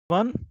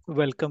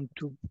Welcome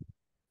to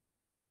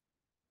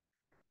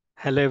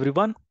Hello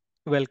everyone.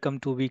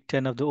 Welcome to week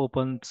 10 of the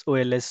Open's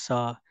OLS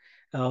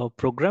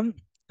program.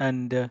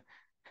 And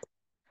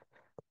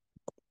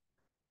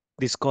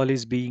this call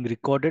is being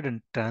recorded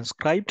and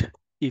transcribed.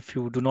 If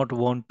you do not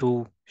want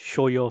to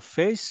show your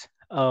face,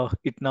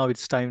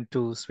 it's time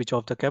to switch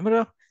off the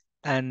camera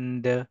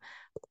and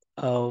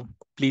uh,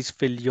 please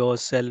fill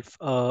yourself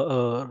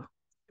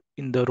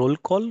in the roll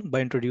call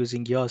by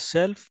introducing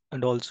yourself.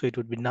 And also it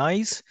would be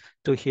nice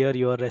to hear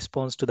your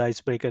response to the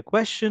icebreaker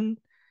question.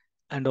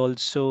 And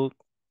also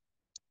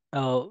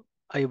uh,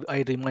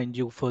 I remind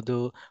you for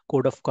the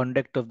code of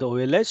conduct of the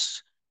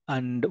OLS,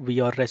 and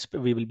we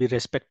will be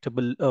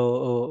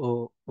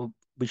respectable.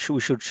 We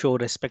should show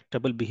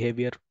respectable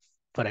behavior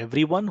for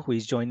everyone who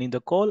is joining the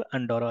call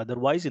and or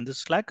otherwise in the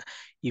Slack.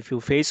 If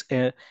you face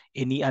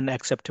any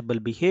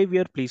unacceptable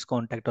behavior, please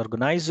contact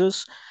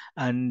organizers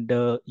and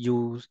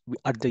use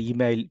at the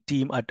email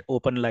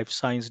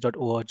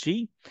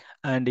team@openlifescience.org.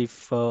 And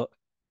if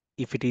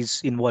it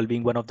is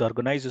involving one of the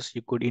organizers,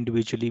 you could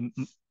individually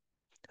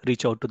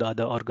reach out to the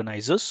other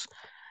organizers.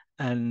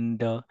 And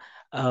the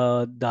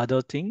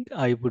other thing,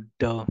 I would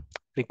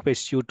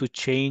request you to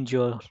change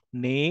your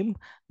name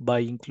by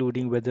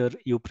including whether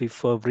you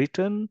prefer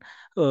written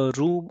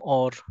room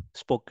or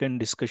spoken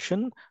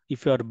discussion.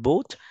 If you are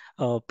both,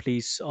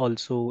 please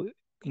also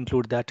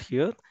include that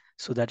here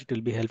so that it will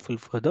be helpful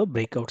for the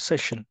breakout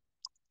session.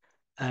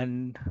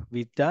 And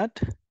with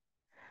that,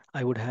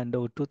 I would hand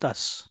over to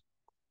Tas.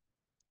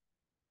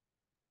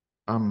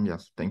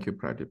 Yes, thank you,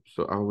 Pradeep.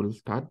 So I will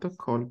start the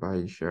call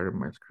by sharing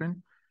my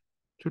screen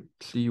to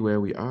see where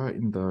we are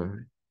in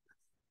the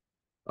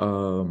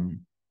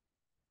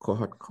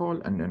cohort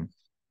call and then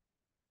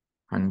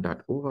hand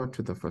that over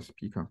to the first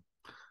speaker.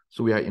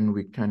 So we are in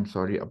week 10.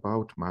 Sorry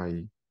about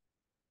my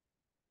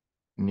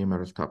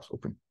numerous tabs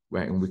open.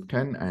 We're in week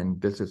 10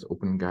 and this is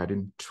Open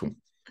Garden 2.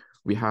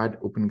 We had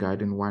Open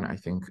Garden 1, I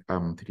think,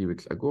 3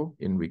 weeks ago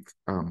in week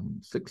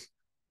 6.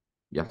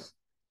 Yes.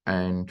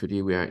 And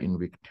today we are in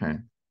week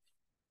 10.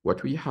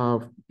 What we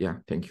have, yeah,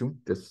 thank you.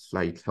 This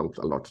slide helps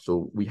a lot.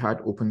 So we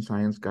had Open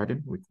Science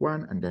Garden week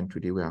 1, and then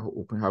today we are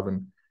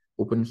having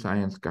Open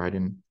Science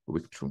Garden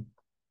week 2.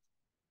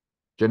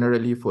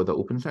 Generally, for the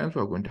Open Science,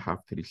 we are going to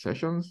have 3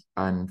 sessions,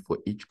 and for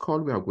each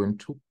call, we are going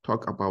to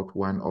talk about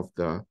one of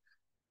the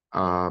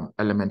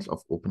elements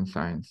of Open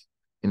Science.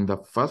 In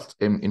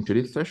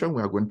today's session,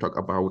 we are going to talk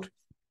about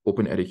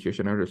open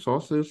educational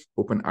resources,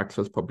 open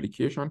access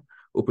publication,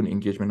 open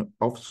engagement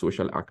of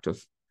social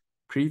actors.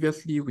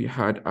 Previously, we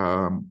had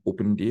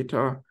open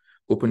data,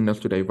 openness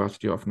to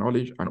diversity of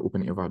knowledge, and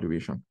open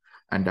evaluation.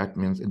 And that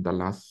means in the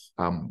last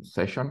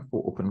session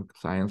for Open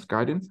Science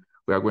Garden,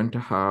 we are going to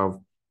have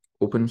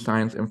open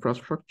science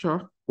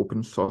infrastructure,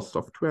 open source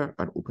software,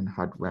 and open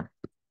hardware.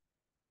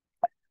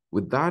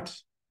 With that,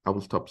 I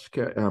will stop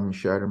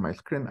sharing my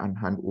screen and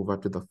hand over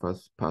to the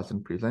first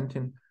person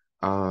presenting,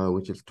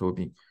 which is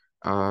Toby.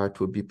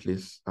 Toby,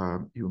 please,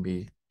 you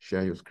may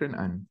share your screen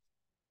and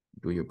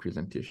do your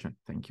presentation.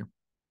 Thank you.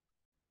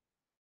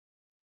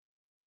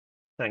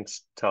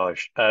 Thanks,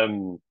 Taj.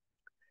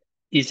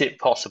 Is it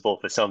possible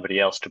for somebody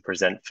else to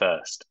present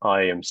first?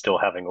 I am still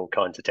having all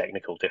kinds of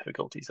technical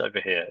difficulties over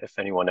here. If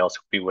anyone else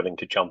would be willing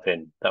to jump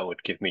in, that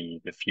would give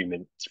me the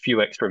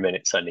few extra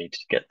minutes I need to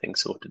get things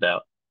sorted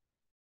out.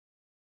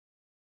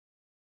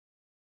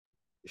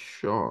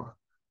 Sure.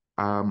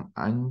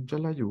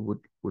 Angela, you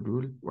would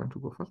want to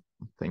go first?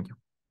 Thank you.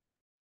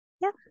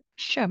 Yeah,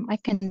 sure. I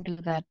can do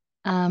that.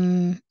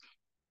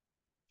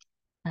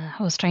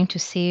 I was trying to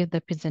save the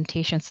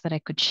presentation so that I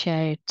could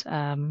share it,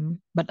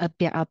 but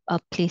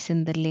I'll place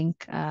in the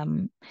link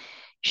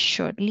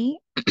shortly.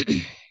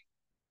 Just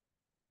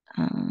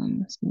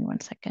give me 1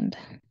 second.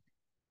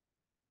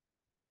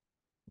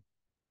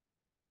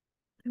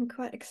 I'm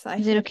quite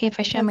excited. Is it okay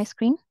if I share my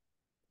screen?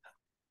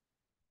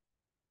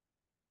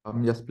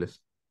 Yes,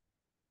 please.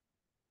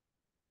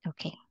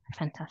 Okay,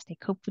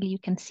 fantastic. Hopefully you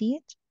can see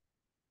it.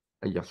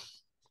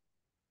 Yes.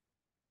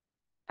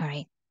 All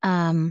right.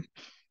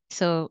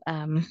 So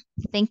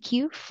thank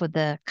you for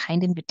the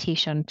kind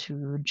invitation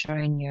to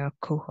join your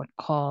cohort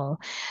call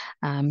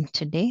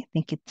today. I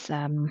think it's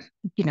an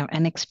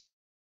extreme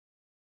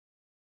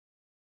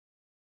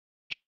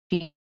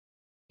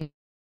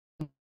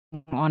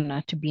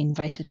honor to be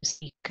invited to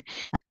speak.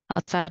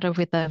 I'll start off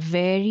with a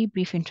very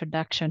brief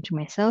introduction to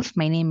myself.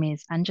 My name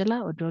is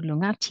Angela Odour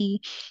Lungati.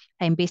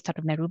 I'm based out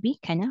of Nairobi,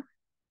 Kenya.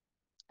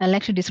 I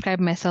like to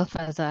describe myself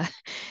as a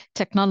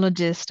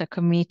technologist, a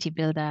community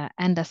builder,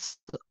 and an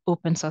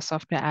open source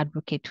software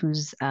advocate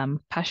who's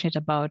passionate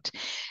about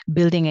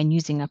building and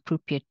using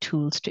appropriate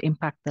tools to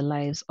impact the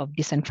lives of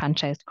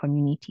disenfranchised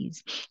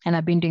communities. And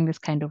I've been doing this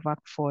kind of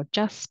work for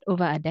just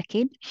over a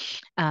decade.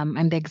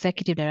 I'm the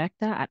executive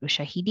director at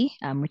Ushahidi,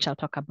 which I'll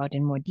talk about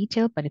in more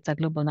detail, but it's a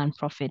global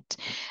nonprofit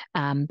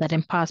that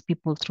empowers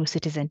people through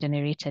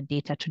citizen-generated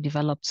data to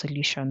develop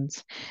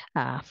solutions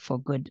for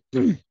good.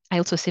 I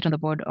also sit on the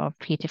board of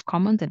Creative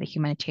Commons and the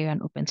Humanitarian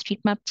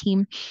OpenStreetMap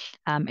team,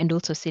 and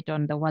also sit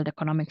on the World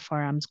Economic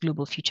Forum's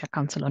Global Future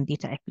Council on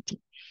Data Equity.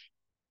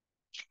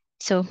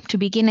 So to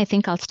begin, I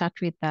think I'll start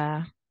with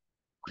a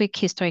quick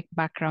historic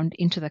background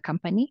into the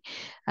company.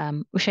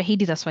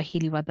 Ushahidi is a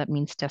Swahili word that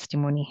means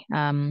testimony.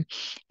 And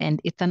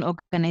it's an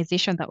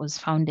organization that was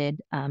founded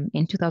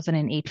in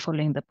 2008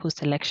 following the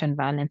post-election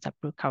violence that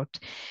broke out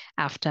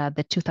after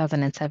the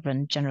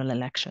 2007 general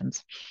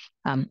elections.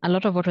 A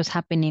lot of what was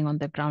happening on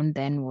the ground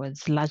then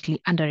was largely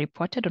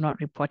underreported or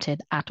not reported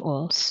at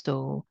all.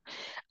 So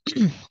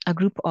a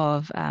group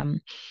of 5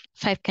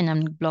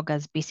 Kenyan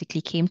bloggers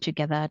basically came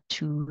together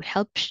to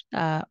help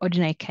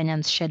ordinary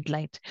Kenyans shed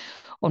light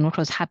on what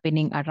was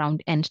happening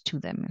around and to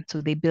them. And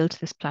so they built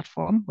this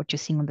platform, what you're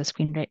seeing on the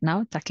screen right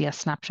now. It's actually a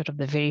snapshot of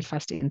the very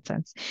first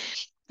instance.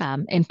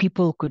 And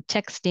people could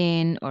text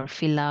in or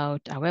fill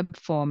out a web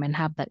form and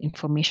have that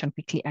information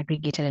quickly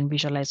aggregated and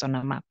visualized on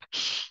a map.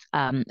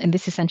 And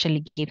this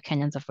essentially gave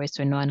Kenyans a voice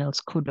when no one else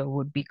could or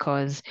would,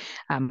 because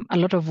a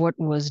lot of what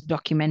was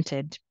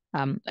documented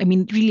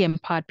really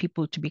empowered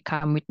people to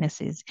become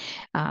witnesses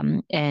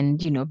and,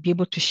 be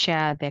able to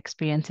share their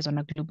experiences on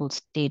a global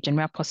stage, and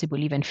where possible,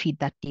 even feed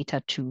that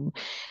data to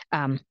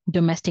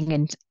domestic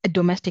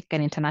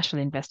and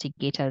international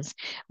investigators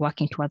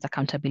working towards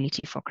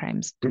accountability for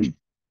crimes.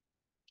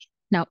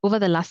 Now, over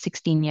the last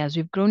 16 years,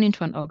 we've grown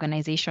into an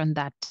organization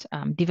that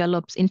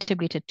develops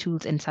integrated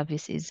tools and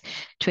services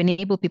to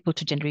enable people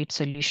to generate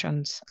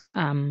solutions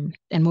and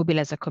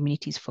mobilize their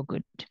communities for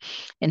good.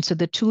 And so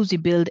the tools we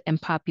build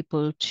empower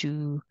people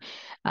to,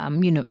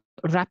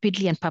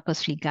 rapidly and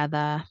purposefully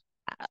gather,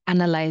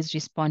 analyze,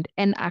 respond,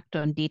 and act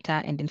on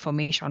data and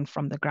information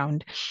from the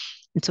ground.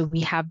 And so we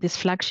have this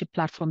flagship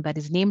platform that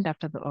is named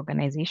after the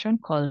organization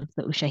called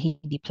the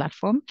Ushahidi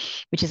platform,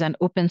 which is an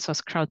open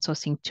source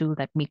crowdsourcing tool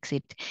that makes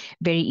it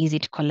very easy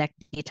to collect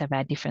data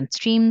via different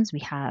streams. We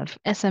have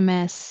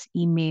SMS,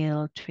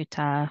 email,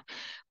 Twitter,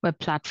 web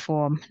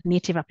platform,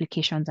 native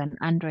applications on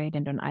Android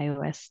and on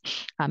iOS.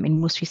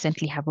 And most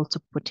recently have also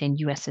put in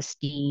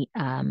USSD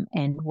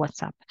and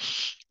WhatsApp.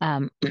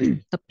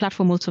 The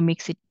platform also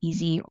makes it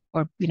easy,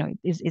 or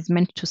is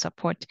meant to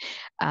support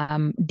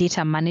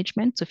data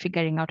management. So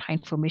figuring out how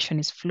information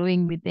is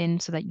flowing within,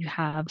 so that you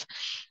have,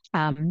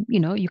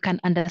 you can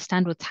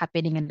understand what's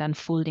happening and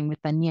unfolding with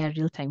a near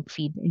real-time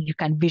feed, and you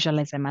can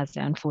visualize them as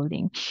they're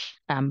unfolding,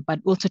 but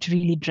also to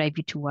really drive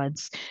you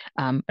towards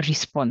a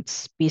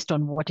response based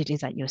on what it is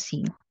that you're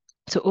seeing.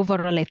 So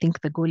overall, I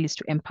think the goal is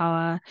to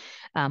empower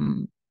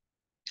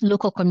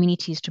local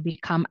communities to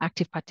become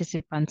active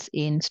participants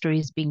in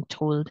stories being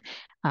told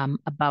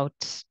about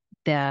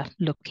their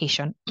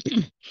location.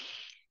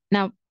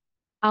 Now,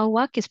 our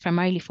work is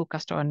primarily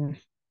focused on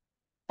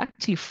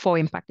actually 4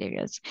 impact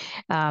areas,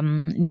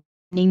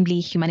 namely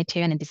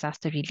humanitarian and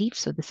disaster relief.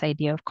 So this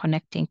idea of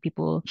connecting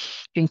people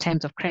during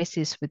times of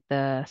crisis with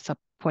the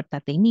support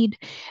that they need,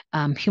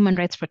 human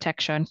rights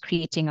protection,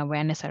 creating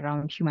awareness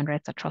around human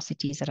rights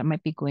atrocities that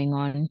might be going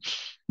on,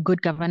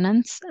 good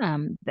governance,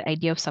 the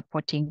idea of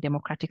supporting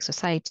democratic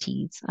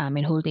societies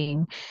and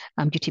holding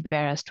duty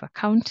bearers to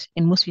account,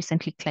 and most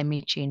recently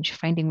climate change,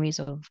 finding ways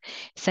of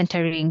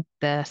centering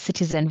the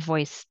citizen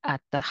voice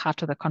at the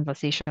heart of the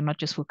conversation, not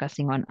just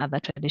focusing on other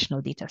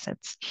traditional data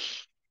sets.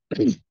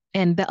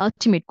 And the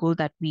ultimate goal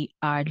that we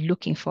are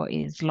looking for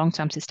is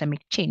long-term systemic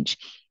change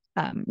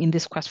in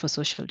this quest for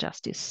social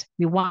justice.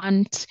 We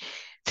want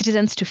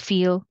citizens to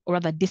feel, or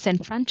rather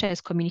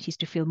disenfranchised communities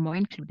to feel more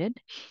included.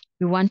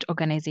 We want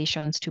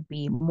organizations to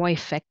be more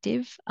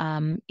effective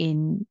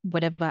in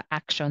whatever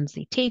actions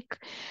they take.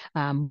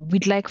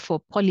 We'd like for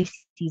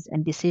policies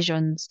and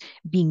decisions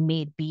being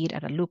made, be it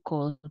at a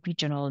local,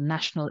 regional,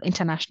 national,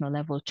 international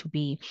level, to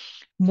be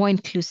more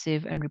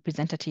inclusive and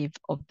representative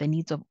of the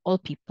needs of all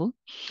people.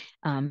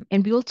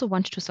 And we also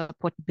want to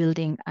support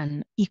building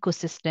an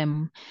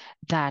ecosystem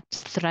that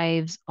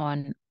thrives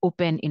on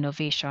open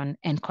innovation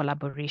and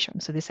collaboration.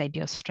 So this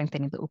idea of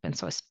strengthening the open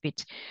source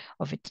bit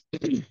of it.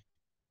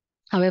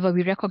 However,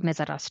 we recognize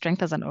that our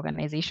strength as an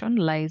organization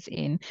lies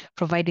in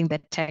providing the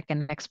tech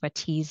and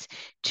expertise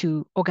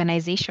to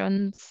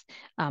organizations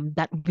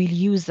that will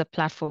use the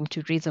platform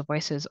to raise the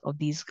voices of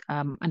these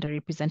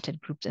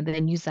underrepresented groups, and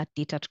then use that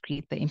data to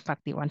create the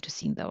impact they want to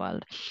see in the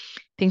world.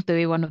 I think the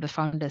way one of the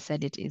founders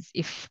said it is,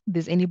 if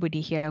there's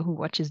anybody here who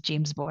watches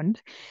James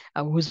Bond,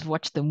 who's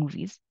watched the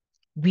movies,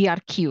 we are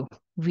Q,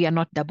 we are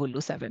not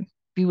 007.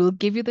 We will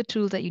give you the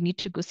tools that you need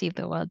to go save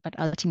the world, but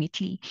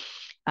ultimately,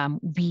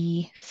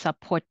 we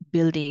support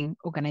building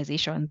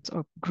organizations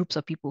or groups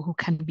of people who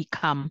can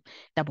become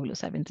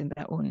 007s in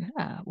their own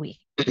way.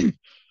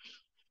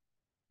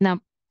 Now,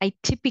 I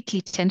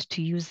typically tend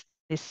to use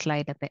this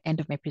slide at the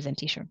end of my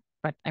presentation,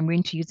 but I'm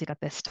going to use it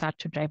at the start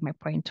to drive my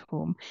point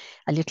home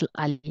a little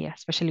earlier,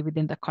 especially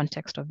within the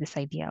context of this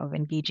idea of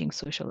engaging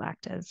social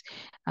actors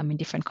in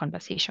different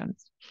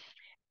conversations.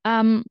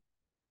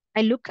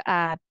 I look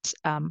at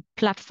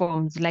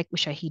platforms like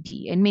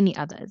Ushahidi and many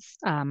others,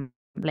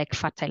 like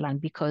Fertiland,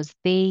 because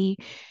they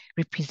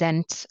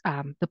represent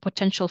the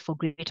potential for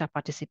greater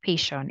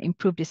participation,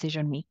 improved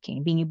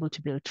decision-making, being able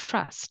to build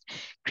trust,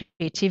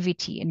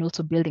 creativity, and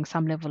also building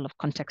some level of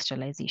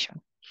contextualization.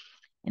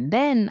 And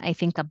then I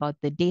think about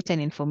the data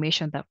and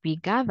information that we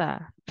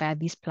gather via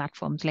these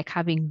platforms, like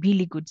having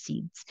really good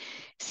seeds,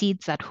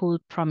 seeds that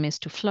hold promise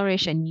to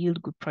flourish and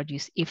yield good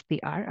produce if they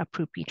are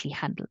appropriately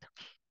handled.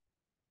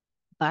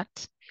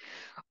 But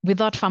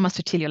without farmers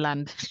to till your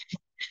land,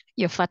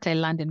 your fertile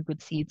land and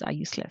good seeds are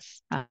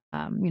useless.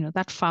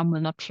 That farm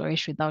will not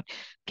flourish without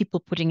people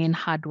putting in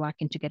hard work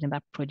into getting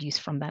that produce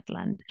from that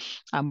land,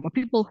 or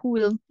people who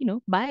will,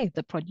 buy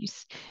the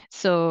produce.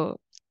 So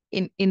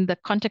in the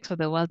context of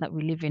the world that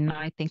we live in now,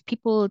 I think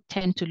people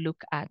tend to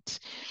look at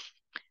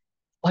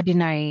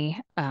ordinary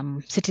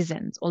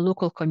citizens or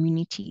local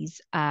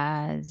communities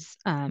as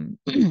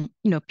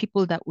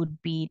people that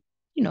would be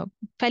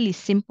fairly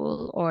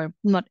simple or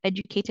not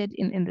educated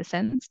in the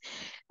sense,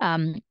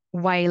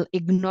 while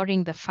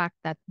ignoring the fact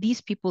that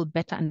these people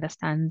better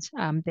understand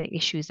the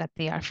issues that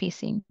they are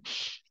facing.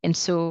 And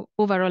so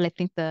overall, I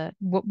think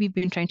what we've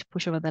been trying to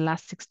push over the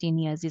last 16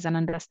 years is an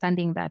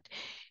understanding that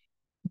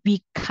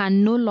we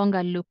can no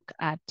longer look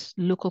at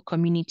local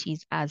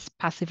communities as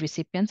passive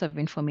recipients of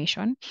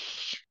information,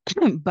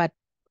 but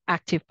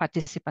active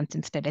participants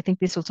instead. I think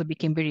this also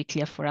became very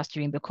clear for us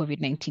during the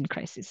COVID-19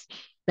 crisis,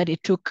 that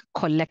it took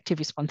collective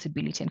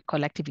responsibility and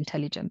collective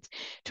intelligence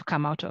to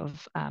come out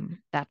of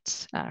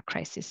that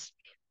crisis.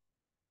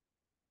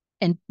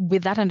 And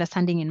with that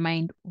understanding in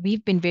mind,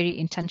 we've been very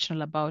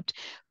intentional about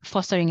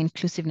fostering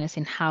inclusiveness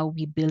in how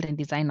we build and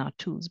design our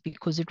tools,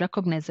 because we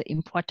recognize the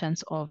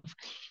importance of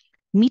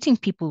meeting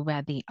people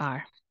where they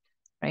are,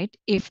 right?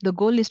 If the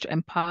goal is to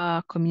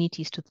empower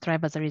communities to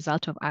thrive as a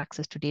result of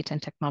access to data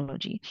and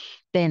technology,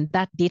 then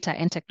that data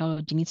and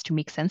technology needs to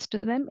make sense to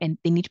them, and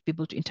they need to be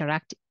able to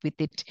interact with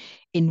it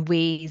in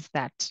ways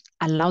that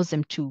allows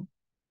them to,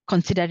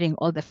 considering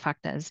all the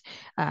factors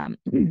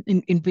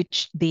in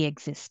which they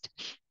exist.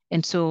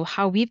 And so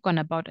how we've gone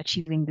about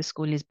achieving this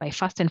goal is by,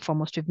 first and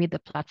foremost, we've made the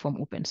platform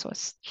open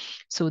source.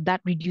 So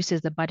that reduces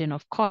the burden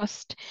of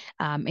cost,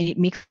 and it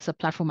makes the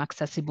platform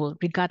accessible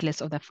regardless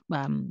of the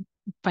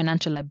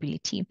financial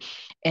ability.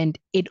 And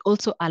it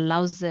also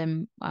allows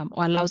them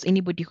or allows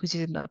anybody who's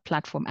using the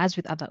platform, as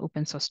with other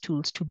open source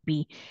tools, to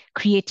be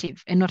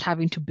creative and not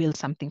having to build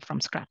something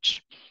from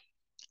scratch.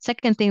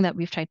 Second thing that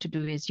we've tried to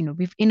do is,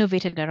 we've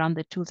innovated around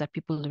the tools that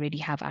people already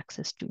have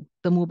access to.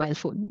 The mobile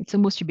phone, it's the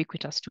most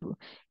ubiquitous tool.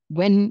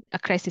 When a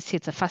crisis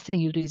hits, the first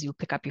thing you'll do is you'll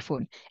pick up your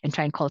phone and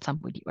try and call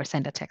somebody or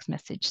send a text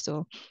message.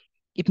 So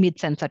it made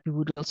sense that we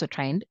would also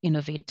try and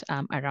innovate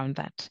around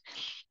that.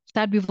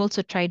 Third, we've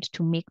also tried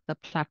to make the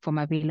platform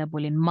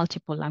available in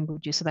multiple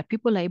languages so that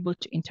people are able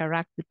to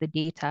interact with the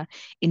data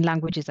in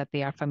languages that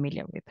they are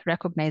familiar with,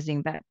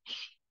 recognizing that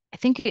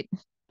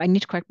I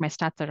need to correct my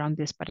stats around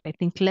this, but I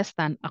think less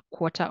than a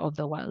quarter of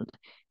the world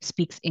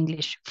speaks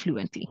English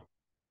fluently,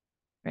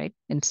 right?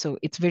 And so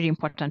it's very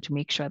important to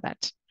make sure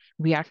that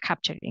we are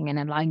capturing and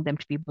allowing them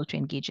to be able to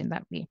engage in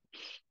that way.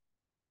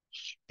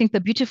 I think the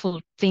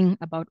beautiful thing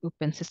about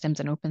open systems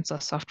and open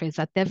source software is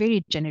that they're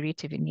very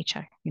generative in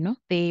nature.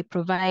 They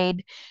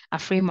provide a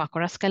framework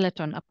or a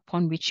skeleton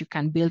upon which you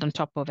can build on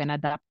top of and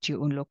adapt to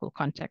your own local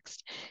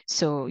context.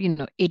 So,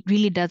 it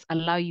really does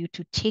allow you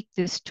to take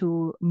this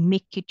tool,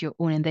 make it your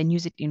own, and then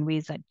use it in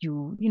ways that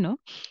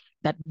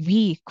that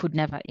we could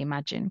never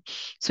imagine.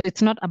 So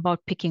it's not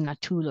about picking a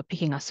tool or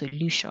picking a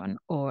solution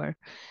or,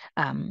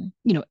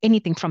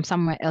 anything from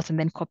somewhere else and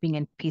then copying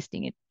and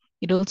pasting it.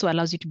 It also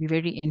allows you to be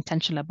very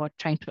intentional about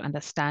trying to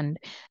understand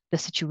the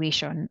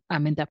situation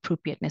and the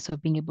appropriateness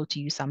of being able to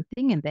use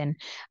something and then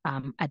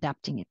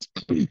adapting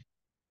it.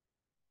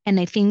 And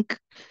I think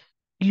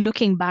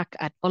looking back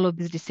at all of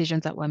these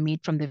decisions that were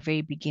made from the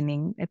very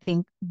beginning, I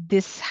think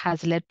this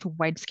has led to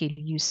wide-scale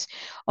use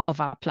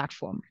of our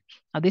platform.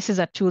 Now, this is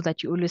a tool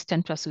that you always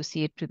tend to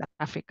associate with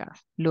Africa,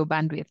 low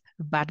bandwidth,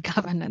 bad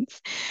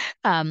governance,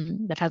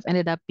 that has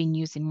ended up being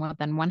used in more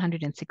than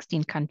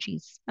 160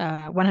 countries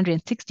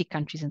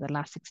in the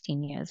last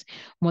 16 years,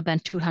 more than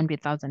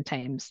 200,000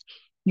 times.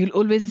 You'll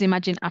always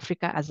imagine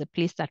Africa as a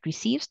place that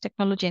receives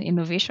technology and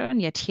innovation,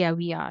 yet here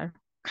we are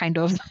kind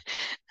of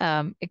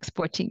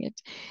exporting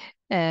it.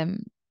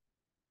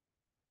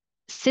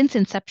 Since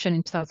inception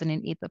in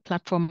 2008, the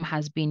platform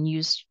has been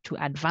used to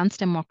advance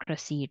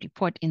democracy,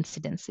 report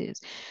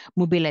incidences,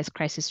 mobilize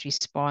crisis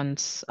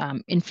response,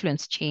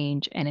 influence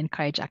change, and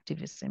encourage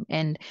activism.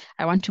 And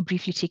I want to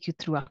briefly take you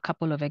through a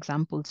couple of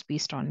examples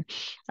based on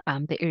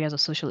the areas of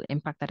social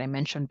impact that I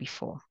mentioned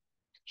before.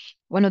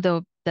 One of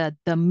the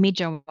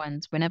major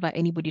ones, whenever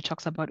anybody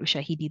talks about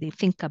Ushahidi, they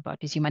think about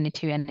is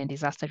humanitarian and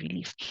disaster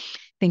relief.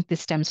 I think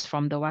this stems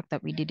from the work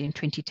that we did in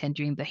 2010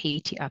 during the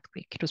Haiti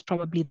earthquake. It was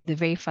probably the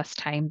very first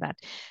time that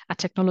a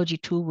technology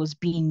tool was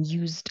being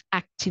used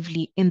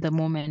actively in the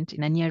moment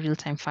in a near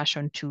real-time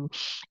fashion to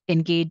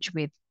engage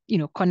with,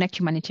 connect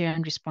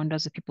humanitarian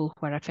responders with people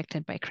who are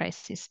affected by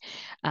crisis,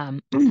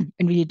 and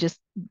really just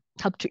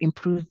help to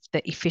improve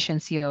the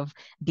efficiency of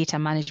data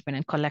management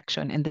and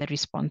collection and the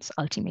response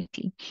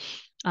ultimately.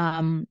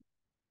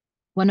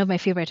 One of my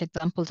favorite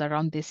examples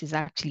around this is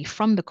actually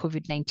from the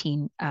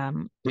COVID-19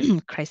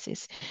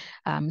 crisis.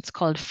 It's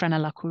called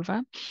Frena La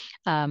Curva.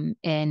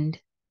 And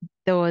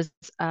there was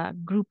a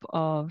group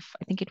of,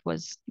 I think it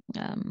was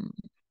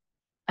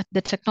at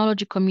the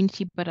technology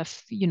community, but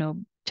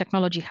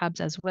technology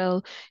hubs as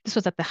well. This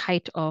was at the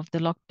height of the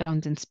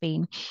lockdowns in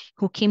Spain,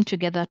 who came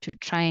together to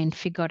try and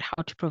figure out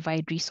how to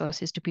provide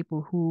resources to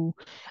people who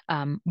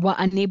were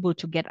unable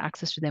to get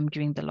access to them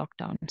during the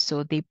lockdown.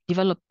 So they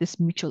developed this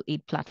mutual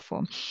aid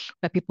platform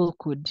where people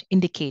could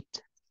indicate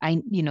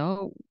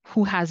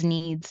who has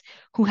needs,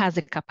 who has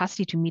the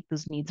capacity to meet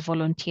those needs,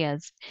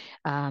 volunteers,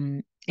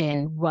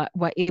 and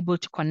were able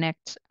to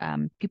connect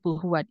people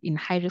who are in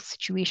high-risk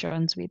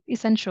situations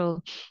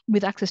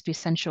with access to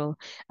essential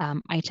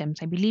items.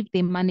 I believe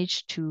they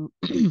managed to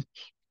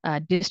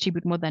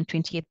distribute more than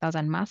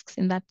 28,000 masks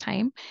in that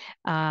time.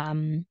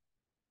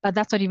 But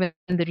that's not even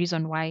the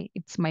reason why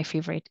it's my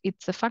favorite.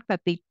 It's the fact that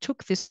they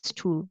took this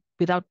tool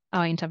without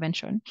our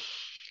intervention.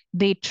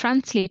 They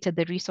translated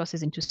the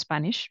resources into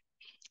Spanish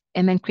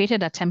and then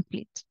created a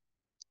template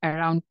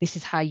around this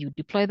is how you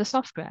deploy the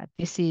software.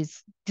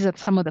 These are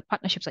some of the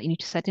partnerships that you need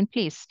to set in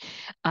place.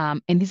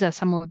 And these are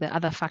some of the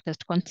other factors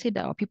to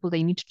consider, or people that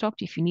you need to talk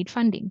to if you need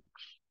funding.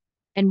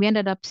 And we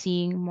ended up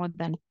seeing more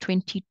than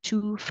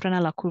 22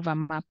 Frena La Curva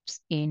maps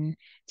in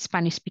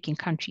Spanish-speaking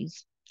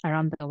countries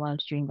around the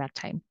world during that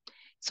time.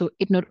 So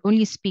it not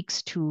only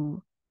speaks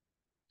to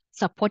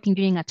supporting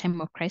during a time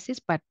of crisis,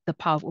 but the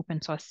power of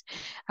open source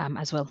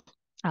as well.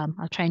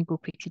 I'll try and go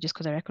quickly just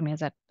because I recognize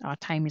that our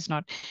time is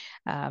not,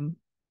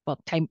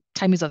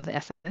 time is of the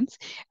essence.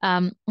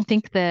 I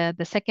think the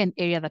second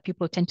area that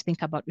people tend to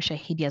think about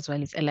Ushahidi as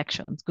well is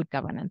elections, good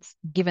governance,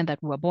 given that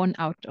we were born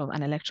out of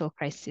an electoral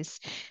crisis.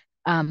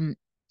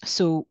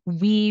 So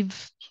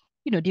we've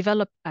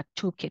developed a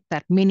toolkit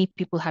that many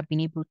people have been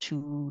able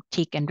to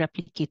take and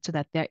replicate so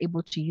that they're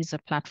able to use a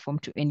platform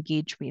to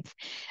engage with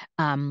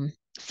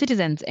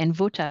citizens and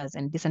voters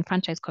and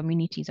disenfranchised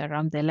communities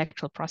around the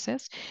electoral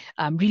process,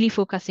 really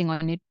focusing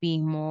on it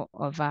being more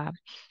of a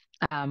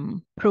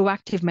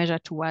proactive measure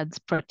towards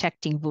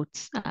protecting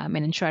votes and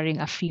ensuring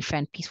a free, fair,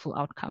 and peaceful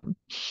outcome.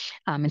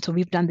 And so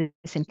we've done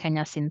this in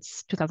Kenya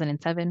since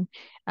 2007.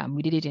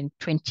 We did it in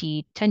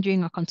 2010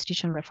 during our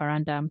constitutional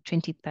referendum,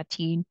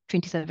 2013,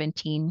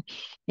 2017,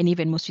 and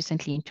even most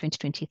recently in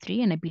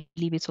 2023. And I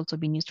believe it's also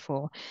been used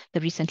for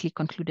the recently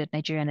concluded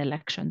Nigerian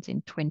elections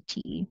in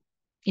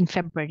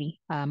February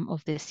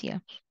of this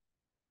year.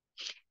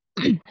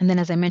 And then,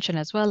 as I mentioned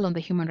as well, on the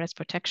human rights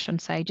protection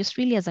side, just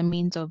really as a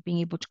means of being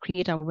able to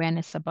create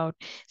awareness about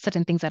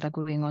certain things that are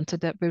going on, so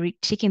that we're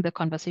taking the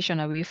conversation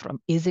away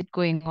from, is it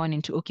going on,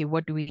 into, okay,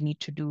 what do we need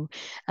to do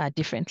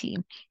differently?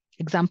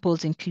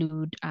 Examples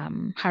include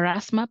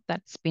harassment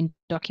that's been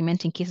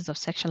documenting cases of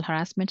sexual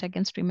harassment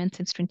against women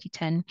since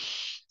 2010.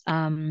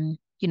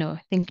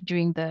 I think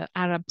during the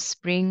Arab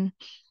Spring,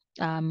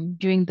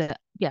 during the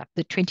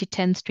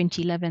 2010s,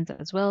 2011s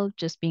as well,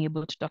 just being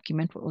able to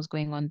document what was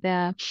going on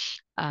there.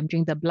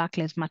 During the Black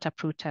Lives Matter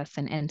protests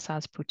and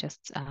NSAS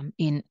protests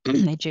in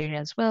Nigeria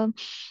as well.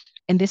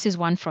 And this is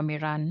one from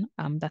Iran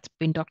that's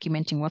been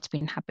documenting what's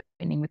been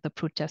happening with the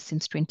protests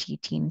since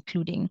 2018,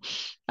 including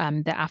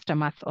the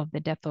aftermath of the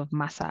death of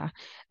Masa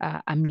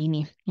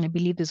Amini. And I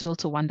believe there's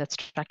also one that's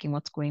tracking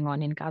what's going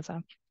on in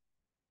Gaza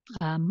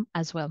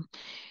as well.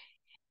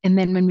 And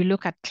then when we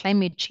look at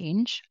climate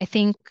change, I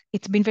think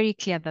it's been very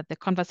clear that the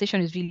conversation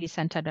is really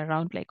centered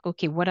around like,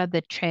 okay, what are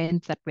the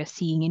trends that we're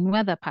seeing in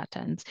weather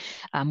patterns?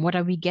 What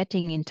are we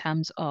getting in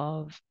terms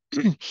of,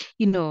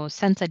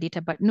 sensor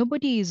data? But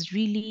nobody is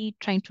really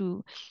trying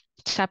to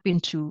tap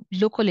into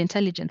local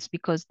intelligence,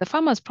 because the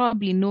farmers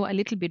probably know a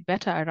little bit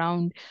better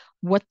around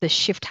what the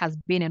shift has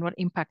been and what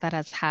impact that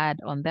has had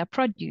on their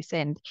produce.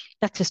 And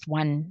that's just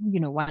one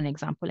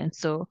example. And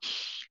so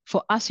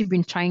for us, we've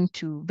been trying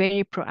to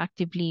very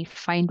proactively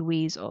find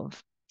ways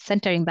of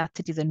centering that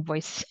citizen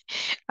voice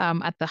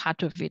at the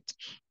heart of it.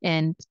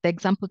 And the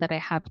example that I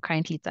have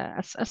currently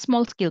is a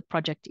small scale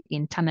project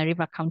in Tana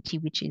River County,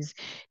 which is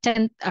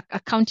a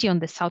county on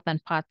the southeastern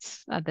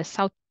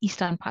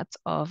parts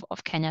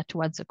of Kenya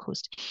towards the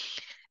coast,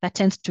 that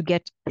tends to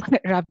get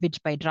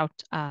ravaged by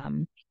drought,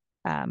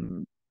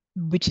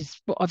 which is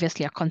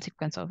obviously a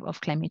consequence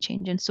of climate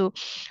change. And so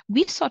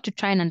we sought to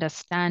try and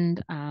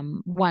understand,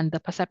 one, the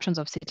perceptions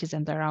of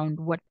citizens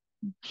around what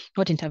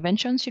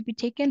interventions should be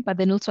taken, but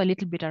then also a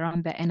little bit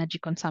around their energy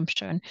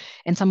consumption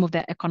and some of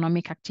their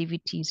economic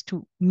activities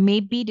to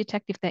maybe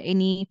detect if there are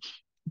any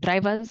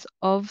drivers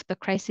of the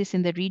crisis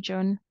in the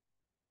region.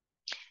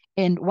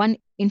 And one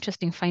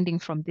interesting finding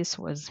from this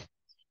was,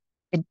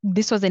 and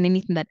this wasn't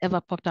anything that ever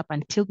popped up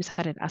until we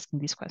started asking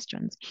these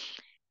questions,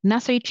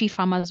 nursery tree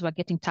farmers were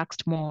getting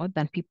taxed more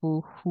than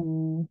people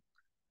who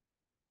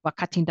were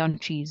cutting down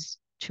trees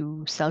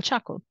to sell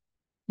charcoal.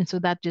 And so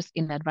that just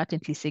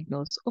inadvertently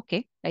signals,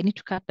 okay, I need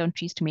to cut down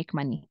trees to make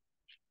money.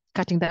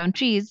 Cutting down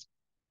trees,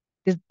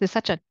 there's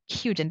such a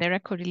huge and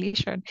direct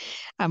correlation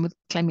with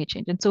climate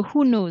change. And so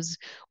who knows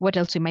what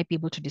else we might be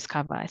able to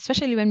discover,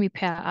 especially when we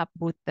pair up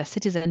both the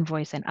citizen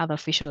voice and other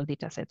official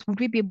data sets. Would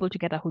we be able to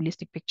get a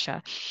holistic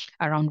picture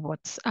around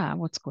what's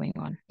going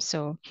on?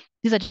 So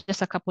these are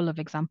just a couple of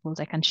examples.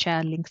 I can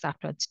share links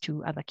afterwards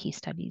to other case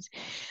studies.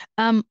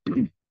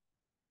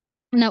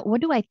 Now,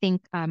 what do I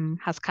think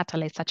has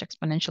catalyzed such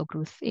exponential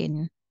growth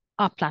in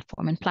our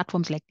platform and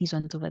platforms like these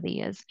ones over the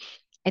years?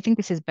 I think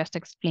this is best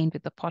explained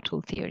with the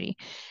pothole theory,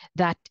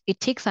 that it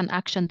takes an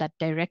action that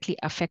directly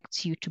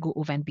affects you to go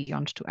over and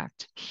beyond to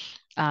act.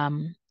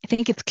 I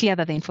think it's clear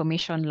that the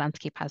information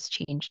landscape has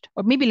changed.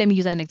 Or maybe let me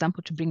use an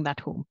example to bring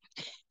that home.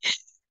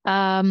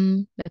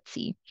 Let's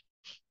see.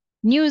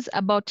 News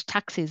about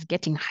taxes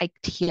getting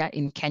hiked here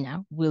in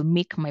Kenya will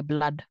make my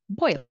blood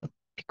boil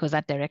because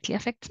that directly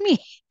affects me.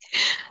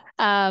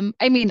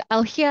 I mean,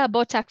 I'll hear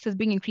about taxes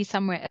being increased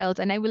somewhere else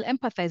and I will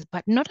empathize,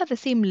 but not at the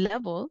same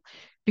level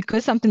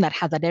because something that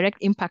has a direct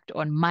impact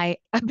on my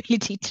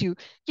ability to,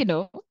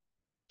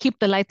 keep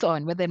the lights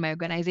on, whether in my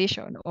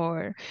organization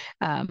or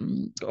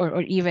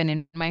even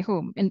in my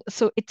home. And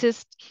so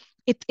it's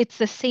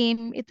the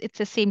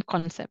same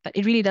concept, that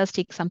it really does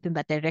take something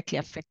that directly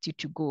affects you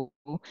to go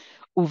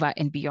over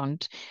and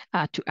beyond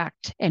to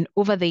act. And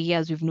over the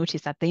years, we've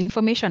noticed that the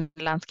information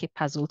landscape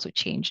has also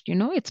changed.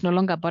 It's no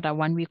longer about a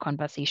one-way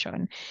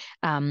conversation.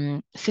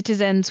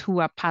 Citizens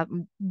who are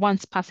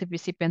once passive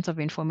recipients of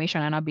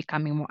information are now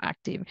becoming more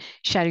active,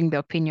 sharing their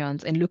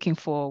opinions and looking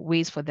for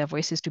ways for their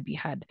voices to be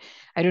heard.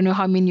 I don't know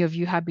how many of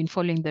you have been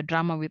following the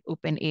drama with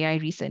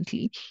OpenAI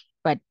recently,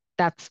 but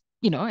that's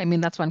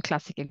that's one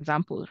classic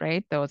example,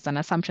 right? There was an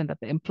assumption that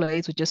the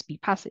employees would just be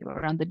passive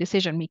around the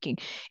decision making.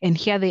 And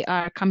here they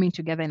are coming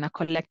together in a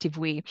collective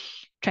way,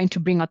 trying to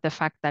bring out the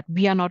fact that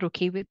we are not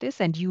okay with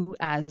this, and you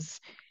as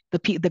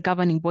the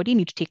governing body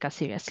need to take us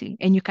seriously.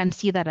 And you can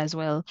see that as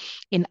well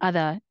in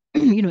other,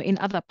 in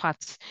other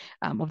parts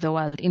of the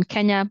world. In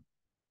Kenya,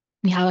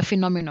 we have a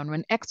phenomenon.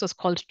 When X was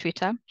called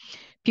Twitter,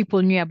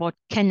 people knew about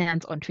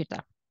Kenyans on Twitter.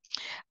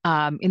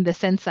 In the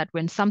sense that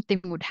when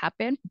something would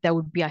happen, there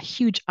would be a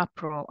huge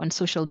uproar on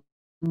social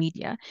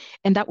media,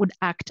 and that would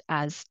act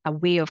as a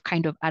way of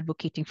kind of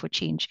advocating for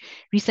change.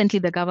 Recently,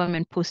 the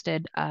government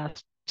posted a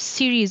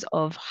series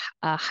of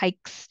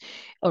hikes,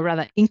 or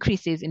rather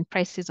increases in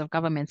prices of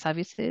government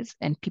services,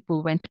 and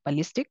people went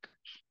ballistic.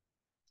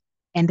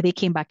 And they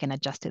came back and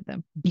adjusted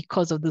them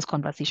because of those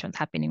conversations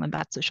happening on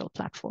that social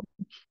platform.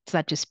 So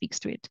that just speaks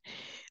to it.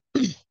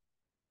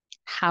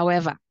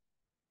 However,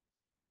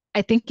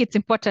 I think it's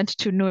important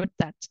to note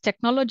that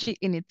technology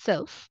in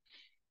itself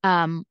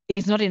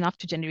is not enough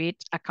to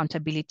generate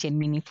accountability and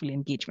meaningful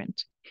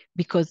engagement,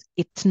 because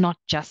it's not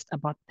just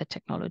about the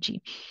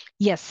technology.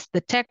 Yes,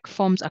 the tech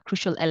forms a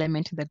crucial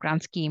element in the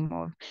grand scheme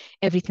of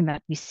everything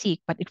that we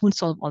seek, but it won't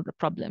solve all the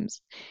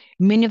problems.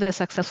 Many of the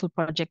successful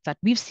projects that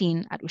we've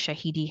seen at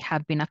Ushahidi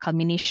have been a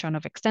culmination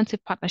of extensive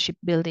partnership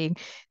building,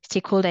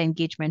 stakeholder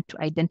engagement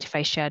to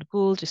identify shared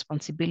goals,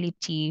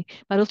 responsibility,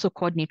 but also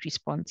coordinate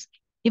response.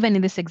 Even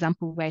in this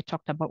example where I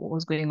talked about what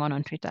was going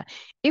on Twitter,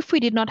 if we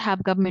did not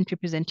have government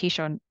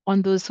representation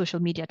on those social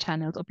media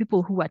channels, or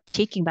people who are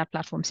taking that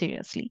platform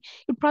seriously,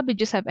 it would probably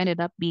just have ended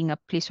up being a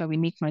place where we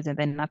make noise and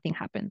then nothing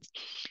happens,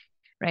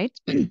 right?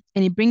 And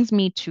it brings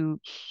me to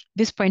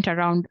this point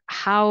around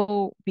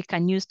how we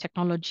can use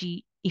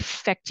technology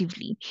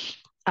effectively,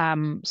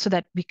 so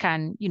that we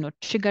can,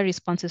 trigger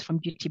responses from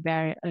duty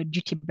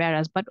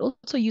bearers, but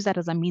also use that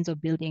as a means of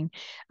building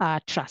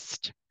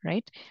trust,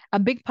 right? A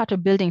big part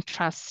of building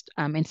trust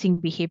and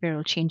seeing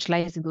behavioral change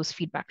lies in those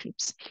feedback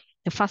loops.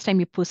 The first time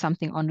you post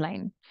something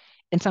online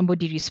and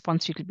somebody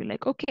responds, you could be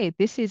like, okay,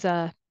 this is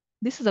a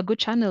good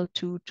channel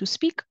to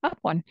speak up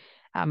on.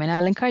 And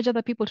I'll encourage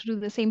other people to do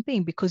the same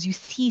thing, because you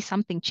see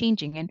something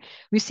changing. And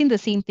we've seen the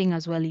same thing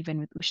as well,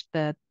 even with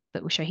the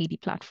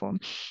Ushahidi platform,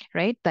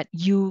 right? That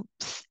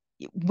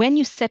when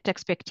you set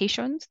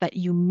expectations, that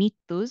you meet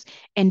those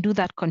and do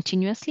that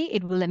continuously,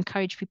 it will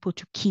encourage people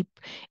to keep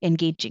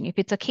engaging. If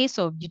it's a case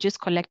of you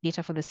just collect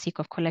data for the sake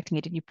of collecting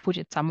it and you put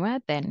it somewhere,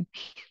 then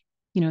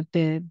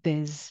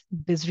there's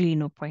really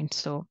no point.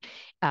 So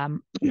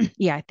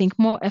yeah, I think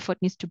more effort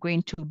needs to go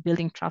into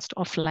building trust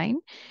offline,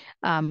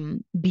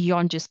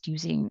 beyond just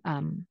using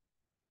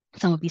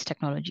some of these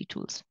technology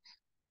tools.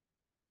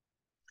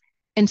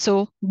 And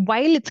so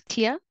while it's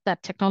clear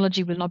that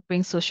technology will not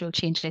bring social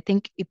change, I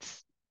think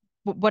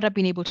what I've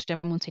been able to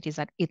demonstrate is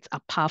that it's a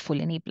powerful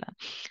enabler.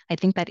 I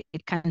think that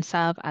it can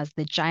serve as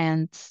the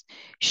giant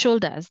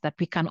shoulders that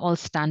we can all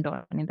stand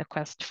on in the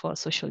quest for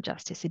social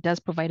justice. It does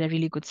provide a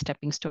really good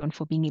stepping stone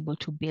for being able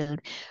to build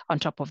on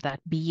top of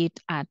that, be it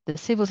at the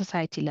civil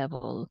society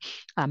level,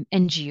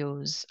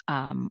 NGOs,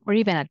 or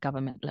even at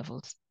government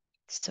levels.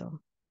 So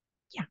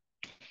yeah,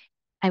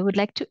 I would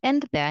like to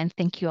end there, and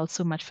thank you all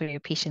so much for your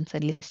patience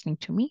and listening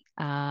to me.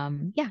 Yeah,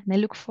 and I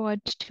look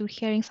forward to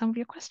hearing some of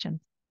your questions.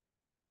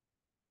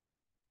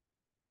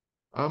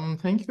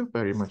 Thank you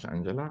very much,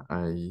 Angela.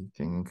 I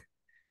think,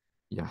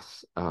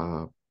 yes,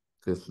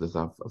 this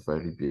deserves a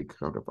very big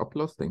round of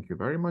applause. Thank you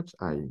very much.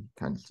 I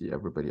can see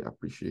everybody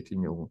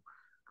appreciating your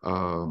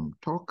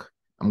talk.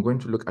 I'm going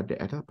to look at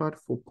the other part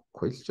for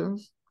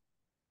questions.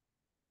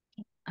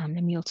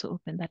 Let me also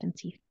open that and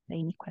see if there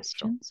are any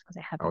questions, because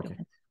I have it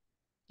open.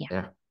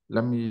 Yeah,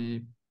 let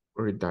me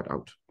read that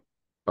out.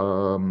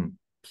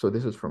 So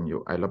this is from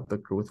you. I love the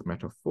growth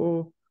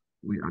metaphor.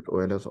 We at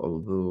OLS,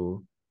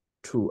 although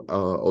too.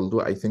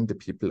 Although I think the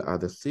people are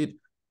the seed,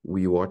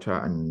 we water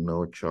and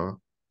nurture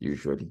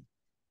usually.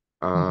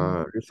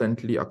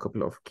 Recently, a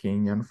couple of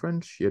Kenyan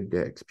friends shared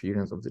their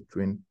experience of the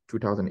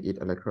 2008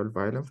 electoral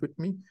violence with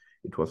me.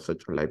 It was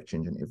such a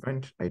life-changing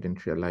event. I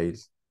didn't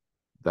realize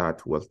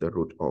that was the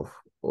root of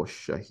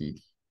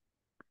Oshahidi.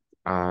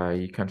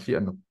 I can see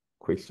a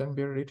question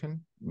being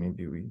written.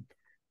 Maybe we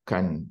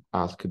can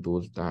ask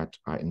those that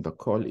are in the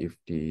call if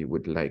they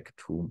would like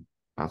to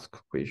ask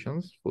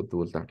questions for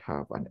those that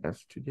have an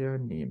S to their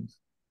names.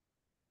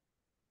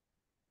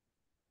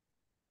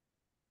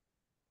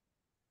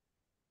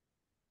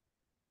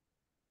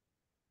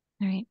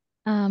 All right.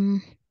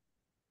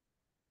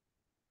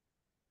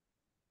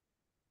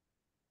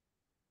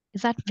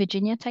 Is that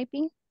Virginia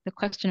typing? The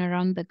question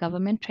around the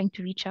government trying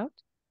to reach out?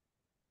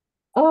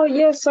 Oh,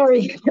 yeah,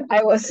 sorry.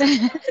 I was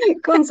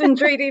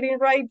concentrated in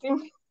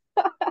writing.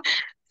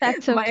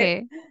 That's My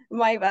okay.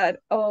 my bad.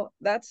 Oh,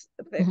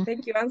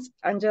 thank you,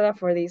 Angela,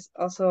 for this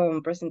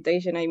awesome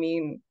presentation. I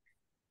mean,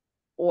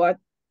 what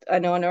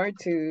an honor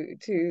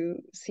to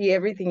see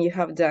everything you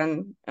have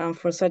done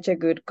for such a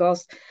good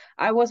cause.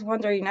 I was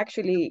wondering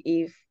actually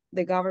if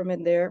the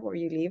government there where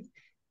you live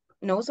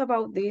knows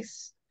about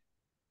this,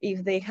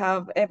 if they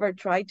have ever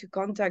tried to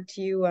contact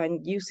you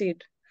and use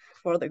it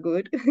for the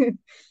good,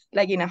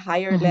 like in a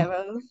higher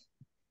level.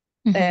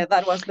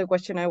 That was the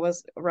question I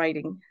was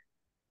writing.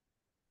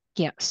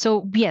 Yeah,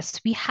 so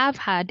yes, we have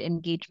had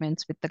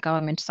engagements with the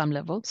government to some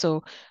level.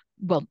 So,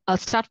 well, I'll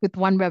start with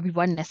one where we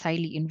weren't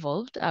necessarily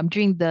involved.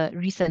 During the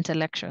recent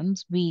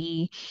elections,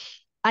 we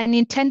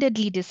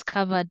unintendedly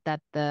discovered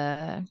that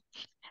the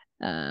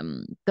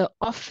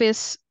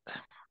office,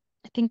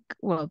 I think,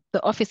 well,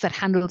 the office that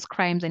handles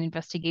crimes and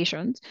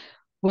investigations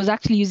was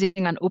actually using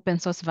an open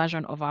source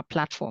version of our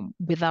platform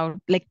without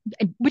like,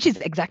 which is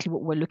exactly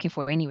what we're looking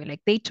for anyway.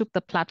 Like they took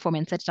the platform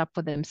and set it up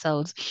for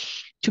themselves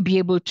to be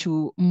able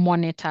to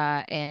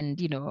monitor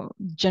and,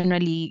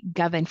 generally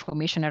gather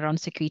information around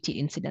security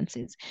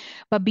incidences.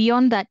 But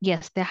beyond that,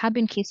 yes, there have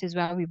been cases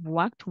where we've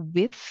worked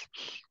with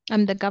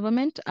the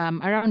government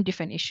around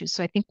different issues.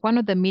 So I think one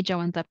of the major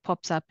ones that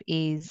pops up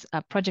is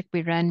a project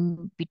we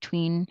ran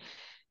between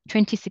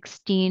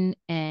 2016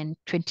 and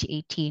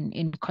 2018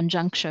 in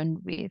conjunction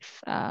with,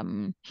 I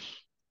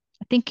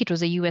think it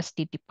was a US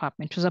State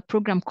Department. It was a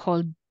program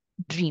called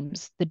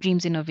DREAMS, the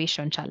Dreams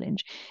Innovation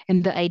Challenge.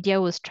 And the idea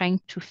was trying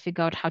to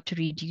figure out how to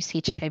reduce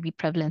HIV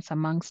prevalence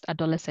amongst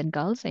adolescent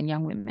girls and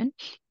young women.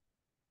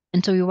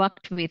 And so we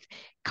worked with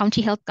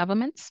county health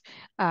governments,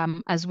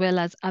 as well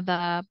as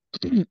other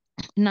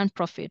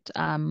nonprofit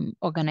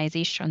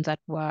organizations that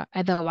were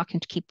either working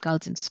to keep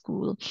girls in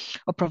school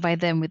or provide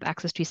them with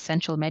access to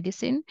essential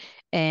medicine,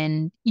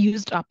 and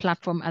used our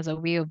platform as a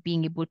way of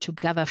being able to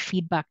gather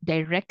feedback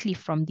directly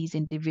from these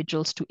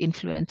individuals to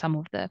influence some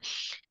of the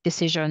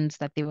decisions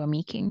that they were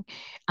making.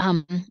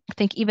 I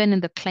think even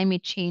in the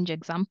climate change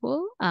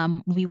example,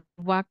 we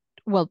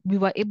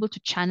were able to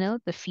channel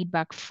the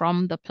feedback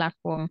from the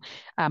platform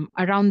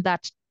around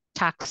that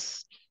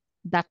tax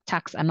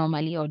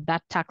anomaly or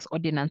that tax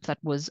ordinance that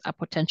was a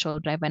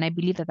potential driver. And I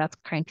believe that that's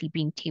currently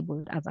being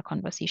tabled as a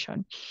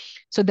conversation.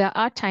 So there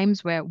are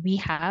times where we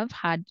have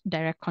had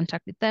direct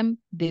contact with them.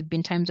 There've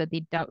been times that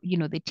they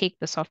take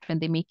the software and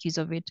they make use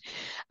of it.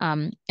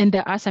 And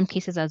there are some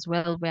cases as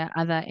well where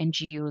other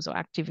NGOs or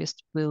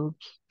activists will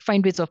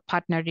find ways of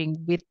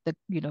partnering with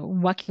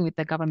working with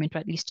the government, or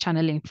at least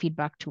channeling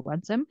feedback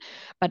towards them.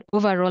 But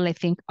overall, I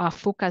think our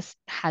focus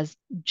has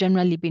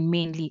generally been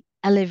mainly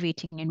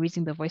elevating and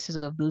raising the voices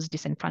of those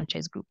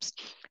disenfranchised groups.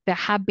 There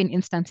have been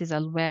instances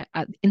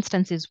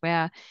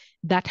where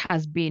that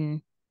has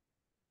been,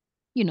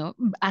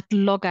 at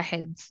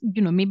loggerheads,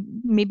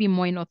 maybe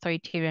more in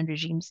authoritarian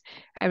regimes.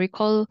 I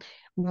recall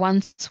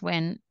once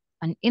when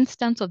an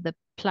instance of the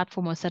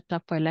platform was set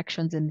up for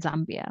elections in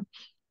Zambia,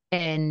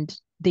 and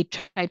they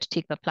tried to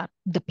take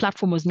the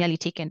platform was nearly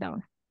taken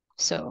down.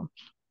 So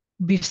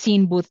we've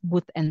seen both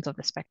ends of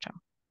the spectrum.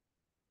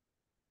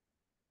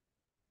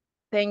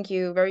 Thank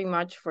you very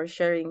much for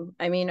sharing.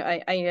 I mean,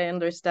 I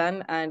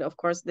understand, and of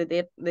course, the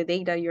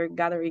data you're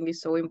gathering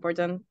is so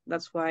important.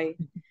 That's why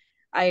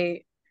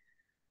I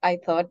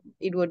thought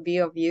it would be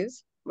of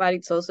use, but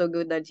it's also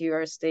good that you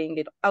are staying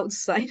it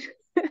outside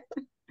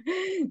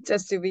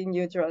just to be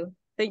neutral.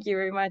 Thank you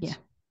very much. Yeah.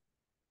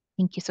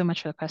 Thank you so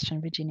much for the question,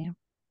 Virginia.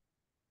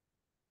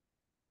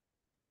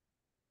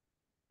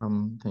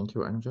 Thank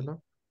you, Angela.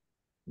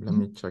 Let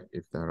me check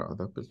if there are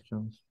other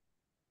questions.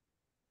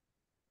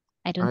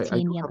 I don't see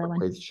any other one.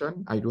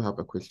 I do have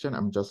a question.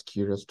 I'm just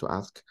curious to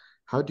ask,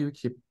 how do you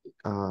keep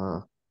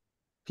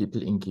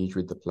people engaged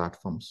with the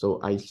platform? So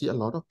I see a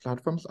lot of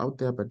platforms out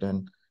there, but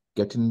then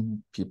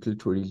getting people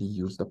to really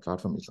use the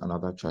platform is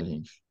another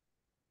challenge.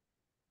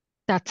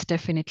 That's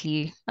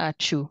definitely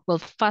true. Well,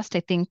 first,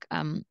 I think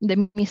let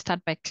me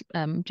start by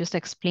just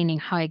explaining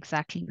how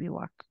exactly we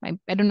work.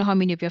 I don't know how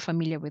many of you are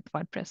familiar with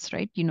WordPress,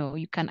 right?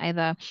 You can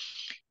either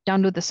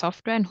download the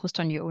software and host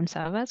on your own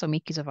servers or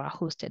make use of our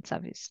hosted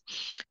service.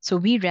 So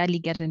we rarely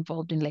get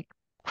involved in like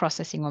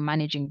processing or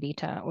managing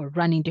data or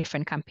running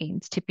different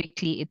campaigns.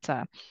 Typically, it's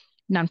a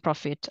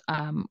nonprofit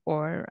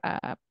or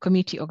a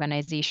community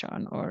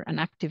organization or an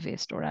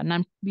activist or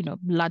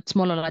a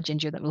small or large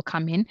NGO that will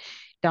come in,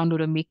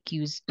 download or make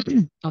use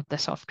of the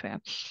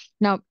software.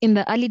 Now, in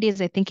the early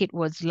days, I think it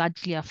was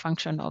largely a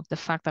function of the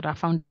fact that our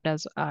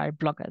founders are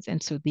bloggers.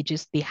 And so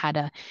they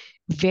had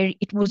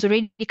it was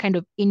already kind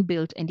of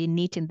inbuilt and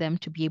innate in them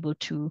to be able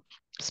to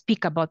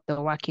speak about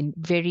the work in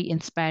very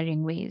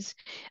inspiring ways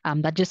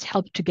that just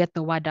helped to get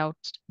the word out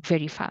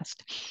very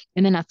fast.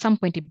 And then at some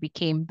point it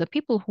became the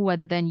people who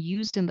were then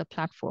used in the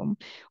platform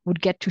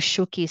would get to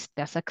showcase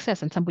their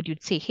success, and somebody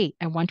would say, hey,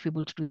 I want to be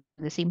able to do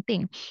the same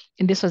thing.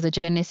 And this was the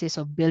genesis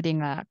of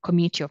building a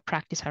community of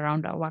practice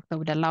around our work that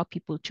would allow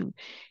people to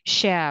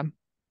share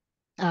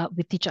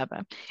with each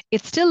other.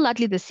 It's still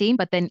largely the same,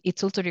 but then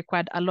it's also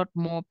required a lot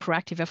more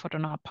proactive effort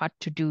on our part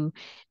to do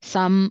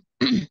some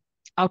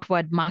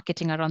outward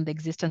marketing around the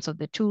existence of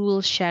the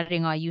tool,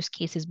 sharing our use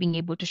cases, being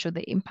able to show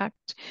the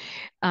impact,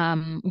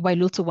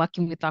 while also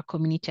working with our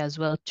community as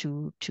well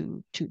to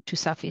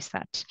surface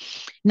that.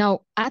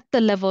 Now, at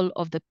the level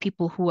of the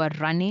people who are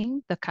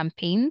running the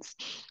campaigns,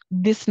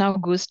 this now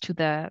goes to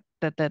the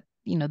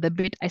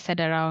bit I said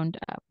around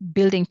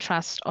building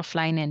trust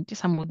offline and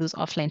some of those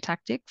offline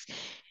tactics.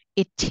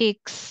 It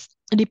takes,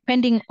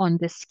 depending on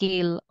the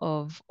scale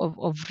of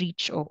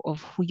reach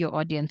of who your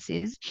audience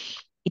is,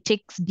 it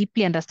takes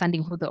deeply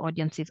understanding who the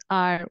audiences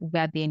are,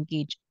 where they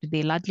engage. Do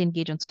they largely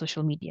engage on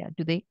social media?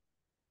 Do they,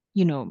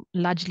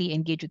 largely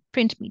engage with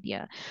print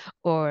media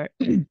or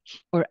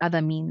or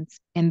other means?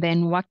 And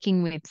then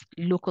working with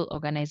local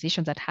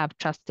organizations that have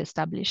trust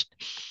established,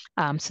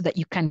 so that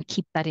you can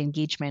keep that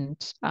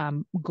engagement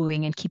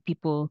going and keep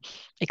people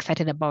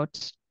excited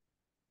about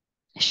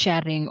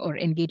sharing or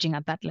engaging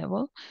at that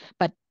level.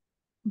 But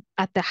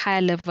at the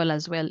higher level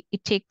as well,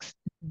 it takes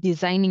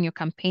designing your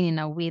campaign in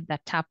a way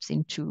that taps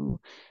into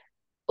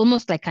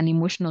almost like an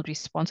emotional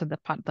response of the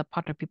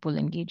part of people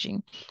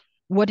engaging.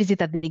 What is it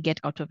that they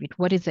get out of it?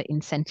 What is the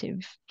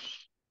incentive,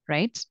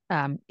 right?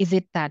 Is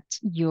it that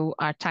you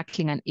are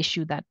tackling an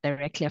issue that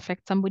directly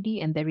affects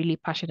somebody and they're really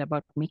passionate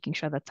about making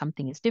sure that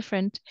something is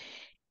different?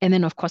 And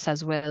then, of course,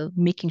 as well,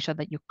 making sure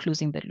that you're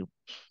closing the loop.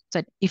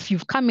 So if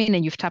you've come in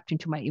and you've tapped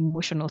into my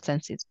emotional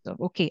senses of,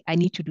 okay, I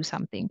need to do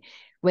something.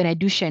 When I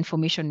do share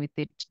information with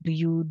it, do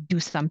you do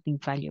something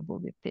valuable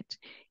with it?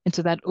 And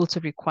so that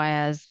also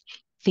requires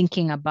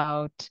thinking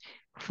about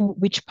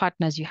which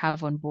partners you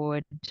have on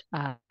board,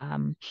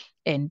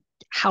 and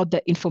how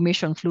the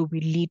information flow will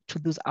lead to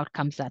those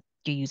outcomes that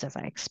your users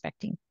are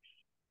expecting.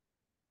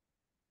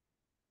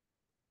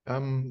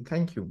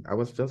 Thank you. I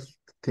was just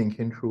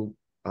thinking through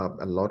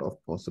a lot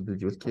of possible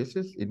use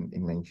cases in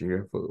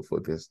Nigeria for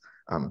this.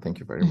 Thank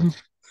you very much.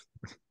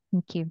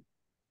 Thank you.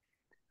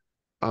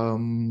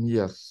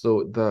 Yes,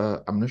 so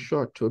I'm not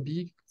sure,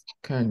 Toby,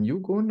 can you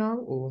go now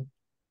or?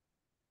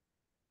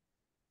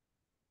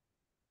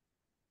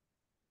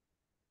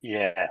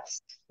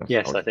 Yes. Yes,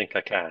 Yes, okay. I think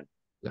I can.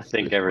 Yes, I think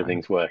please go ahead.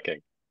 everything's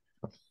working.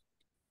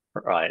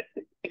 Right.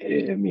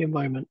 Give me a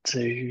moment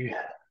to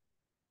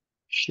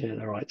share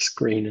the right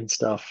screen and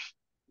stuff.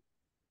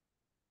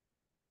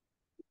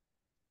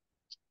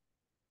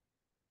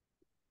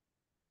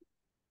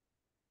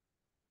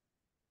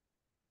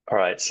 All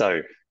right,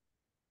 so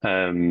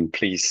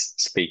please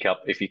speak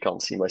up if you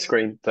can't see my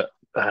screen, but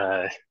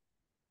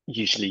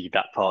usually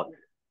that part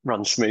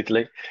runs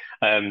smoothly.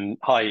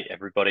 Hi,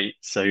 everybody.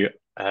 So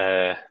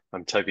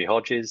I'm Toby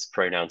Hodges,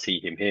 pronouns he,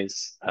 him,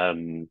 his.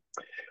 I'm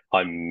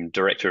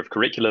Director of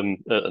Curriculum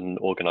at an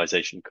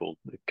organization called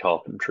the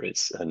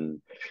Carpentries,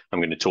 and I'm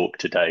going to talk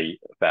today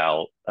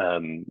about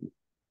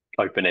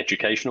open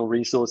educational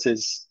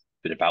resources,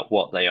 a bit about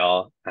what they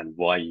are and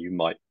why you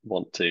might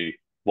want to,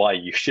 why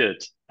you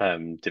should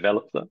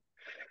develop them.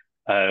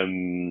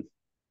 And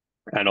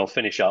I'll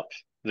finish up.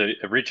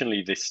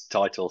 Originally, this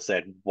title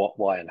said what,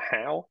 why, and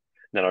how.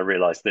 And then I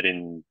realized that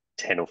in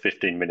 10 or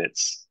 15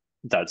 minutes,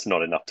 that's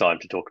not enough time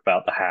to talk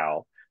about the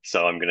how.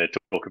 So I'm going to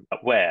talk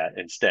about where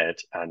instead.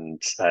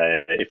 And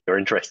if you're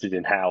interested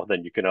in how,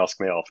 then you can ask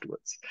me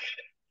afterwards.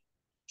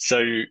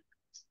 So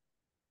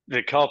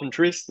the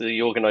Carpentries,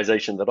 the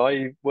organization that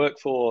I work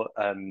for,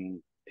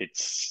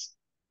 it's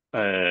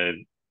a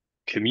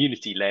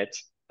community-led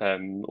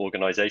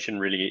organization.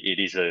 Really,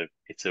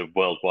 it's a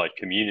worldwide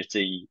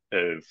community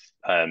of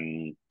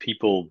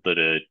people that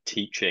are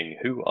teaching,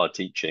 who are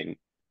teaching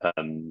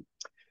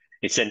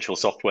essential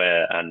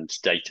software and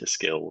data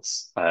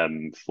skills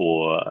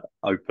for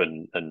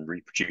open and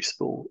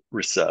reproducible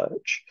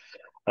research.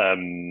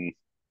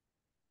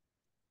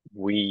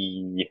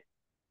 We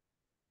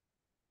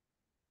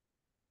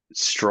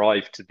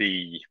strive to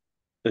be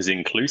as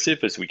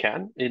inclusive as we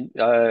can in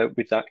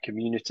with that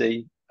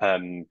community,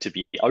 to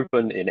be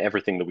open in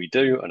everything that we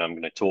do. And I'm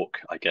going to talk,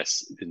 I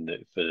guess,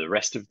 for the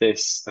rest of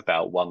this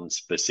about one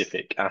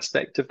specific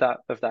aspect of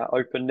that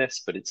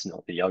openness, but it's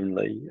not the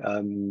only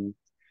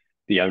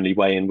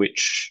way in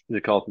which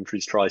the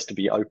Carpentries tries to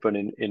be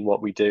open in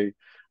what we do.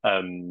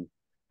 And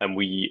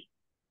we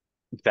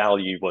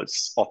value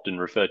was often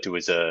referred to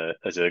as a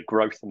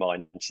growth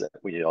mindset.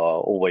 We are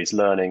always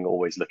learning,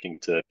 always looking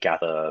to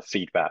gather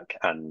feedback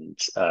and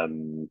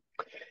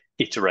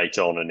iterate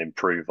on and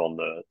improve on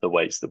the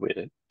ways that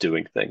we're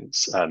doing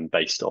things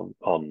based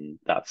on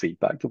that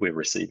feedback that we're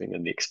receiving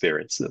and the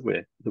experience that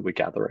we're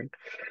gathering.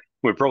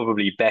 We're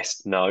probably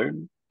best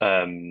known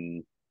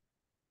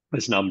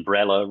as an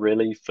umbrella,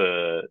 really,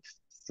 for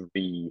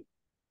three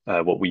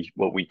what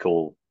we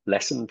call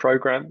lesson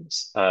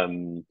programs.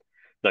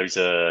 Those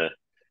are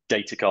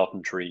data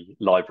carpentry,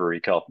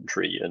 library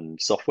carpentry, and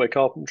software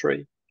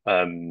carpentry.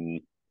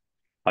 I'm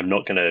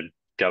not going to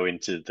go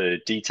into the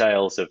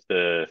details of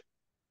the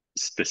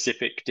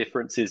specific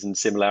differences and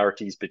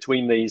similarities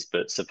between these,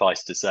 but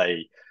suffice to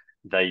say,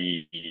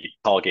 they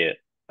target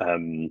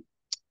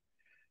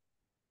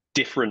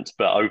different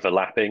but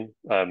overlapping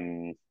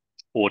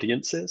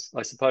audiences,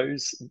 I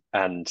suppose,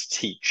 and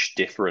teach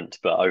different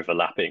but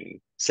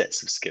overlapping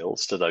sets of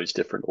skills to those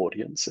different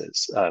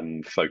audiences,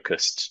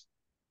 focused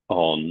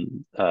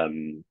on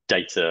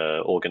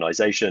data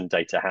organization,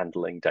 data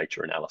handling,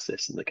 data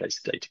analysis in the case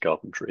of data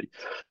carpentry.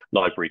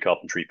 Library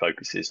carpentry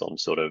focuses on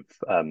sort of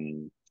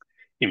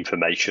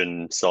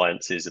information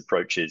sciences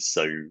approaches,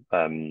 so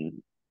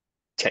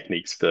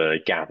techniques for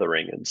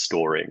gathering and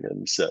storing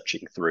and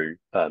searching through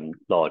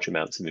large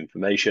amounts of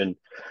information.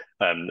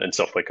 And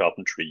software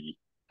carpentry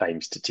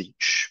aims to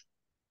teach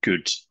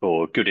good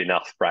or good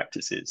enough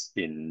practices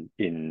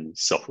in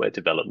software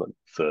development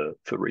for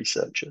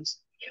researchers.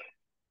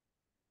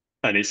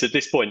 And it's at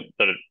this point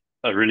that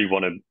I really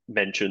want to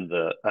mention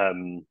that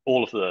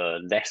all of the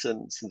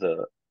lessons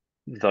that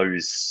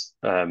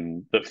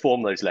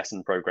form those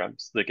lesson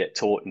programs that get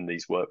taught in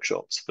these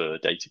workshops for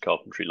data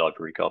carpentry,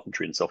 library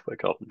carpentry, and software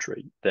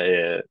carpentry,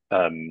 they're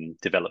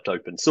developed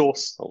open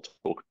source. I'll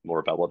talk more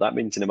about what that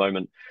means in a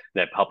moment.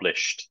 They're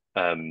published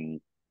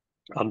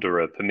under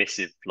a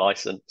permissive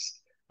license,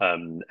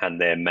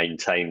 and they're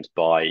maintained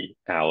by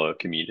our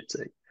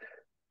community.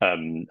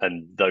 And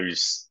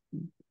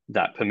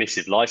that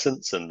permissive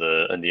license and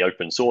the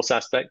open source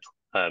aspect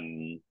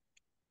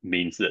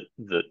means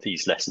that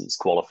these lessons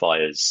qualify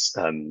as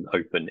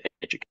open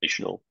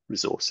educational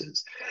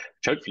resources,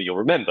 which hopefully you'll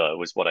remember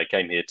was what I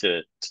came here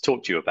to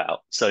talk to you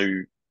about.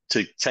 So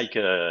to take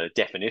a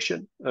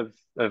definition of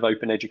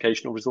open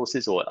educational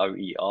resources, or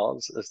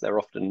OERs as they're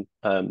often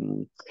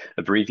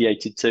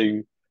abbreviated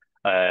to,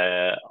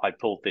 I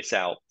pulled this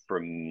out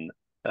from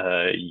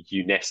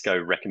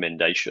UNESCO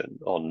recommendation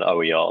on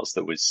OERs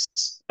that was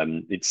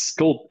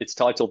it's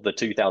titled the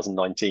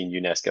 2019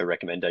 UNESCO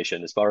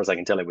recommendation. As far as I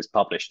can tell, it was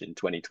published in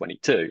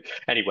 2022.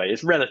 Anyway,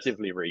 it's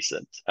relatively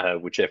recent,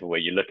 whichever way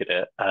you look at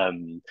it.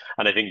 And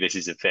I think this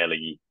is a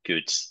fairly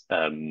good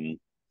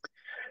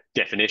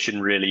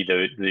definition, really.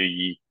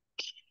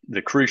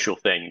 The crucial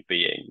thing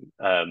being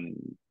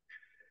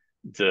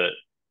that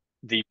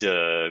these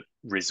are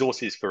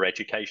resources for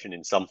education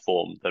in some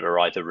form that are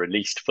either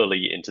released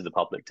fully into the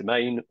public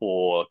domain,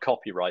 or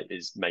copyright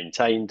is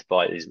retained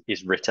by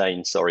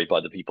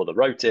the people that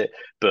wrote it,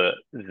 but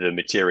the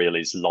material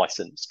is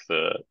licensed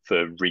for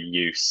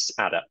reuse,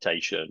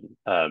 adaptation,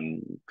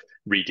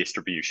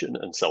 redistribution,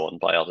 and so on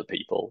by other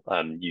people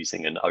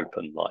using an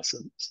open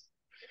license.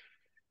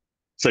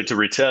 So to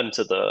return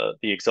to the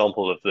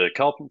example of the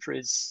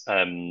carpentries,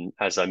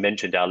 as I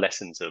mentioned, our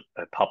lessons are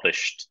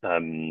published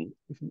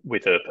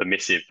with a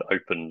permissive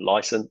open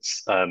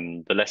license.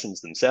 The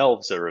lessons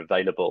themselves are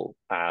available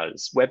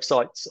as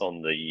websites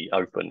on the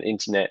open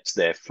internet.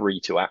 They're free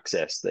to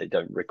access. They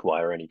don't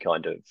require any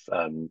kind of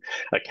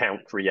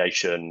account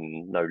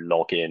creation, no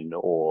login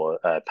or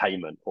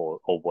payment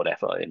or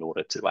whatever in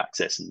order to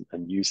access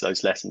and use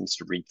those lessons,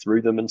 to read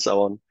through them and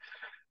so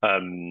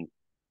on.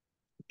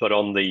 But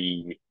on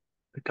the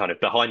kind of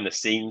behind the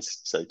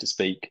scenes, so to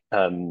speak,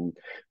 all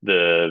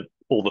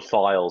the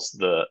files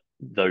that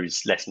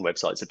those lesson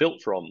websites are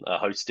built from are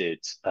hosted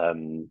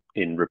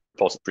in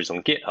repositories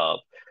on GitHub,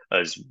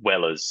 as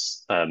well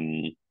as,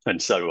 and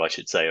so I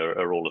should say,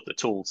 are all of the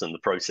tools and the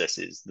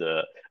processes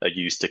that are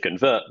used to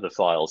convert the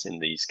files in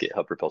these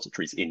GitHub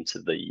repositories into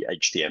the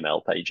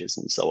HTML pages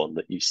and so on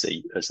that you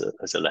see as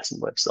a lesson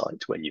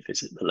website when you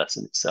visit the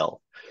lesson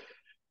itself.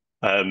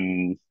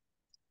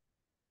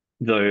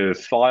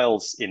 The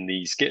files in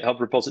these GitHub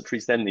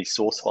repositories, then these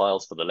source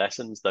files for the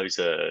lessons, those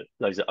are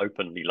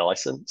openly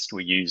licensed.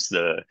 We use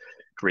the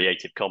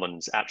Creative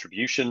Commons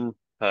Attribution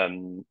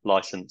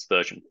license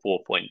version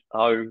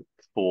 4.0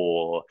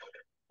 for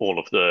all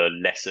of the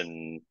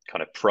lesson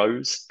kind of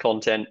prose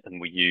content, and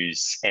we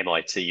use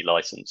MIT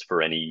license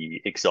for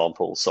any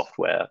example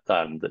software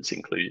that's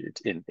included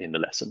in the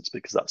lessons,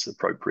 because that's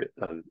appropriate,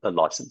 a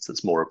license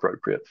that's more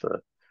appropriate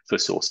for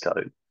source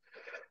code.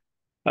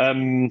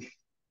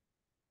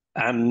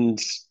 And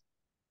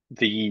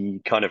the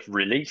kind of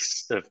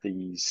release of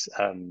these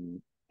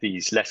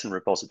lesson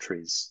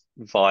repositories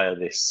via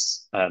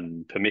this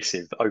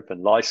permissive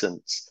open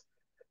license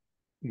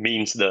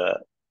means that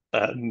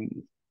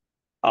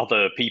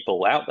other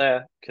people out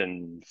there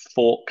can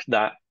fork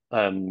that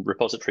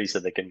repository, so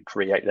they can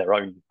create their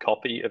own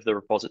copy of the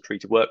repository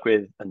to work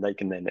with, and they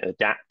can then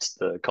adapt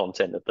the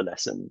content of the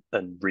lesson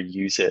and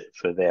reuse it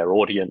for their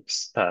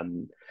audience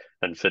and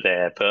for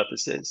their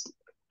purposes.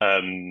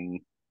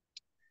 And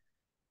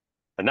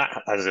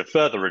that has a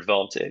further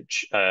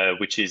advantage,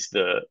 which is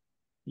that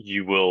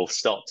you will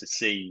start to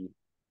see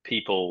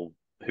people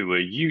who are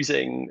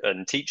using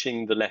and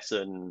teaching the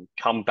lesson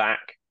come back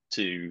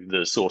to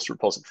the source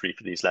repository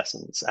for these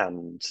lessons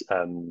and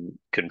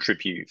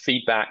contribute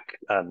feedback,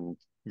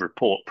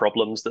 report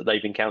problems that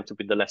they've encountered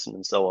with the lesson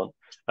and so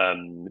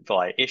on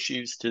via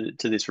issues to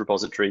this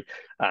repository.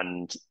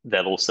 And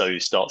they'll also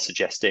start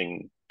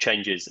suggesting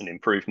changes and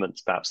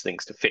improvements, perhaps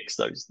things to fix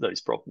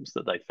those problems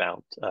that they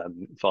found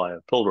via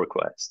pull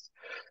requests.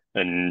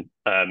 And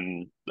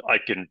I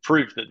can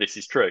prove that this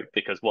is true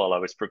because while I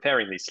was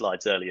preparing these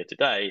slides earlier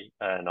today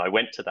and I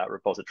went to that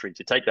repository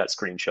to take that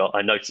screenshot,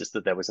 I noticed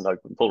that there was an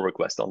open pull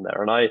request on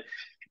there, and I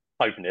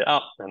opened it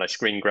up and I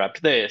screen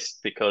grabbed this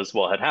because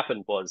what had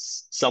happened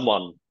was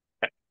someone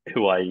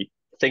who I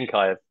think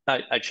I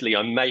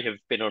may have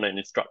been on an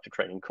instructor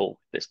training call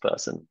with this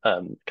person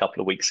a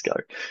couple of weeks ago,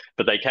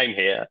 but they came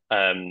here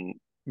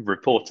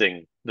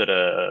reporting that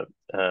a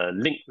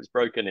link was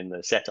broken in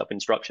the setup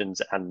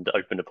instructions and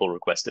opened a pull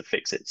request to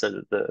fix it so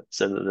that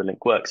the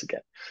link works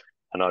again.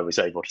 And I was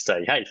able to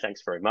say, hey,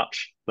 thanks very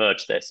much,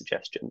 merge their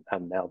suggestion,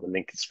 and now the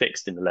link is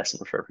fixed in the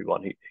lesson for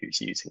everyone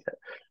who's using it.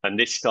 And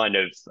this kind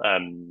of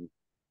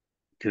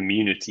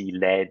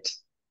community-led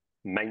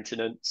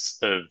maintenance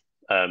of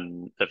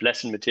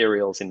lesson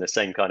materials in the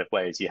same kind of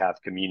way as you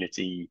have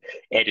community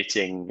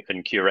editing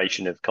and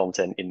curation of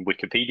content in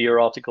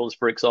Wikipedia articles,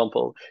 for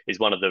example, is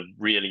one of the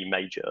really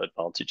major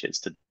advantages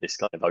to this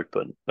kind of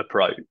open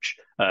approach,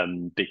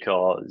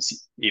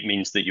 because it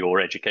means that your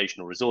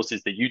educational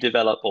resources that you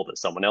develop or that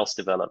someone else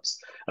develops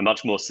are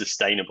much more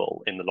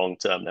sustainable in the long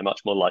term. They're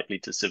much more likely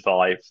to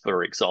survive,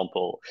 for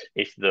example,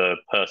 if the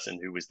person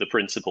who was the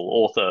principal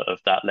author of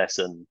that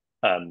lesson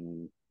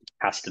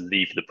has to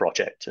leave the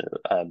project,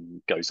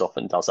 goes off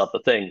and does other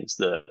things,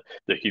 the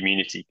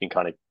community can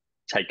kind of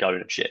take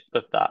ownership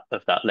of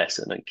that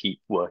lesson and keep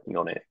working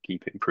on it,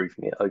 keep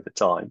improving it over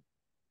time.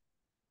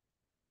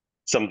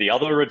 Some of the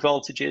other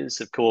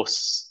advantages, of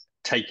course,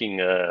 taking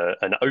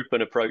an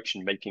open approach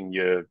and making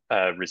your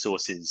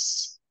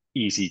resources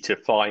easy to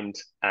find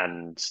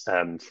and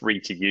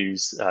free to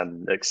use,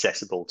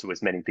 accessible to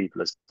as many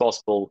people as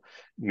possible,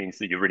 means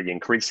that you're really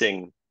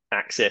increasing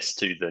access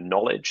to the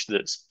knowledge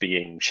that's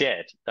being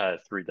shared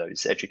through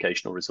those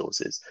educational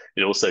resources.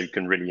 It also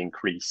can really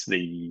increase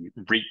the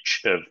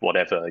reach of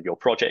whatever your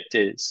project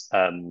is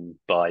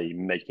by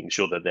making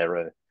sure that there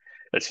are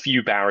as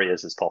few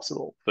barriers as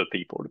possible for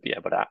people to be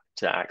able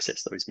to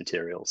access those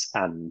materials.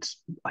 And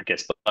I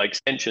guess by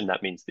extension,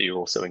 that means that you're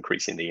also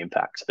increasing the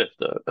impact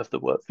of the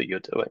work that you're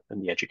doing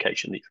and the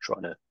education that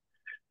you're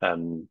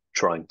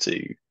trying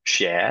to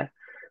share.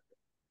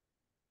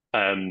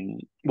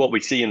 What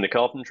we see in the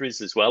carpentries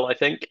as well, I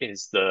think,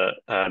 is that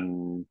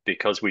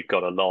because we've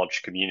got a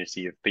large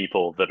community of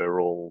people that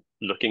are all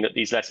looking at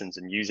these lessons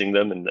and using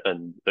them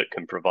and that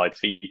can provide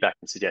feedback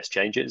and suggest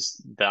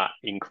changes, that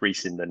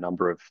increase in the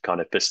number of kind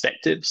of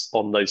perspectives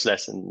on those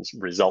lessons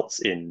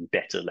results in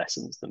better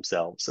lessons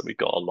themselves. So we've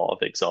got a lot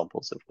of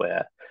examples of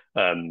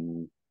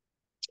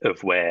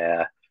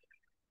where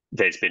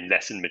there's been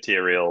lesson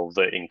material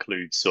that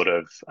includes sort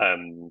of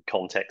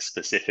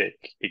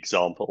context-specific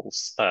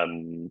examples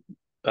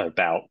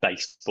about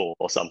baseball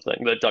or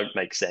something that don't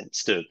make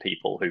sense to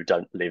people who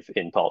don't live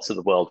in parts of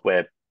the world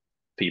where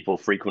people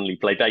frequently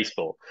play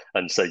baseball.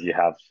 And so you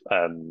have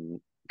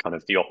kind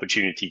of the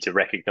opportunity to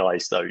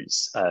recognize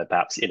those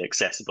perhaps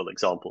inaccessible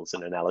examples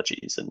and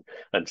analogies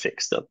and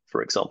fix them,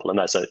 for example. And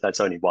that's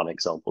only one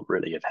example,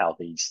 really, of how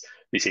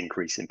this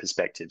increase in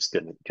perspectives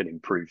can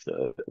improve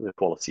the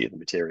quality of the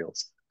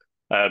materials.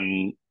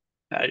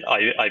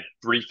 I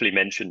briefly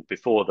mentioned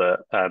before that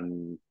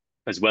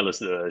as well as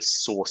the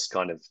source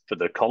kind of for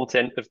the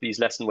content of these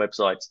lesson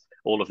websites,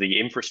 all of the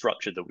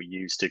infrastructure that we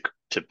use to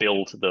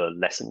build the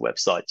lesson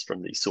websites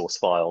from these source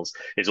files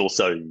is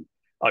also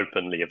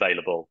openly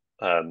available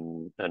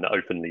and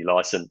openly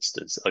licensed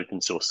as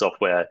open source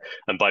software.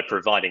 And by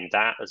providing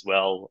that as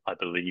well, I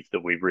believe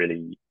that we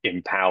really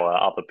empower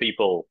other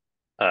people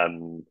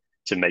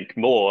to make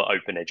more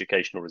open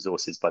educational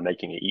resources by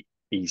making it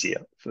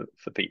easier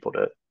for people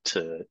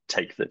to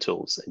take the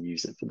tools and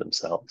use it for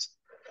themselves.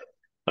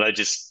 And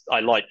I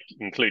like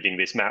including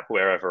this map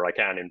wherever I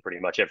can in pretty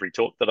much every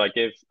talk that I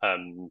give.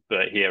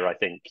 But here I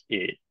think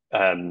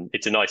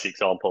it's a nice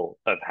example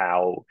of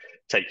how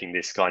taking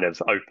this kind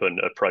of open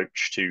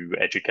approach to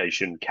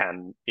education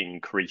can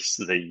increase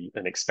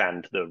and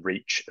expand the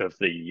reach of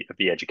the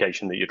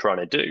education that you're trying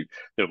to do.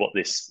 But what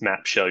this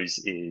map shows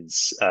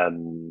is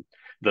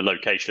the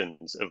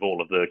locations of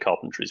all of the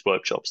carpentries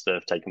workshops that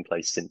have taken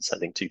place since, I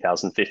think,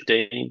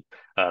 2015.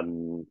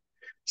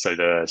 So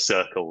the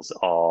circles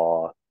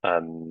are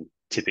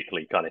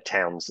typically kind of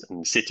towns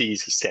and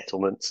cities,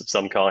 settlements of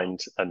some kind,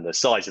 and the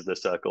size of the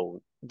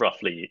circle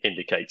roughly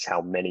indicates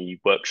how many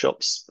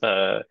workshops,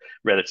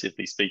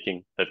 relatively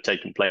speaking, have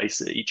taken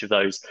place at each of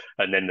those.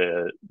 And then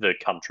the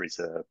countries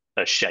are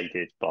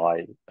shaded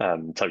by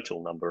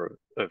total number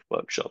of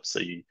workshops. So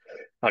you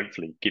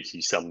hopefully gives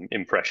you some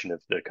impression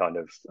of the kind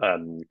of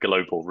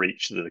global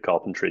reach that the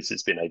Carpentries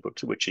has been able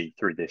to achieve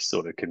through this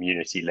sort of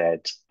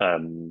community-led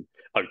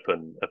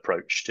open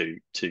approach to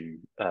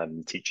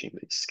teaching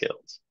these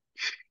skills.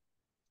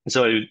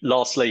 So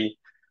lastly,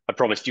 I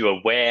promised you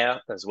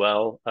aware as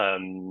well.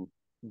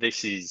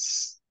 This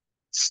is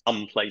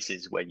some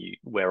places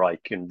where I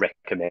can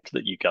recommend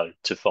that you go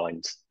to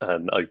find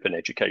open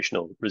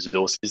educational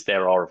resources.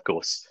 There are, of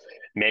course,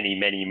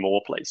 many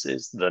more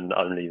places than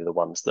only the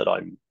ones that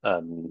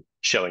I'm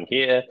showing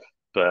here,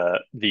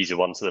 but these are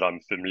ones that I'm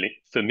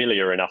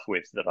familiar enough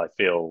with that I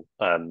feel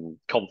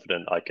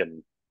confident I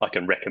can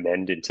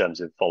recommend in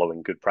terms of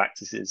following good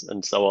practices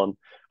and so on.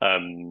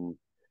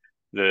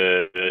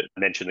 I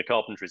mentioned the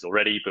Carpentries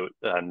already, but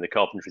the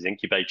Carpentries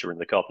Incubator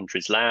and the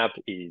Carpentries Lab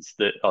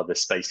are the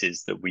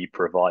spaces that we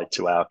provide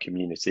to our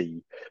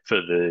community for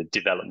the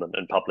development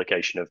and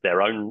publication of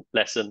their own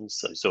lessons.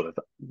 So sort of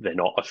they're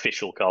not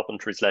official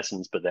Carpentries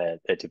lessons, but they're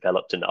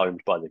developed and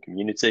owned by the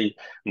community.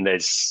 And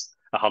there's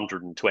more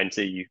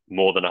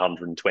than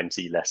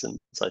 120 lessons,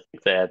 I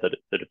think, there that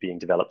are being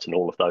developed, and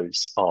all of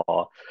those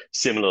are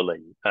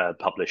similarly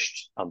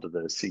published under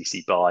the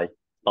CC BY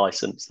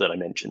license that I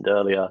mentioned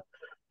earlier.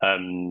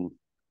 The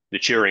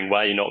Turing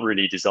Way, not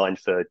really designed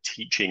for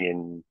teaching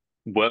in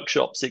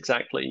workshops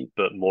exactly,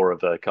 but more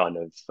of a kind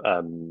of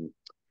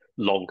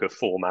longer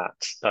format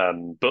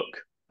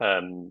book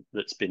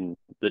that's been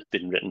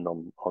written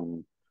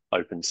on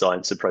open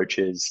science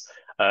approaches.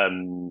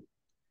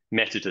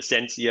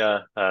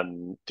 Metadescentia,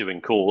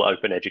 doing cool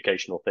open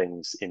educational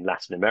things in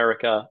Latin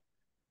America.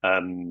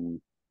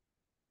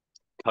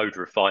 Code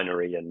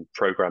Refinery and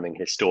Programming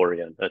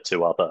Historian are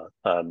two other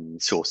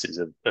sources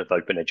of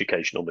open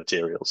educational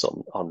materials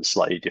on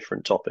slightly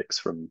different topics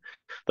from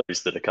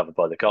those that are covered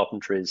by the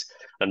Carpentries.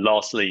 And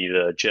lastly,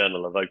 the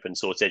Journal of Open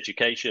Source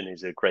Education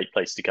is a great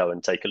place to go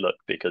and take a look,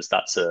 because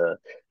that's a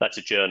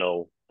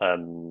journal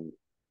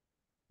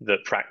that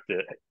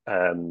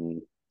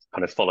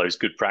kind of follows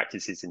good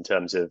practices in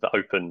terms of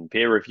open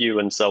peer review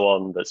and so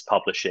on, that's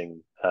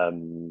publishing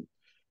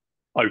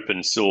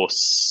open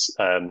source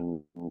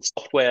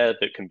software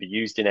that can be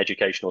used in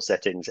educational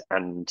settings,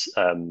 and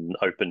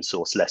open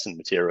source lesson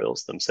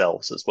materials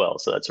themselves as well.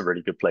 So that's a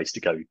really good place to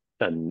go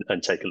and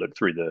take a look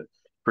through the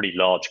pretty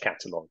large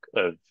catalogue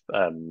of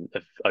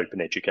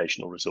open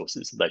educational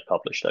resources that they've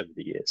published over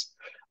the years.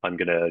 I'm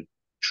going to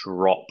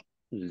drop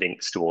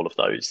links to all of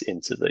those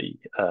into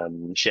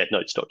the shared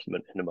notes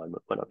document in a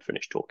moment when I'm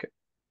finished talking.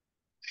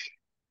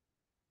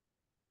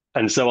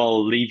 And so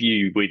I'll leave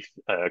you with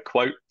a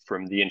quote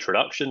from the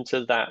introduction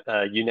to that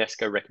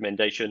UNESCO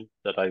recommendation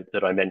that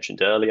I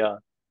mentioned earlier.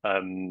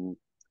 I'll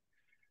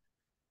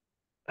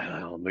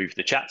move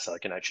the chat so I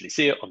can actually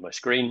see it on my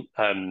screen.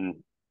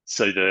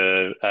 So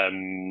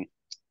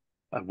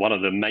one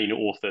of the main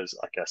authors,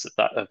 I guess, of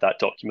that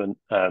document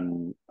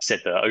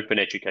said that open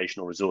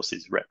educational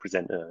resources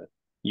represent a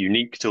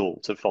unique tool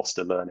to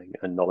foster learning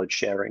and knowledge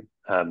sharing,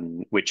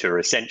 which are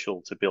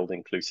essential to build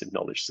inclusive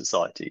knowledge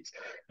societies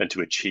and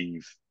to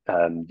achieve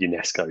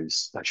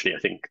UNESCO's, actually, I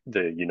think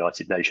the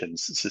United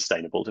Nations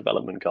Sustainable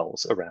Development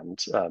Goals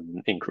around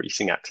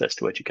increasing access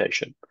to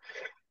education.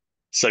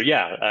 So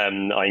yeah,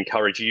 I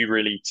encourage you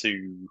really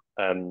to,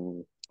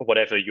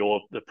 whatever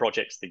the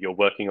projects that you're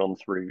working on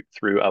through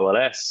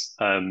OLS,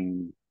 I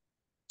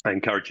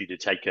encourage you to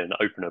take an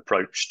open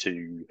approach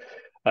to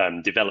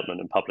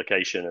development and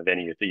publication of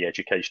any of the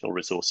educational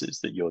resources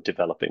that you're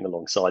developing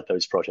alongside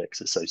those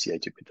projects,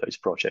 associated with those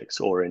projects,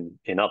 or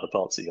in other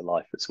parts of your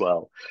life as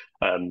well.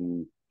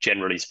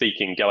 Generally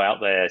speaking, go out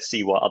there,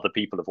 see what other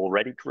people have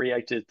already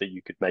created that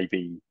you could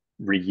maybe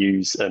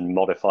reuse and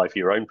modify for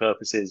your own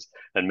purposes,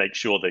 and make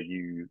sure that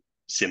you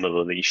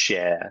similarly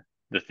share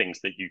the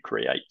things that you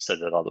create so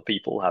that other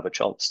people have a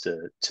chance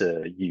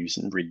to use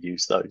and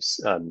reuse those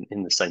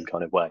in the same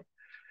kind of way.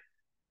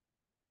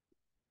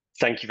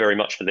 Thank you very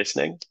much for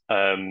listening.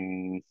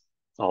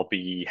 I'll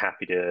be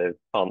happy to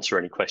answer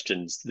any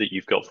questions that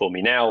you've got for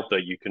me now,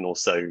 but you can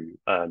also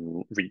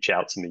reach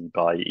out to me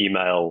by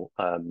email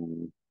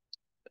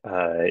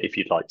if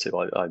you'd like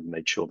to. I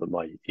made sure that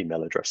my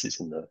email address is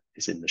in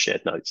the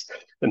shared notes.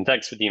 And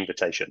thanks for the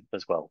invitation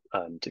as well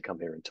to come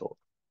here and talk.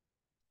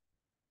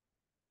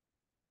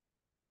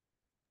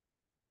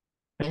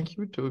 Thank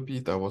you, Toby.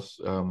 That was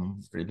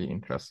really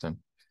interesting.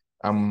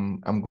 I'm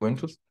going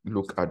to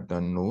look at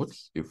the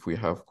notes if we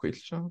have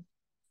questions.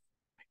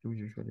 I do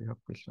usually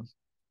have questions.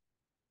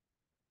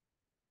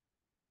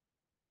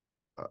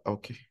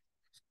 Okay.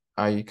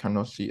 I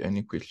cannot see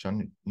any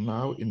question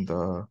now in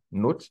the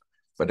notes,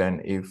 but then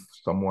if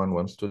someone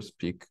wants to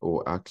speak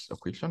or ask a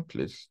question,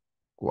 please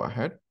go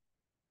ahead.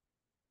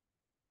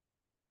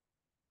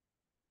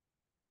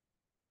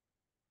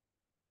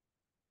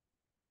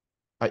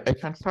 I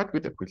can start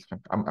with a question.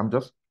 I'm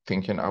just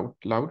thinking out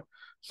loud.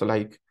 So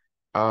like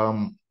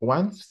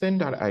one thing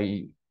that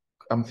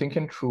I'm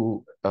thinking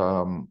through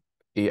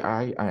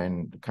AI,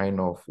 and kind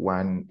of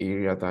one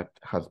area that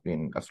has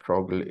been a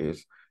struggle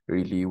is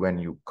really when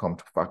you come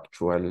to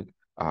factual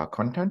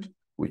content,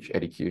 which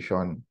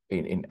education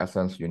in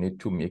essence, you need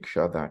to make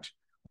sure that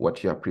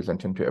what you are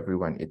presenting to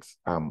everyone, it's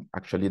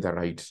actually the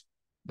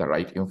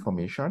right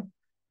information.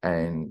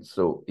 And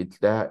so is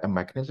there a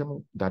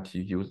mechanism that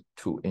you use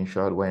to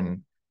ensure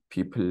when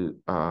people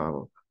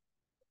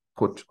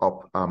put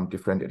up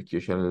different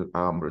educational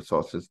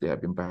resources, they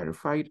have been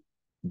verified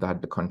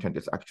that the content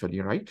is actually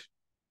right?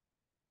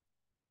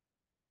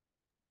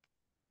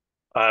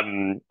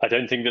 I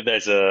don't think that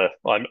there's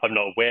I'm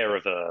not aware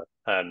of a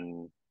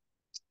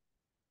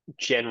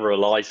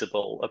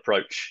generalizable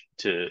approach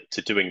to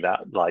doing that.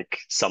 Like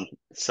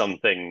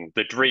something,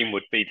 the dream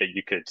would be that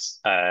you could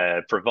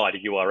provide a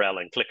URL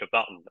and click a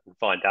button and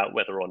find out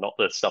whether or not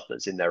the stuff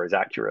that's in there is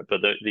accurate.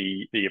 But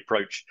the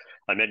approach,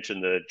 I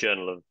mentioned the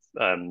Journal of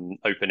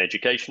Open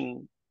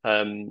Education,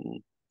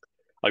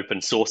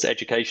 open source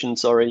education,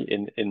 sorry,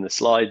 in the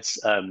slides.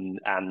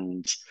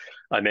 And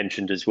I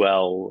mentioned as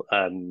well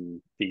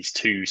these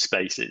two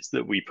spaces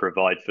that we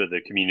provide for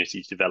the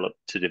community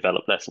to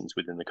develop lessons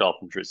within the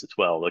Carpentries as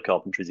well, the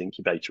Carpentries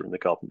Incubator and the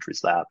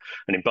Carpentries Lab.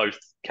 And in both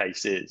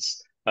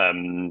cases,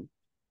 we're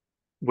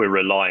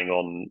relying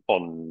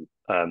on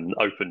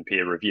open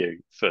peer review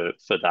for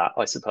that,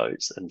 I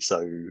suppose. And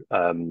so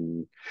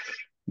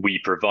we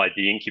provide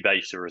the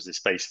incubator as a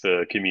space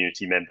for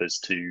community members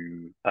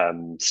to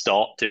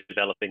start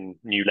developing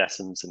new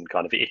lessons and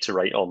kind of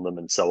iterate on them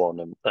and so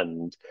on.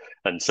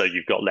 And so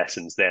you've got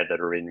lessons there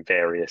that are in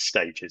various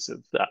stages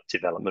of that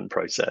development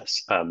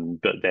process.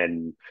 But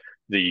then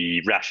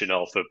the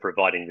rationale for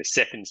providing the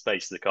second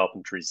space, the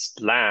Carpentries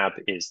Lab,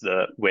 is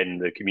that when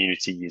the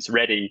community is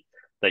ready,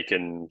 they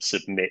can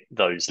submit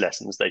those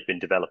lessons they've been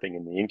developing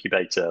in the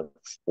incubator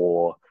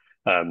for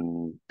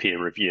peer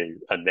review.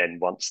 And then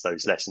once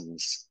those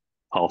lessons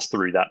pass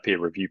through that peer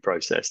review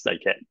process, they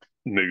get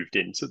moved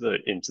into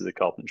the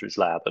Carpentries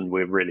Lab. And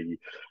we're really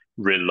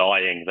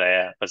relying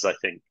there, as I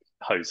think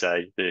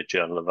Jose, the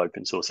Journal of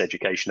Open Source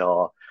Education,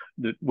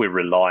 we're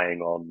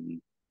relying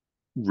on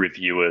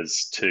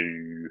reviewers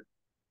to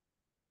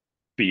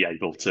be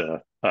able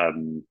to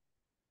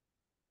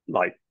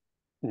like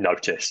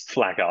notice,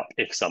 flag up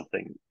if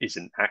something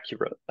isn't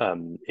accurate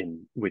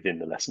within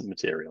the lesson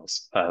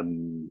materials.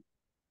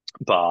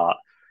 But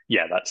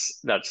yeah,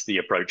 that's the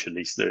approach, at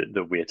least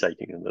that we're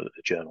taking and that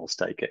the journal's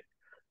taking.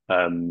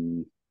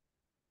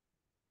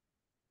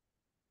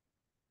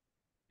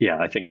 Yeah,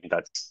 I think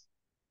that's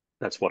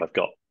what I've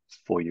got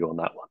for you on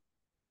that one.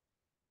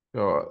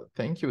 So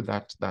thank you.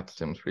 That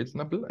seems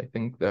reasonable. I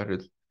think there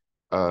is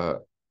a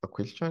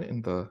question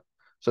in the,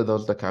 so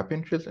does the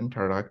Carpentries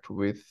interact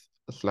with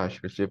 /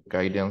 receive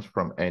guidance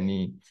from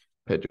any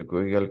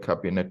pedagogical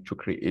cabinet to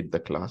create the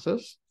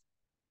classes?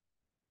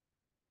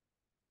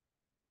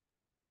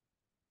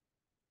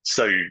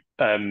 So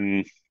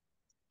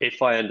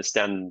if I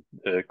understand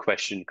the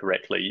question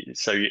correctly,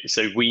 so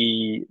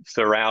we,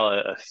 for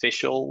our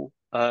official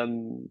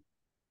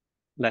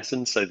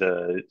lessons, so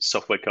the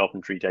software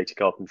carpentry, data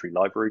carpentry,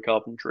 library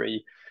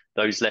carpentry,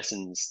 those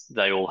lessons,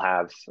 they all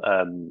have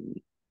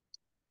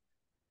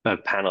a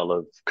panel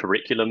of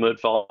curriculum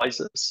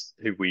advisors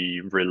who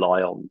we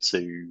rely on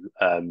to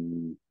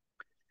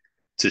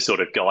sort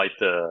of guide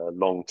the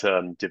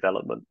long-term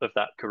development of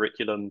that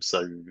curriculum.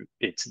 So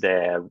it's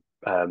there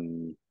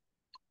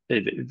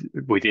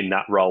within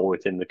that role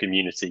within the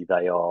community.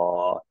 They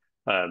are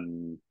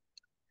kind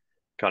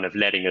of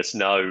letting us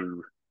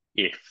know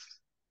if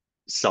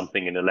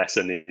something in a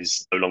lesson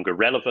is no longer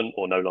relevant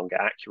or no longer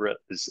accurate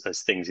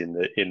as things in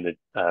the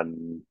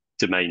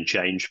domain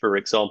change, for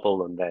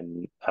example, and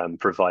then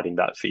providing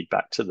that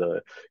feedback to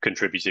the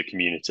contributor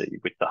community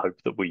with the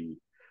hope that we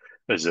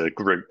as a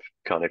group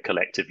kind of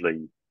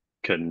collectively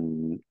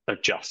can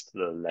adjust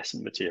the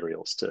lesson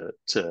materials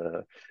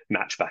to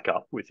match back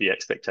up with the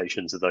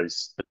expectations of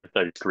those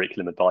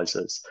curriculum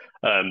advisors.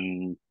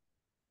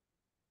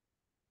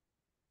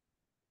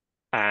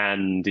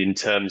 And in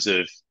terms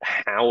of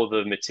how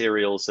the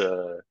materials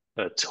are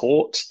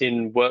taught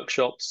in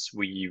workshops,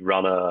 we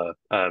run a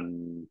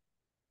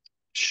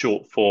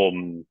short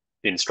form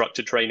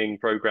instructor training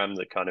program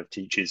that kind of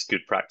teaches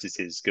good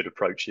practices, good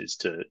approaches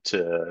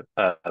to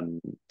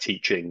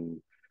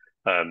teaching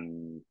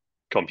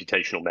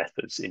computational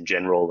methods in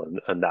general,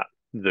 and that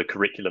the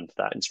curriculum for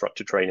that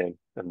instructor training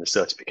and the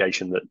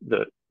certification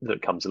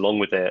that comes along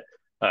with it,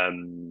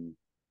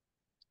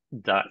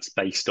 that's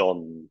based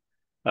on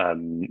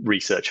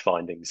research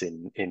findings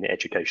in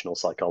educational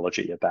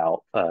psychology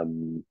about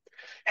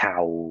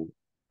how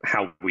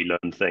we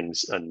learn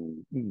things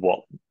and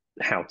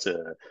how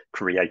to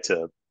create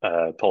a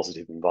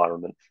positive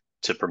environment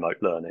to promote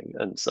learning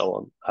and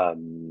so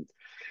on,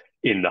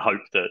 in the hope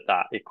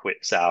that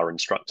equips our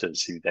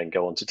instructors who then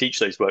go on to teach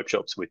those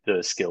workshops with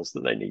the skills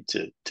that they need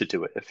to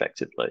do it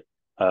effectively.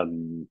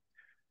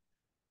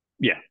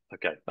 Yeah,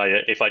 okay.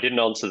 If I didn't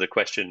answer the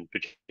question,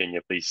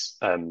 Virginia, please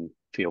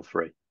feel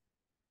free.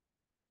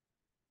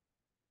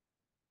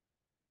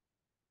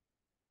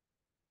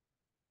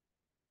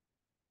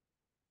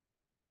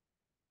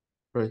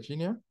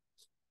 Virginia?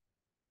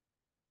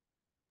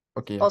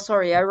 Okay. Oh,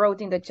 sorry, I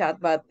wrote in the chat,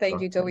 but thank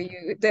Sure. you, Toby.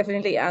 You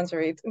definitely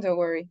answer it. Don't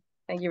worry.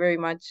 Thank you very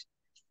much.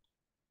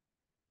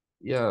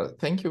 Yeah,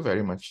 thank you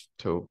very much,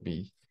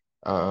 Toby.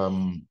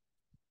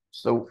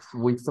 So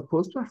we're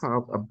supposed to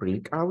have a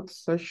breakout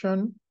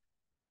session,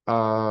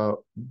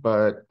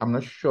 but I'm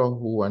not sure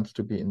who wants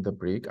to be in the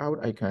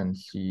breakout. I can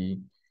see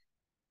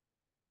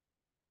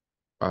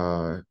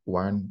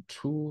 1,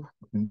 2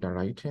 in the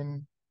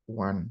writing,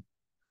 1.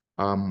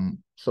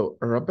 So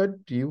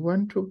Robert, do you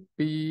want to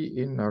be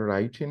in a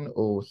writing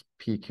or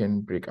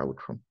speaking breakout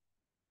room?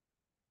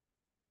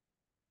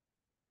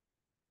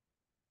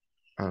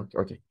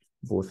 Okay,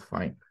 both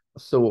fine.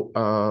 So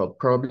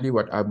probably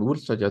what I would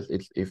suggest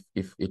is if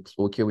it's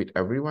okay with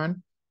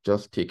everyone,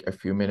 just take a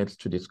few minutes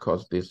to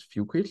discuss these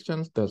few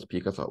questions. The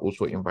speakers are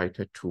also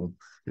invited to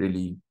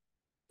really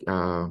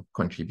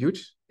contribute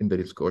in the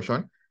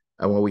discussion.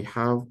 And what we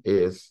have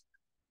is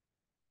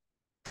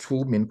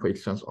 2 main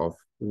questions of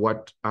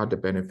what are the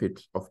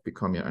benefits of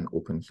becoming an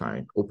open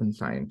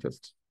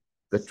scientist.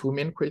 The 2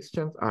 main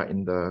questions are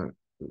in the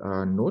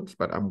notes,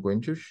 but I'm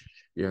going to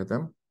share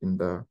them in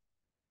the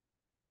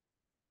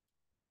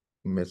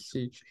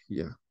message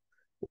here.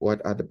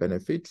 What are the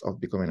benefits of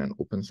becoming an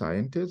open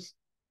scientist?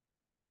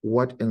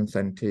 What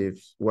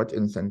incentives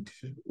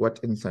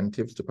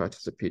to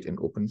participate in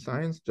open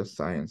science? Just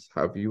science.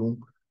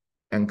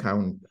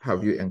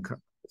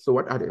 So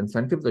what are the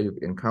incentives that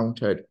you've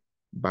encountered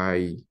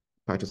by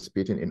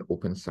participating in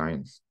open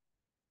science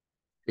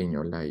in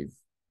your life?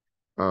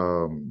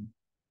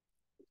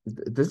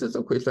 This is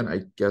a question,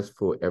 I guess,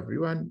 for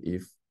everyone,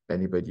 if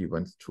anybody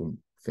wants to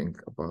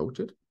think about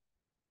it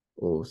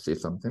or say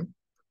something,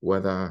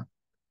 whether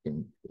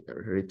in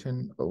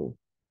written or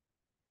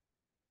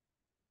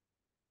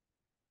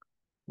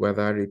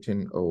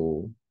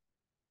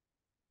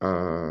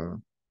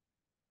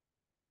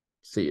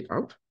say it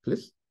out,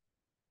 please.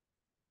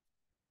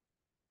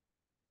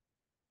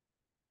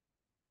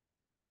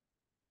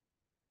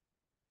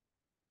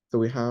 So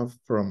we have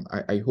from,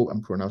 I hope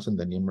I'm pronouncing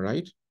the name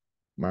right,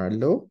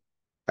 Marlo.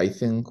 I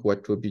think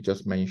what Toby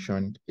just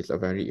mentioned is a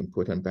very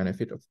important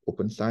benefit of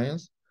open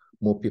science.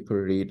 More people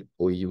read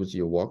or use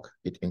your work,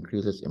 it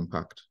increases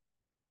impact.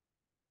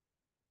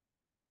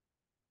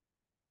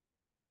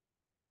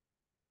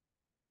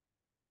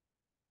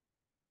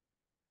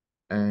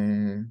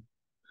 And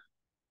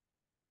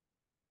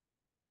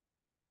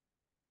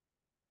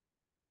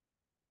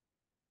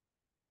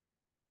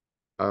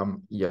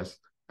yes,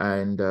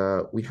 and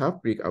we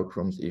have breakout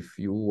rooms. If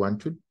you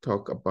want to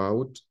talk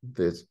about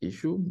this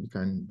issue, you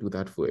can do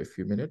that for a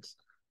few minutes.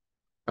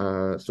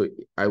 So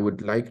I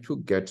would like to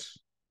get,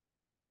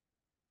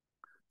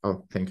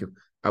 oh, thank you.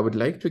 I would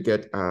like to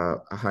get a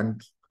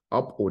hand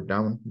up or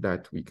down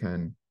that we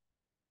can,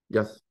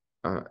 yes,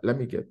 let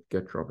me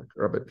get Robert.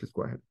 Robert, please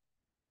go ahead.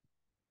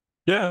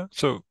 Yeah,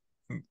 so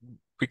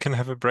we can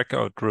have a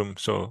breakout room.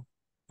 So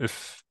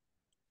if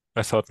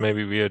I thought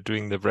maybe we are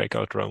doing the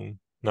breakout room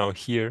now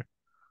here,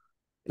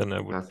 then I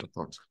would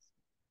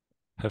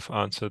have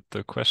answered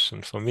the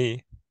question for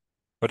me.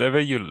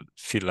 Whatever you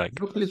feel like.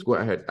 No, please go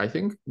ahead. I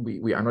think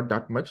we are not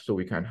that much, so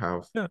we can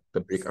have the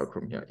breakout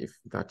room here, if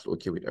that's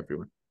okay with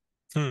everyone.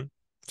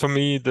 For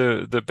me,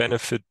 the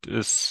benefit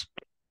is,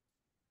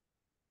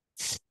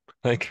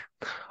 like,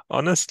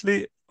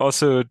 honestly,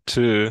 also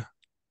to,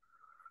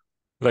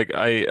 like,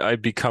 I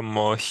become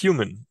more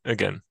human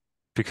again,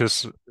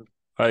 because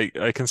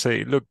I can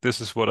say, look,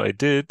 this is what I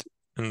did,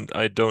 and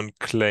I don't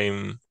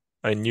claim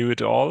I knew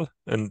it all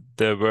and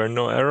there were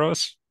no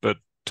errors, but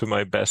to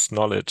my best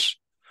knowledge,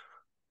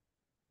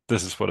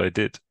 this is what I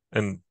did.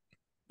 And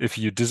if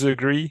you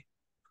disagree,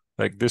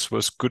 like this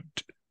was good,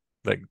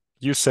 like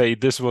you say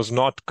this was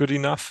not good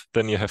enough,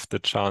 then you have the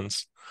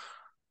chance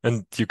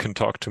and you can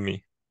talk to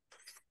me.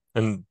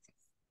 And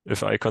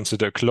if I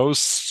consider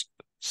close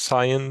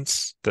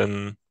science,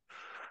 then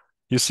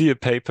you see a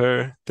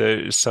paper, there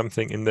is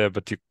something in there,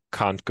 but you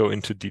can't go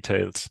into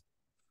details.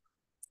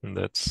 And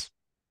that's,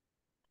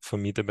 for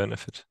me, the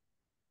benefit.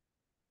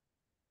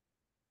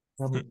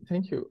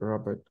 Thank you,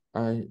 Robert.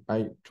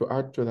 To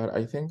add to that,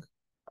 I think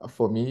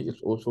for me,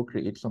 it also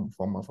creates some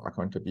form of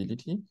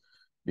accountability,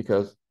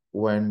 because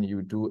when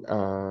you do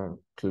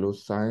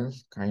close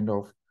science, kind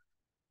of,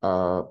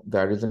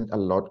 there isn't a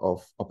lot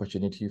of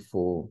opportunity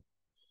for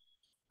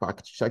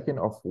fact checking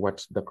of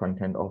what the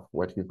content of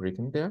what you've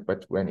written there.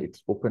 But when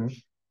it's open,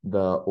 the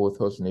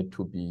authors need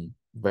to be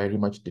very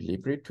much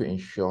deliberate to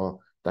ensure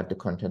that the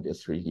content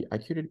is really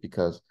accurate,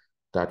 because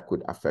that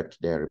could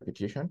affect their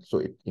reputation. So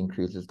it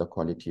increases the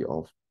quality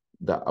of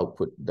the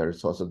output, the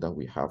resources that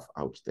we have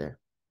out there.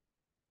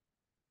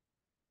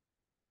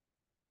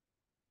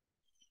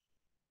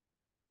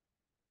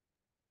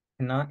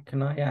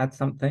 Can I add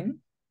something?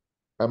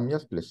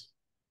 Yes, please.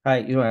 Hi,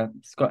 you are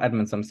Scott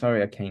Edmunds. I'm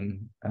sorry I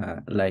came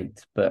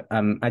late, but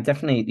I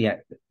definitely,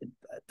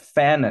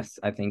 fairness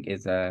I think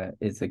is a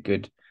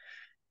good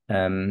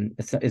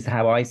is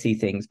how I see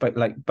things, but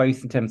like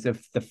both in terms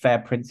of the FAIR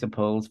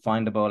principles,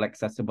 findable,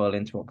 accessible,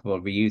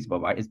 interoperable,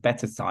 reusable, right? It's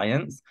better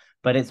science,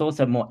 but it's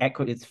also more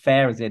it's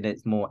fair as in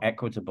it's more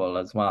equitable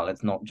as well.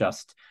 It's not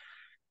just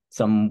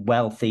some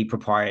wealthy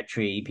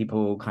proprietary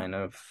people kind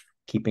of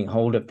keeping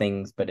hold of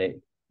things, but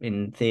it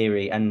in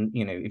theory, and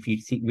if you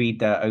read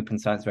the open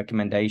science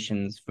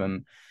recommendations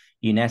from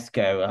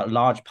UNESCO, a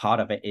large part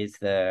of it is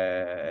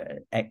the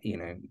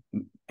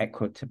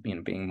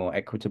being more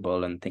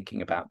equitable and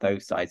thinking about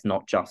those sides,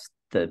 not just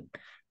the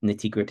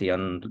nitty gritty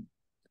on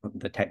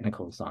the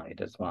technical side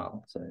as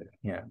well. So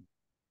yeah.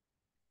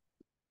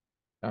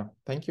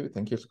 Thank you,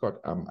 Scott.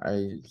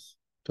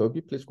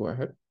 Toby, please go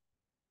ahead.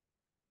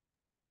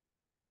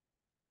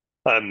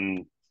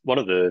 One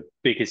of the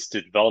biggest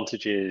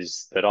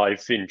advantages that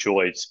I've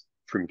enjoyed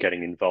from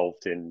getting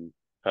involved in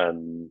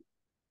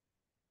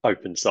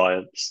open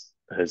science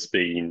has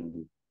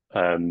been,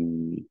 I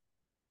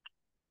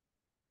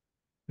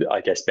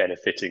guess,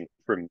 benefiting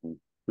from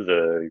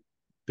the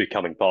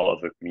becoming part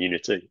of a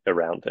community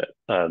around it.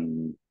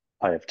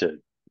 I have to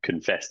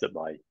confess that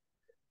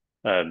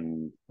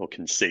or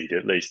concede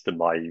at least that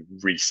my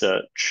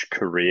research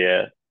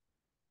career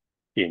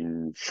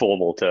in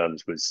formal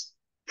terms was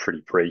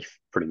pretty brief,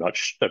 pretty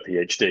much a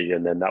PhD,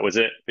 and then that was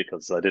it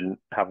because I didn't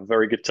have a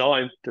very good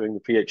time doing the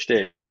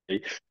PhD.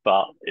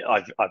 But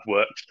I've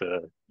worked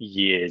for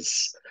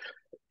years,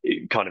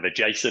 kind of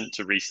adjacent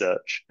to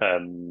research,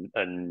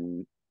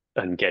 and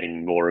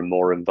getting more and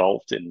more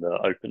involved in the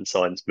open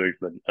science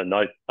movement, and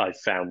I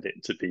found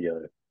it to be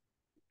a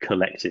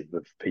collective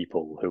of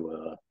people who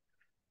are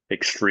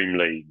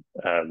extremely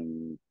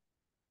kind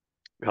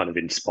of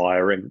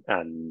inspiring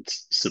and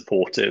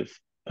supportive.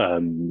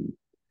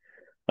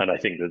 And I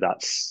think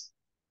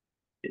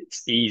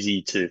it's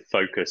easy to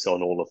focus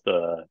on all of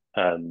the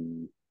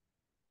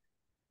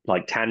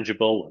like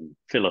tangible and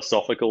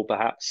philosophical,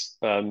 perhaps,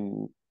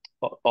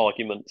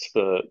 arguments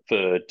for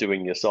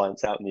doing your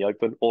science out in the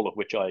open, all of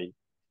which I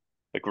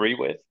agree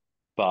with.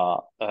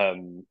 But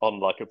on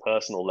like a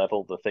personal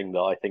level, the thing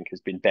that I think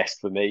has been best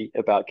for me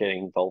about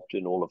getting involved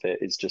in all of it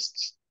is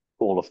just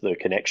all of the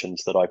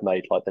connections that I've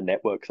made, like the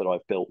network that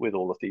I've built with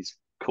all of these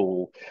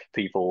cool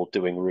people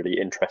doing really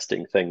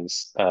interesting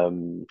things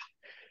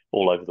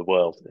all over the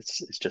world.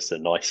 It's just a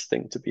nice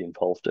thing to be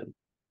involved in.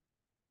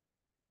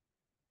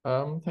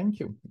 Thank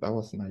you. That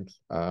was nice.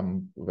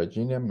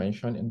 Virginia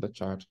mentioned in the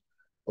chat,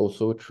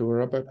 also true,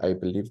 Robert. I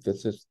believe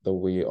this is the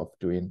way of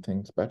doing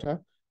things better,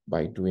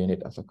 by doing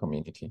it as a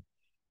community.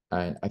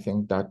 And I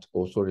think that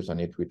also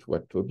resonates with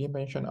what Toby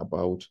mentioned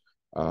about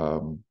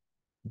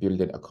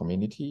building a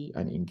community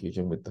and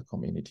engaging with the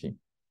community.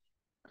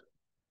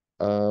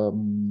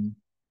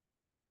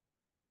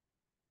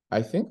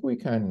 I think we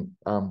can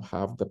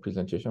have the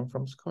presentation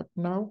from Scott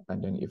now,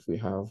 and then if we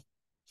have a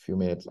few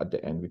minutes at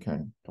the end, we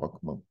can talk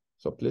more.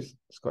 So please,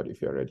 Scott,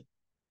 if you're ready.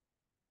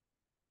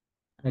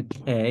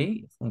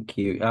 Okay, thank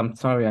you. I'm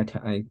sorry I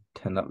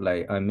turned up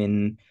late.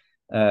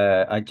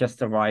 I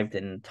just arrived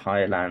in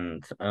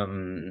Thailand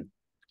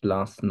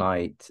last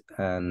night,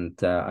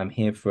 and I'm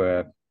here for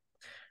a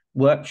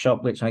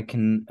workshop which I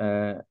can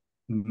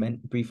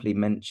briefly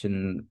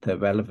mention the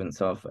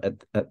relevance of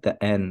at the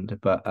end.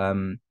 But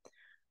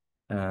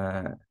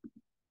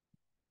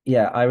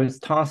yeah, I was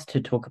tasked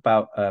to talk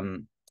about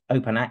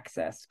open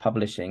access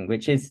publishing,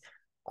 which is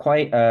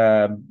quite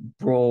a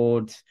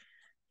broad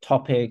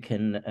topic,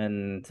 and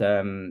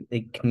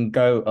it can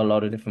go a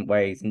lot of different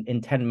ways.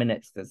 In 10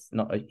 minutes, there's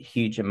not a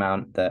huge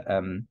amount that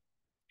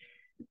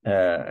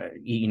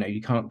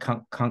you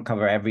can't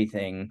cover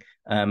everything.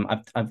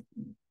 I've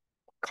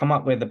come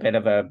up with a bit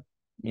of a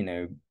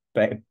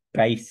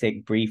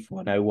basic brief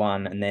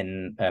 101, and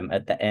then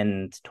at the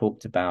end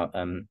talked about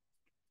some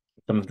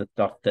of the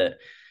stuff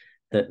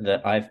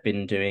that I've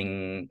been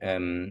doing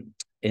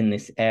in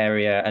this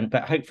area,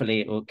 but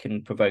hopefully it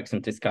can provoke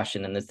some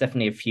discussion. And there's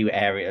definitely a few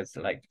areas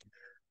like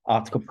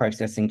article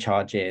processing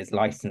charges,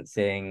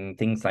 licensing,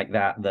 things like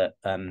that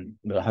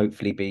will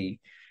hopefully be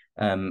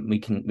we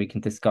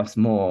can discuss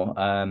more.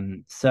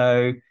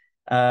 So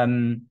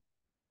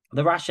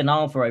the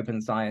rationale for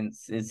open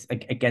science is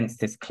against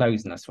this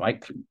closeness,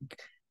 right?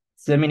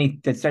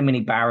 There's so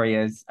many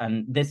barriers,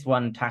 and this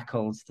one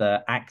tackles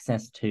the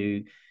access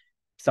to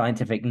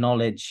scientific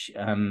knowledge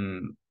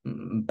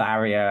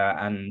barrier.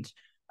 And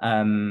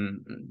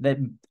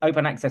the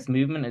open access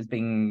movement has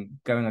been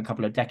going a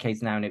couple of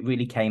decades now, and it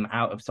really came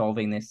out of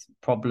solving this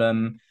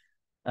problem.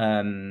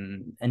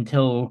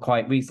 Until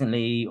quite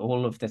recently,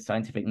 all of the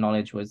scientific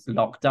knowledge was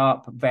locked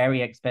up,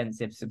 very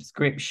expensive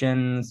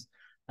subscriptions,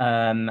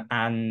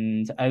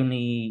 and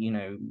only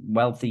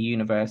wealthy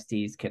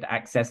universities could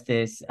access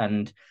this,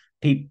 and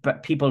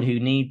people who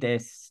need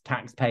this,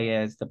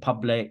 taxpayers, the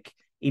public,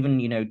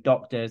 even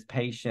doctors,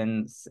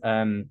 patients,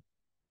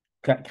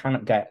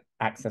 cannot get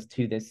access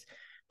to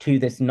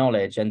this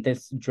knowledge. And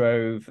this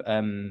drove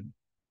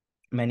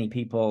many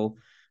people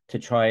to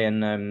try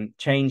and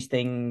change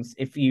things.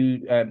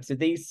 So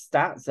these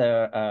stats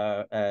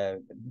are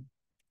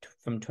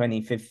from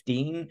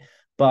 2015,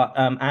 But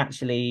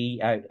actually,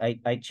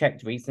 I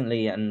checked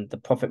recently, and the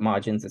profit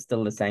margins are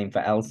still the same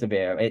for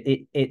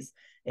Elsevier.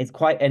 It's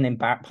quite an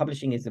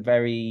publishing is a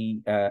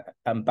very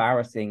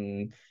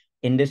embarrassing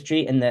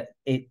industry in that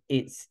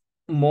it's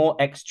more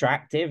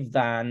extractive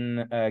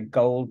than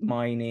gold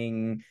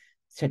mining,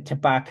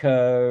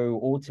 tobacco,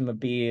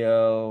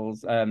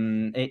 automobiles.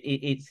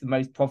 It's the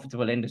most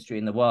profitable industry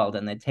in the world,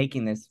 and they're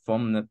taking this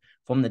from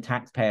the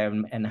taxpayer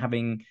and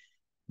having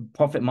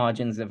profit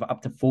margins of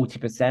up to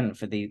 40%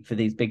 for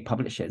these big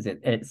publishers.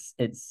 It's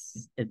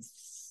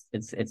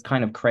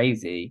kind of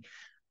crazy.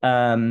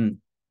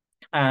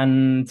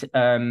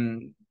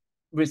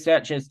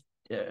 Researchers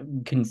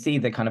can see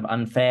the kind of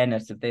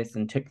unfairness of this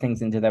and took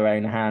things into their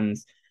own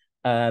hands.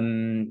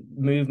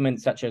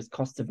 Movements such as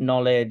cost of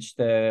knowledge,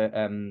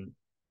 the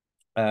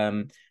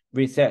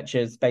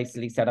researchers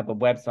basically set up a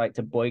website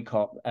to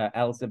boycott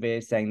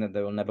Elsevier, saying that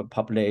they will never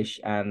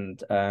publish,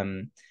 and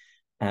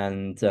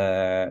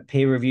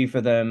peer review for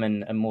them,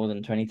 and more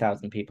than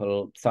 20,000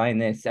 people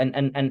signed this, and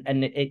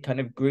it kind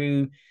of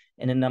grew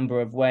in a number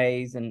of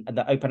ways, and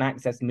the open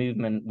access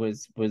movement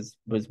was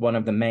one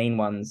of the main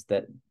ones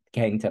that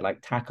came to like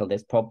tackle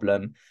this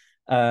problem.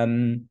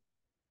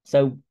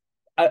 So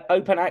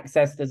open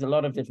access, there's a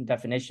lot of different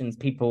definitions.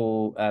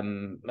 People,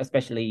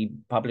 especially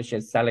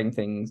publishers selling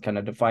things, kind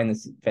of define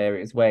this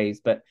various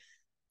ways, but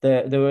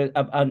there were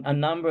a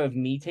number of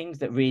meetings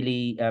that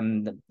really,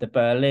 the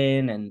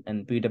Berlin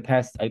and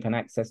Budapest open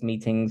access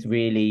meetings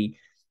really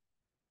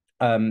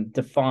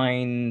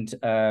defined,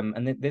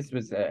 and this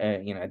was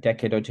a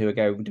decade or two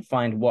ago,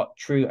 defined what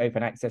true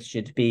open access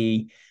should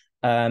be.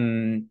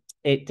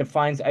 It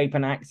defines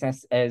open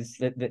access as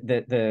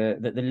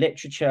the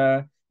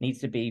literature needs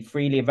to be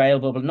freely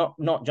available, but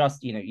not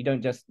just, you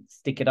don't just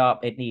stick it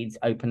up. It needs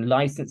open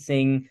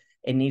licensing.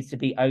 It needs to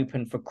be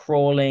open for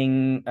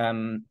crawling,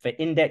 for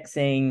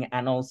indexing,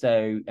 and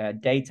also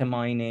data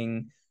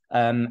mining.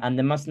 And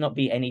there must not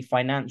be any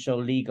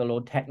financial, legal,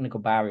 or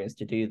technical barriers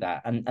to do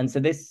that. And so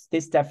this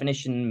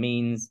definition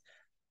means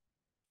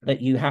that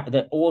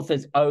that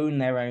authors own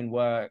their own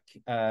work.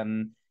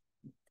 That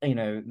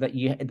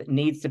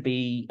needs to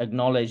be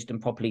acknowledged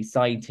and properly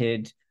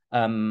cited.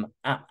 And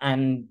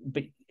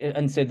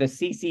so the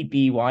CC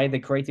BY, the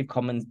Creative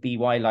Commons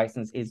BY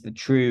license, is the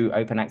true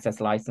open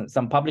access license.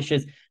 Some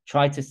publishers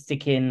try to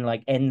stick in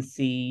like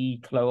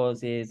NC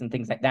clauses and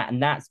things like that,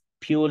 and that's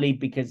purely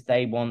because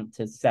they want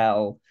to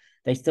sell.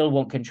 They still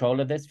want control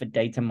of this for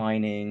data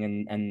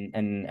mining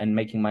and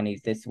making money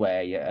this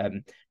way,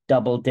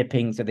 double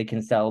dipping so they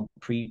can sell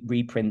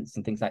reprints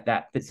and things like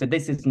that. So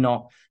this is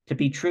not, to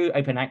be true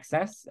open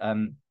access,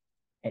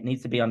 it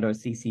needs to be under a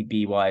CC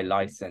BY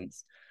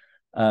license.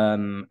 If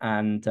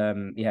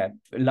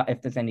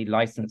there's any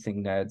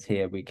licensing nerds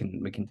here, we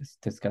can just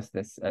discuss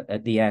this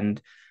at the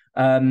end.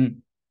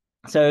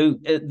 So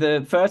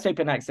the first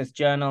open access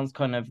journals,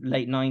 kind of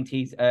late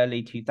 90s,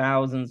 early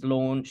 2000s,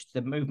 launched.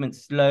 The movement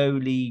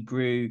slowly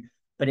grew,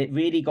 but it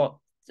really got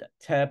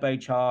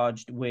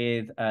turbocharged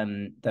with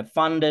the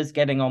funders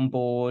getting on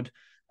board.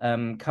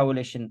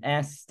 Coalition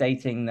S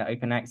stating that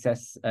open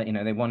access,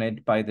 they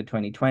wanted by the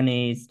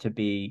 2020s to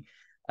be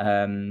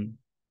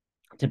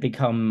to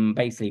become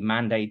basically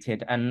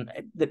mandated, and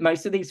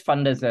most of these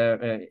funders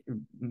are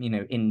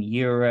in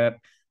Europe,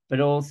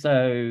 but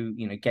also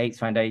Gates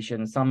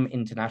Foundation, some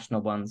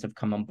international ones have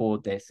come on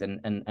board this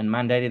and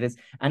mandated this,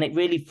 and it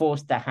really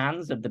forced the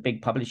hands of the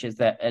big publishers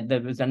that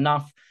there was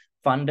enough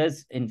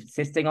funders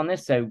insisting on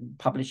this, so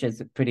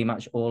publishers pretty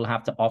much all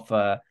have to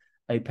offer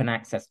open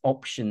access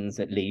options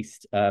at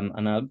least,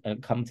 and I'll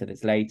come to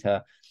this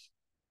later.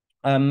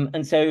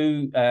 And so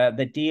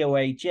the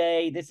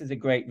DOAJ, this is a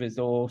great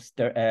resource,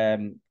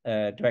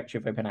 Directory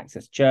of Open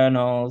Access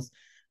Journals,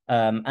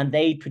 and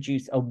they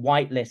produce a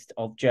whitelist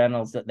of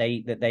journals that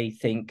they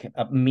think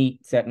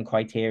meet certain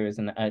criteria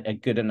and are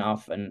good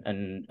enough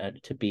and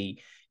to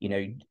be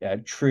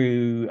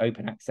true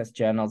open access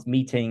journals,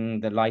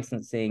 meeting the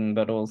licensing,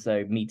 but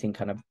also meeting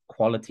kind of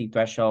quality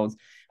thresholds.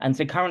 And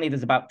so currently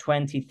there's about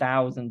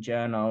 20,000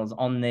 journals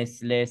on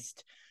this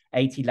list.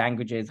 80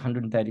 languages,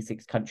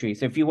 136 countries.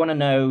 So if you want to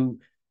know,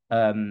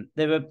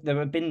 there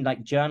have been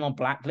like journal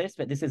blacklists,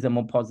 but this is a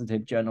more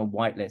positive journal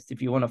whitelist.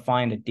 If you want to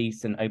find a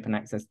decent open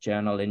access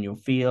journal in your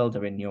field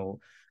or in your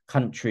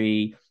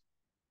country,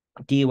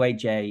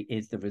 DOAJ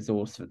is the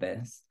resource for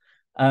this.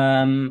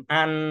 And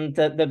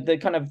the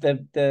kind of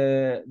the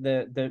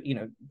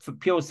for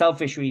pure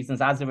selfish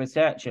reasons, as a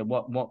researcher,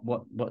 what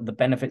the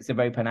benefits of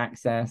open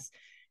access?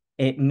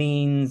 It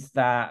means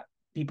that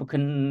people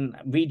can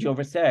read your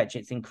research.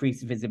 It's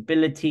increased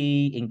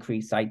visibility,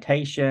 increased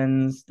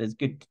citations. There's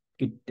good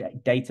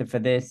data for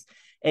this.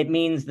 It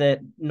means that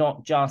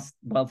not just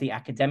wealthy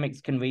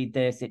academics can read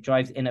this. It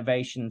drives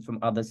innovation from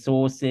other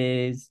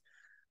sources,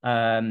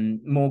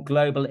 more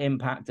global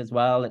impact as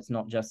well. It's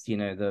not just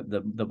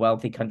the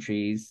wealthy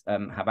countries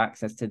have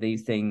access to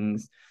these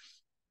things.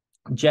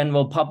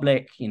 General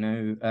public,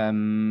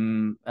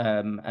 and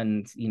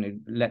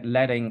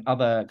letting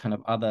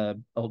other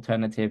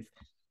alternative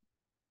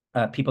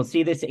people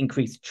see this,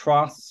 increased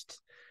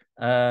trust.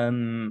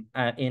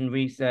 in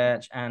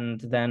research, and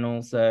then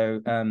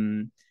also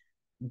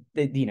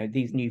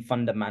these new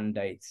funder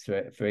mandates,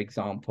 for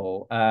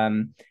example.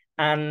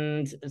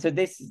 And so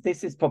this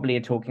is probably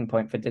a talking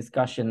point for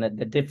discussion, that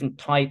the different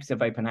types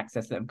of open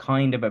access that have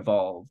kind of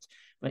evolved.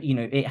 But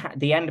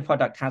the end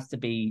product has to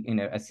be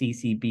a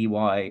CC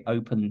BY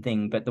open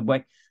thing, but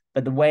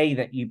the way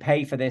that you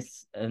pay for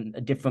this,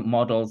 different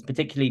models,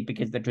 particularly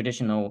because the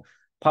traditional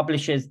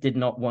publishers did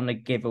not want to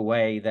give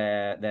away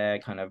their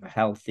kind of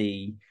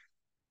healthy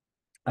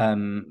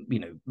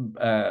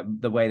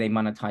the way they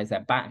monetize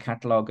their back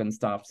catalog and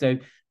stuff. So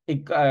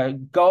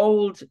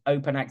gold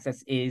open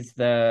access is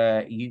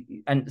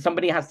and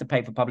somebody has to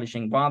pay for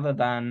publishing rather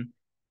than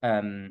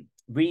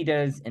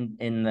readers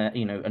in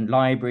the and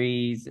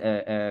libraries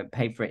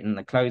pay for it in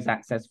the closed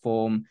access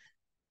form.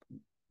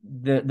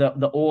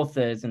 The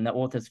authors and the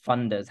authors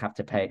funders have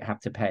to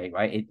pay,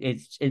 right?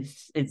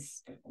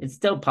 It's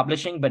still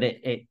publishing, but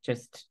it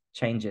just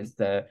changes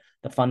the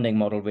funding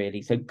model,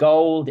 really. So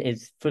gold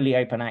is fully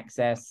open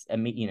access,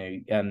 and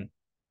you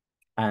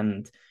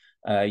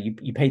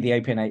pay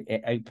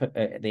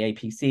the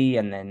APC,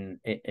 and then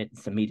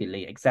it's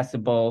immediately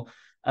accessible.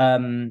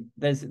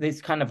 There's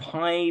this kind of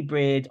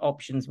hybrid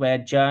options where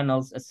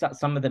journals,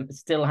 some of them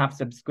still have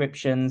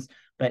subscriptions,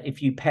 but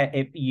if you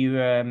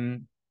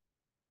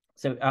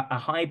so a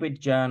hybrid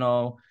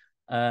journal,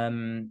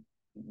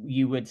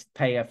 you would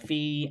pay a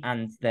fee,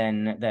 and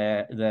then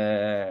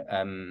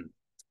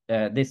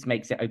this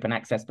makes it open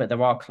access, but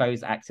there are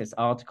closed access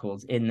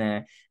articles in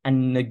there.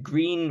 And the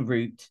green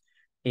route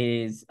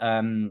is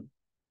where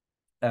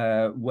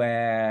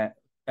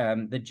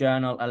the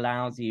journal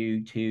allows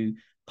you to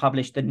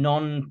publish the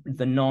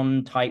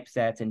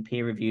non-typeset and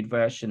peer-reviewed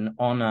version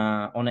on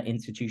an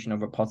institutional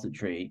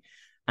repository.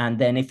 And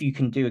then if you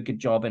can do a good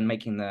job in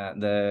making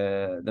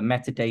the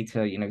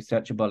metadata,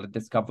 searchable and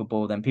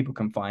discoverable, then people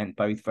can find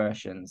both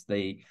versions,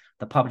 the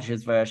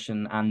publisher's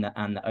version and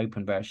the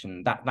open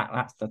version.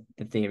 That's the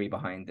theory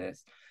behind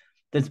this.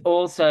 There's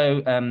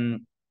also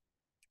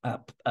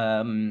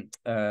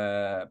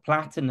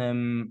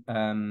platinum,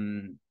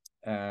 diamond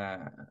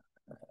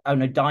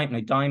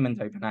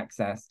open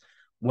access,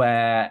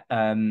 where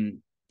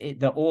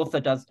the author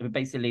does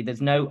basically,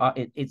 there's no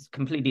it's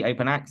completely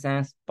open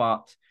access,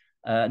 but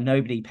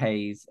nobody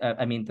pays.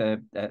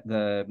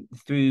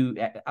 Through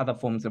other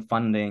forms of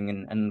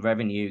funding and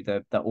revenue,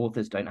 the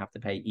authors don't have to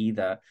pay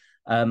either.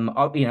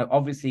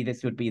 Obviously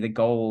this would be the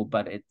goal,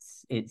 but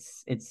it's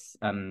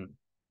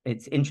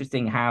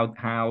interesting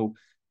how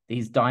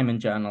these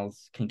diamond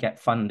journals can get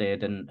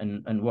funded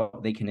and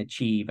what they can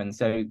achieve. And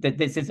so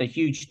this is a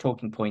huge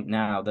talking point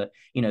now, that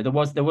there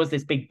was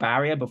this big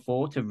barrier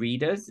before to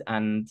readers,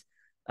 and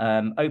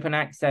open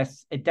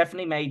access, it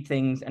definitely made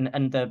things,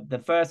 and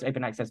the first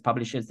open access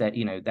publishers that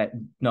that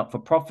not for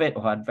profit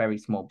or had very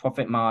small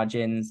profit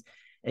margins,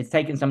 it's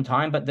taken some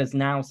time, but there's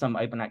now some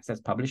open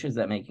access publishers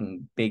that are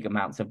making big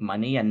amounts of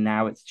money, and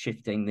now it's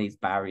shifting these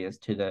barriers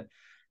to the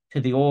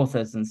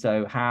authors. And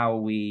so how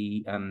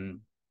we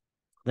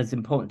there's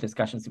important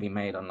discussions to be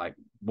made on like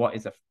what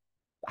is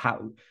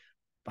how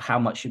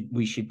much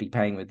we should be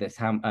paying with this,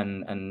 how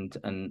and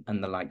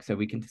the like. So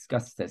we can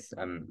discuss this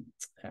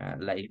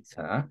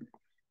later.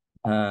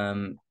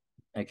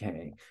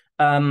 Okay.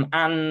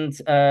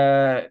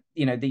 The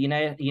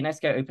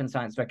UNESCO Open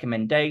Science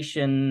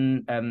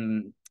Recommendation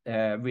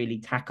really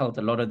tackled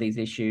a lot of these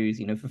issues,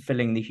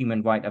 fulfilling the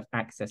human right of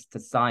access to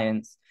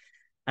science.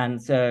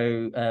 And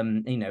so,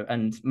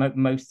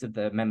 most of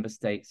the member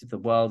states of the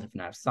world have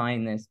now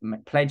signed this,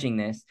 pledging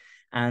this.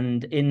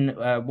 And in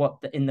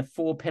the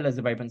 4 pillars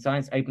of open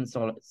science,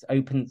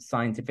 open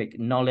scientific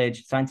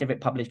knowledge,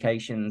 scientific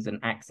publications, and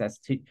access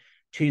to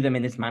them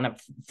in this manner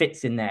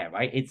fits in there,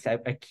 right? It's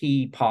a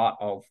key part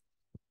of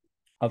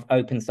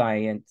open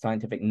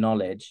scientific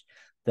knowledge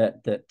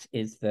that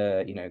is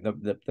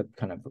the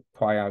kind of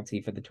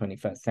priority for the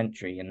 21st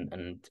century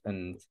and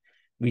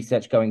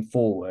research going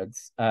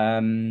forwards.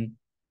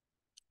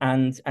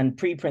 And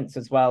preprints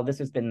as well. This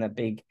has been the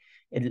big,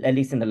 at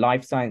least in the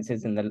life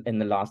sciences in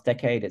the last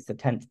decade. It's the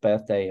 10th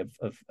birthday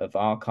of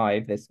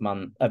archive this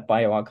month, of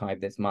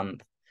bioRxiv this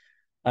month.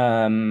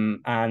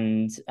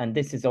 And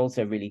this has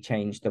also really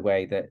changed the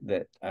way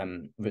that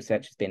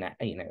research has been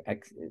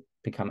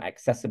become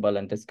accessible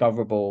and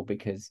discoverable,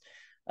 because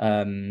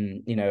a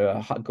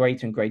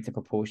greater and greater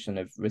proportion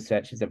of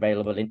research is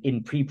available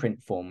in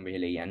preprint form,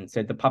 really. And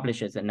so the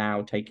publishers are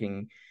now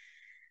taking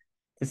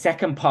the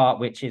second part,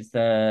 which is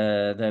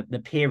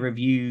the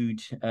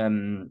peer-reviewed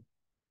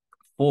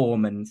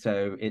form. And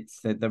so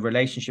it's the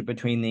relationship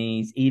between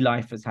these.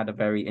 eLife has had a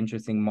very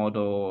interesting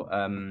model,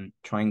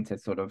 trying to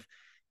sort of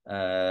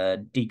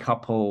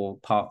decouple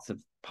parts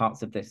of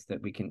this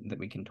that we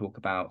can talk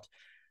about.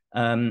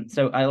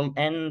 So I'll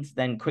end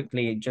then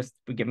quickly just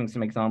giving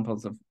some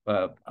examples of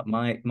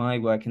my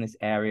work in this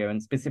area,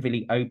 and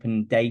specifically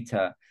open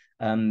data,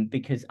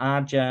 because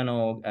our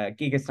journal,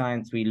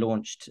 GigaScience, we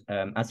launched,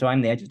 so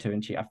I'm the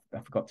editor-in-chief. I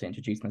forgot to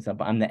introduce myself,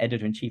 but I'm the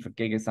editor-in-chief of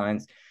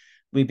GigaScience.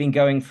 We've been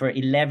going for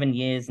 11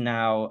 years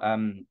now,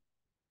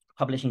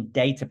 publishing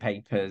data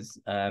papers,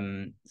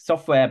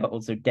 software, but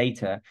also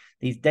data.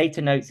 These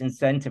data notes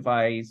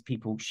incentivize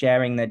people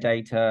sharing their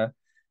data.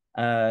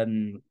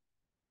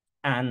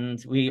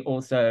 And we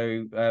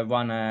also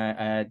run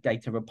a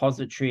data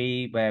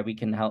repository where we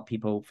can help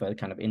people for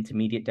kind of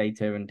intermediate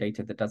data and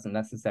data that doesn't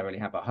necessarily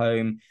have a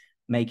home,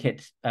 make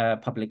it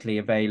publicly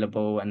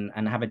available,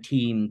 and have a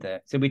team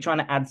that. So we're trying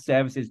to add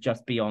services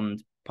just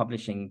beyond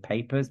publishing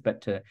papers,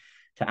 but to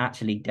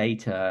actually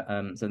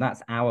data. So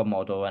that's our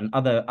model, and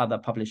other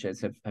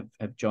publishers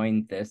have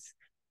joined this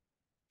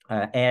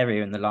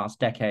area in the last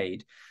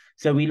decade.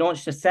 So we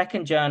launched a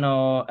second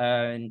journal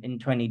in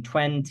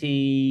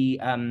 2020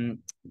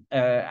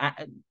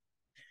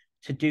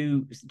 to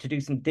do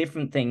some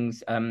different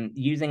things,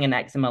 using an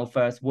XML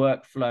first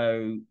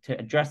workflow to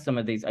address some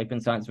of these open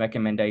science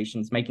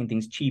recommendations, making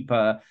things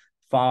cheaper,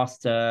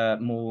 faster,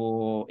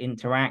 more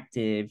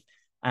interactive,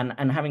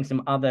 and having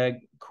some other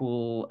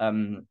cool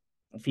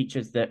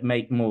features that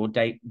make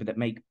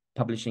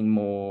publishing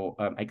more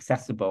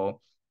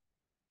accessible.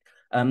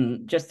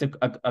 Just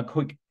a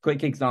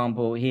quick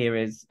example here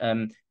is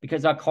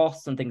because our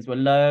costs and things were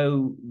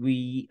low,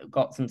 we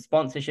got some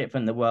sponsorship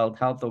from the World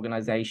Health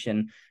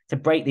Organization to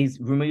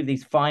remove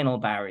these final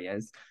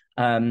barriers.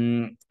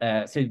 So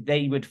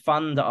they would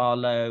fund our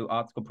low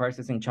article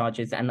processing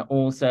charges and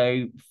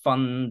also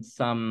fund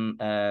some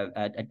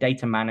a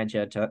data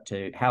manager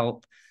to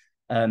help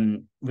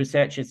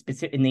researchers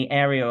specific in the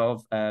area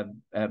of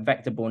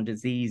vector-borne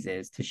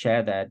diseases to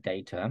share their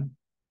data.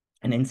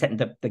 And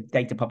the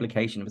data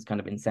publication was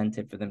kind of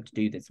incentive for them to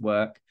do this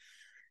work.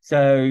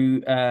 So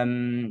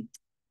having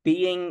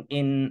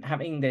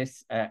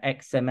this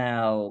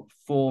XML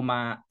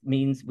format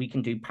means we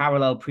can do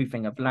parallel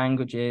proofing of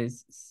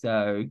languages.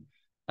 So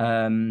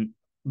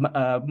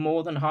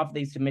more than half of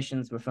these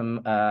submissions were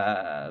from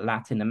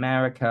Latin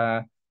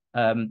America.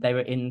 They were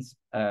in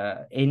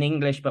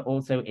English, but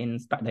also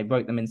they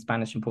wrote them in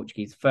Spanish and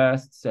Portuguese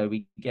first. So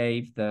we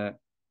gave the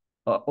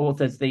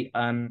authors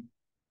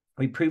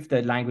we proofed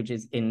the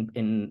languages in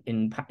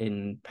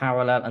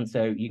parallel, and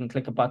so you can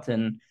click a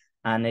button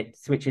and it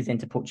switches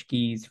into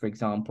Portuguese, for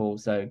example.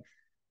 So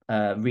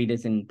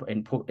readers in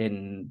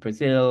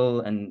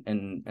Brazil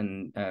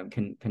can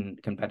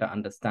better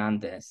understand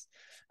this.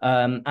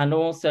 And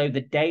also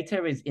the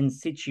data is in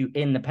situ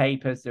in the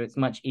paper, so it's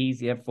much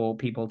easier for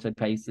people to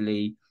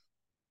basically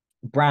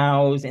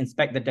browse,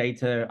 inspect the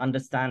data,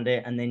 understand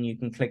it, and then you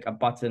can click a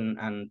button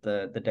and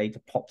the data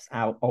pops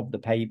out of the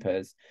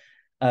papers.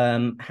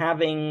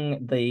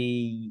 Having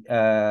the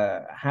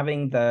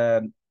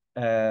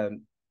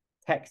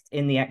text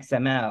in the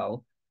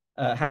XML,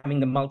 having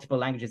the multiple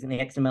languages in the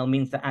XML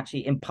means that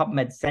actually in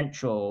PubMed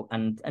Central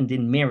and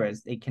in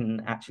Mirrors, they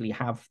can actually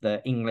have the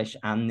English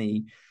and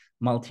the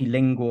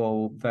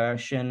multilingual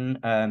version.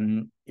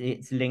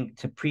 It's linked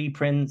to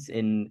preprints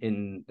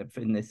in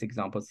this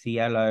example,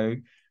 Cielo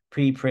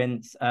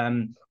preprints.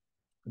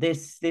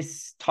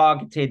 This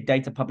targeted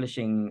data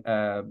publishing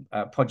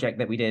project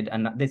that we did,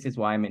 and this is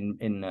why I'm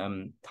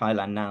in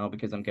Thailand now,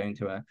 because I'm going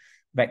to a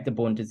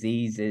vector-borne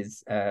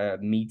diseases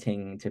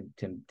meeting to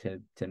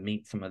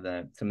meet some of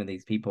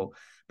these people.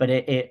 But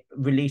it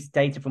released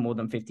data from more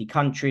than 50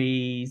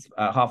 countries,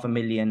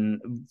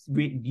 500,000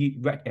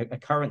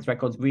 occurrence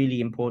records,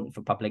 really important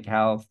for public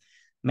health,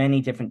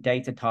 many different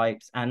data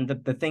types. And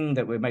the thing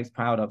that we're most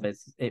proud of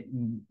is it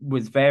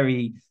was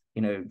very,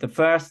 the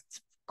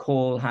first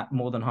call had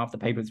more than half the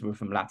papers were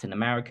from Latin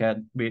America.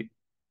 We're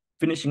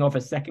finishing off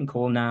a second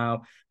call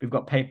now. We've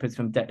got papers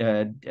from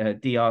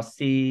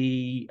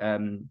DRC,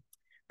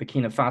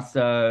 Burkina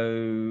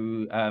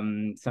Faso,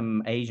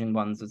 some Asian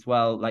ones as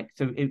well.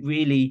 So it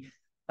really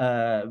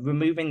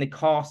removing the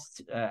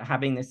cost,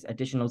 having this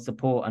additional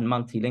support and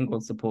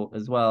multilingual support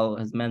as well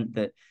has meant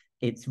that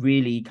it's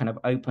really kind of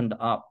opened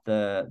up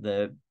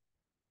the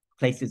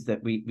places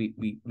that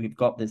we've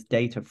got this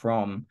data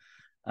from.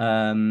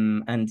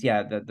 And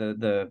yeah,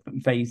 the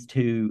phase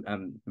 2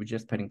 we're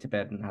just putting to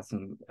bed and has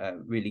some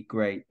really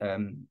great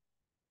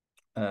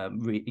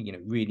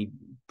really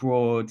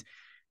broad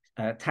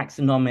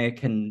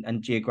taxonomic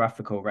and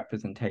geographical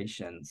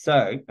representation.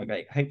 So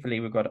okay, hopefully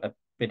we've got a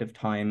bit of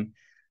time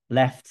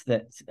left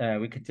that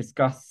we could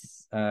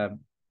discuss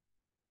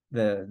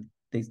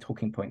these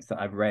talking points that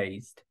I've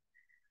raised.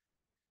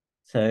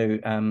 So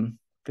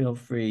feel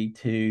free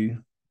to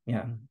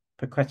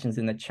put questions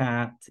in the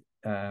chat.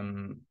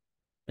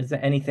 Is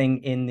there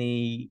anything in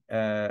the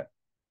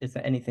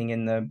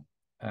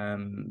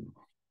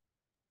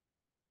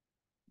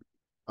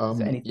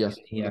yes,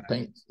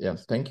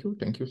 thank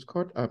you,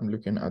 Scott. I'm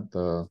looking at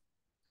the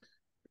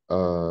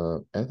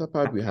other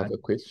part. We have a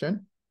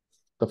question.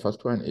 The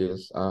first one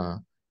is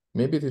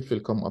maybe this will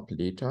come up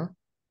later,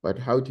 but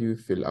how do you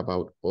feel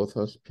about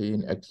authors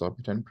paying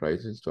exorbitant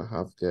prices to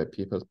have their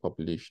papers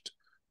published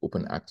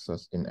open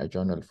access in a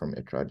journal for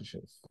a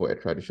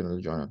traditional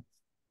journal?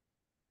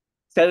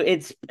 So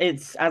it's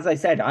as I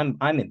said, I'm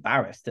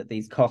embarrassed at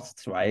these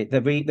costs, right?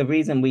 The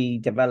reason we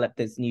developed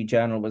this new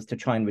journal was to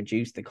try and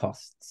reduce the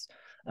costs.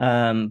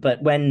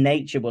 But when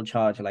Nature will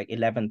charge like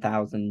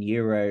 11,000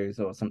 euros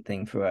or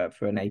something for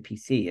an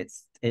APC,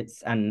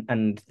 it's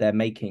and they're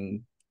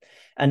making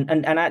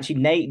and actually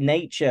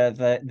Nature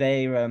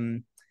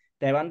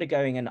they're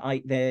undergoing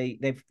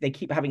they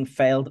keep having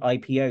failed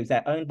IPOs.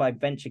 They're owned by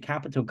venture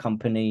capital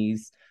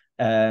companies,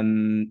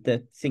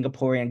 the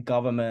Singaporean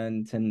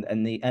government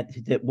and the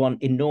that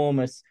want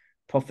enormous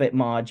profit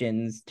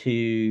margins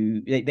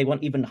they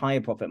want even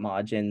higher profit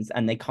margins,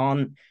 and they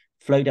can't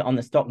float it on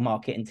the stock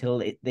market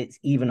until it's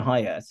even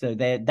higher. So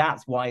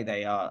that's why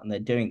they're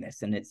doing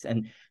this.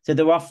 And so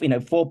they're off,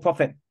 not for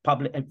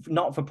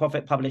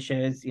profit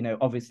publishers,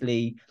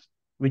 obviously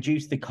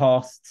reduce the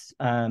costs.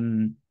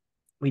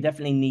 We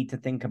definitely need to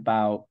think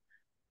about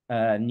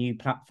new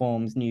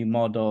platforms, new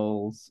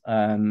models.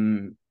 But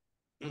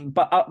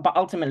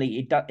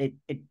ultimately,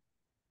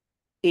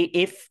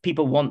 if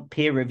people want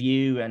peer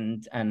review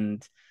and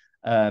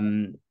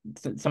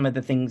some of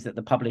the things that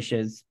the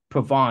publishers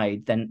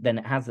provide, then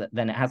it has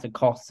a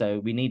cost. So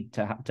we need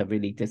to have to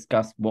really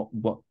discuss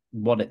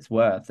what it's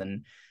worth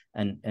and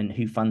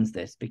who funds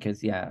this,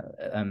 because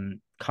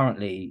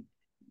currently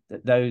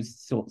those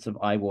sorts of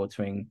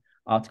eye-watering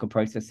article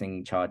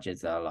processing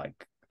charges are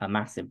like a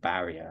massive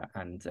barrier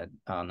and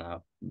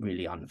are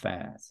really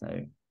unfair.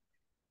 So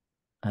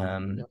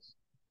yes.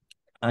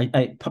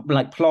 I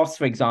like PLOS,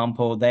 for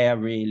example, they are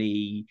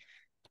really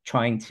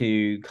trying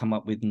to come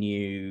up with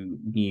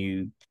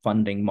new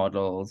funding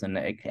models and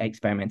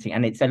experimenting,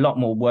 and it's a lot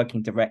more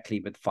working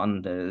directly with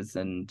funders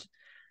and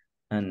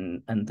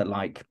the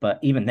like. But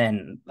even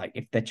then, like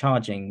if they're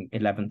charging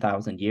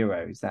 11,000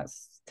 euros,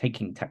 that's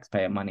taking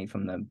taxpayer money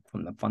from the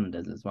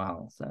funders as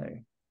well. So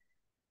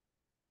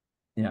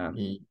yeah.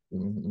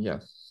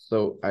 Yes.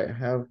 So I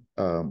have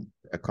a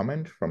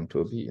comment from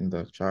Toby in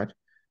the chat.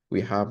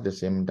 We have the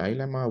same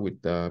dilemma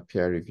with the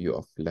peer review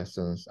of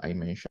lessons I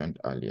mentioned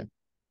earlier.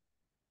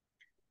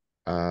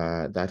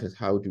 That is,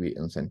 how do we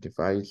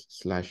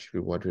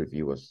incentivize/reward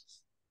reviewers?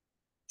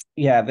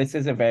 Yeah, this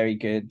is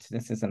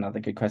another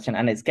good question.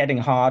 And it's getting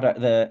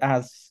harder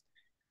as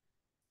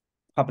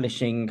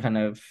publishing kind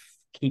of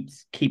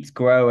keeps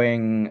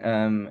growing.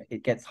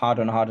 It gets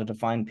harder and harder to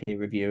find peer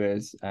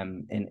reviewers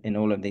in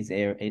all of these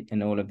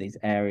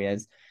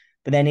areas.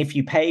 But then if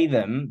you pay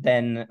them,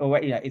 then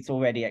it's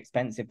already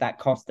expensive. That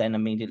cost then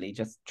immediately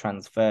just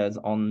transfers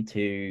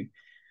onto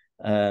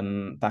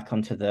back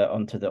onto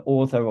the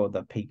author or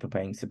the people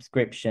paying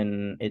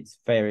subscription. It's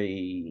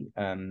very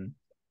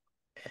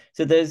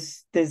so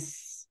there's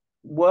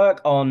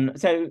work on.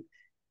 So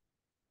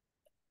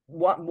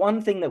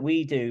one thing that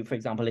we do, for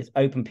example, is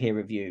open peer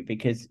review,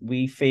 because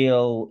we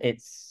feel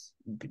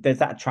there's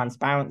that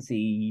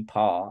transparency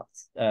part,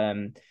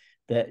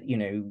 that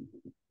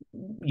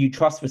you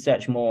trust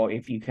research more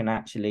if you can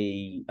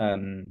actually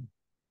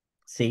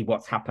see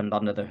what's happened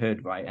under the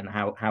hood, right, and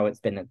how it's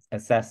been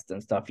assessed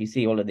and stuff. You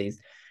see all of these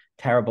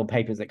terrible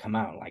papers that come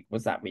out, like,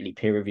 was that really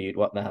peer reviewed?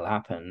 What the hell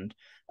happened?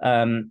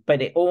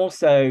 But it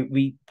also,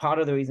 part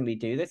of the reason we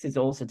do this is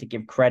also to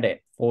give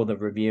credit for the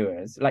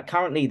reviewers. Like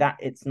currently that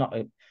it's not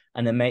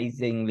an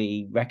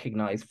amazingly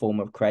recognized form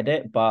of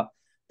credit, but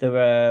there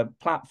are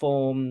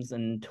platforms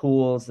and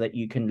tools that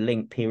you can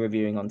link peer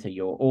reviewing onto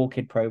your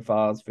ORCID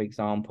profiles, for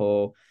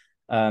example.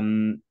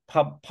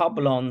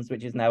 Publons,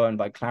 which is now owned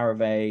by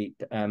Clarivate,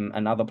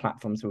 and other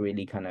platforms, were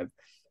really kind of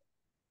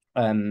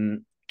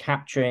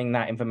capturing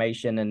that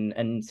information,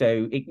 and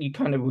so you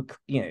kind of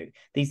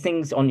these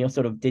things on your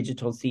sort of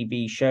digital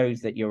CV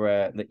shows that you're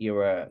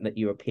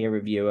a peer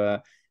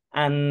reviewer,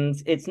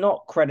 and it's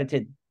not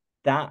credited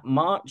that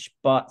much,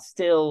 but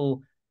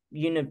still,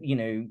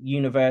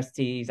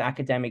 universities,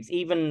 academics,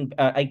 even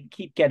I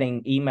keep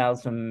getting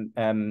emails from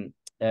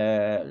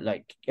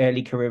like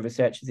early career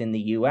researchers in the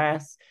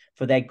US.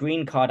 For their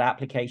green card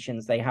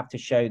applications, they have to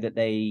show that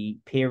they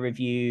peer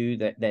review,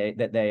 that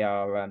they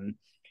are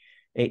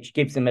it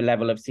gives them a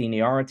level of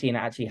seniority, and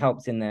it actually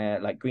helps in their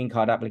like green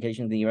card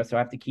application in the US. So I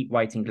have to keep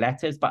writing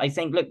letters. But I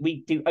think, look,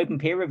 we do open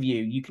peer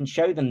review. You can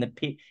show them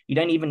you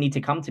don't even need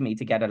to come to me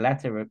to get a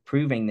letter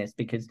approving this,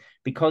 because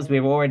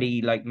we're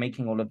already like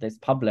making all of this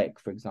public,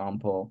 for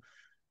example.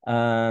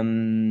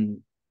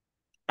 And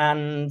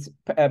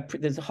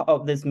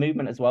there's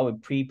movement as well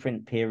with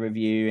preprint peer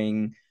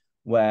reviewing,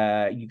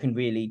 where you can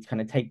really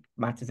kind of take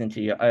matters into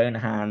your own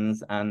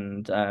hands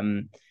and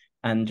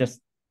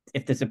just,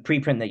 if there's a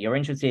preprint that you're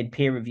interested in,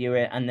 peer review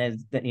it. And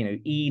there's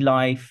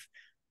eLife,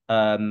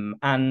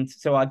 and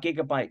so our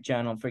Gigabyte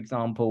journal, for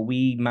example,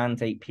 we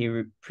mandate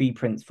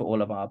preprints for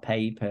all of our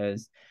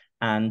papers,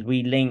 and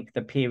we link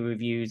the peer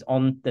reviews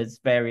on. There's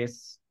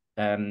various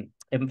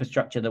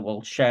infrastructure that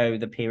will show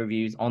the peer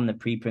reviews on the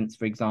preprints,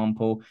 for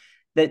example.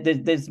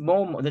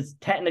 There's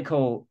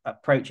technical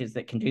approaches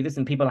that can do this,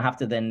 and people have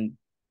to then,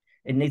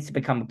 it needs to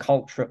become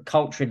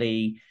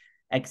culturally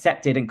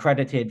accepted and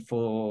credited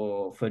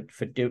for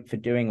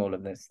doing all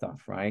of this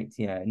stuff, right?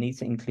 It needs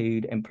to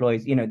include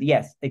employees.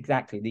 Yes,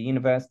 exactly. The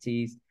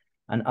universities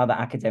and other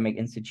academic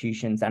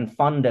institutions and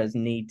funders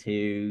need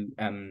to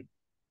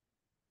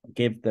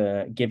give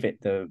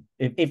it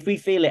if we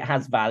feel it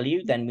has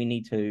value, then we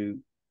need to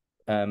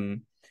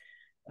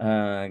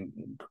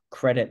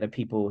credit the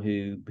people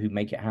who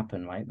make it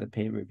happen, right? The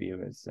peer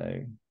reviewers.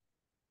 So,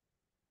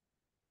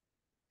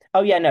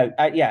 oh yeah, no,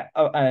 yeah.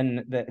 Oh, and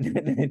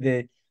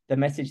the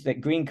message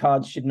that green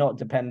cards should not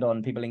depend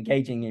on people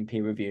engaging in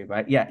peer review,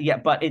 right? Yeah.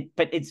 But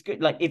it's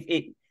good. Like if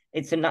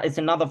it's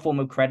another form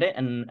of credit,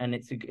 and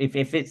it's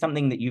if it's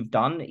something that you've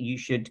done, you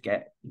should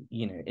get.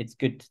 It's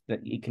good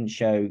that you can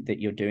show that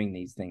you're doing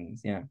these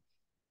things. Yeah.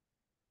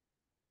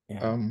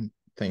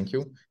 Thank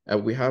you.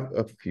 We have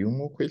a few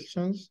more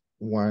questions.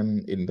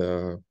 One in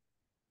the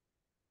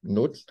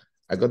notes.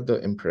 I got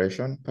the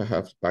impression,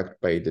 perhaps backed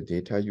by the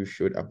data you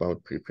showed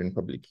about preprint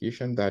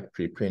publication, that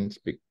preprints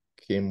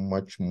became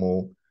much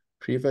more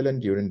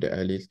prevalent during the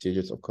early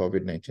stages of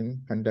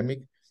COVID-19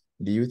 pandemic.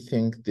 Do you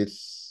think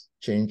this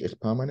change is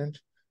permanent,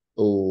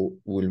 or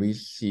will we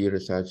see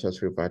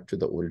researchers revert to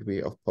the old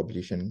way of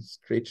publishing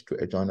straight to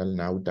a journal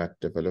now that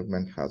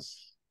development have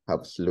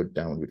slowed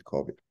down with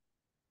COVID?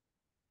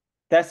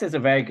 This is a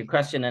very good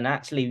question. And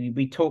actually,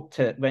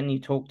 when you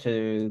talk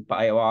to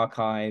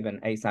bioRxiv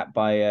and ASAP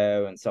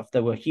Bio and stuff,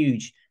 there were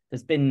huge.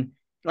 There's been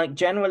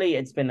generally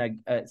it's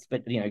been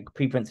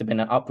preprints have been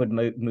an upward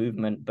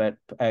movement, but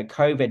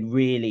COVID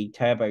really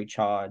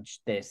turbocharged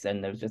this,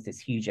 and there was just this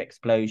huge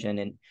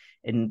explosion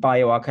in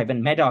bioRxiv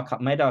and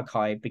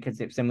medRxiv,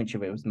 because so much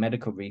of it was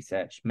medical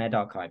research.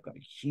 medRxiv got a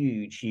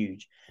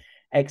huge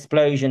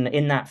explosion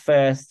in that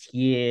first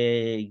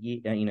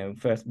year,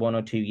 first 1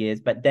 or 2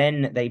 years, but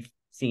then they've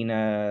seen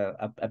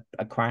a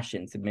crash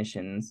in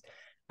submissions,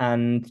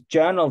 and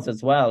journals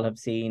as well have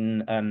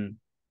seen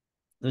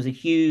there's a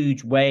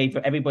huge wave.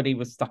 Everybody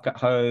was stuck at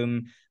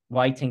home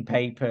writing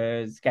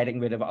papers, getting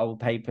rid of old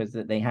papers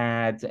that they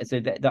had,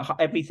 so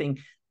everything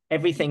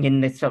in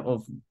this sort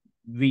of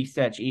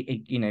research,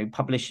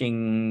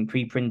 publishing,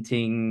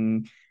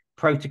 preprinting,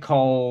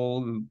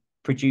 protocol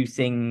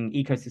producing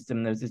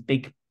ecosystem, there was this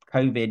big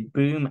COVID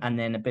boom and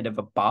then a bit of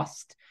a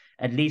bust,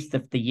 at least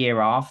of the year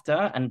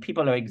after, and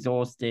people are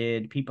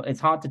exhausted. It's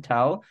hard to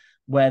tell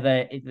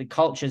whether the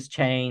culture's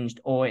changed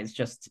or it's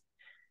just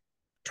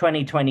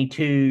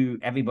 2022,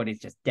 everybody's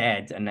just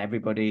dead and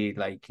everybody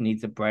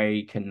needs a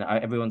break and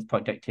everyone's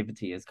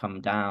productivity has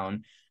come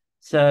down.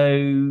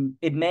 So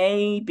it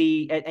may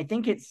be, I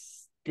think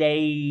it's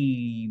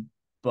stabilized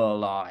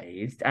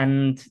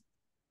and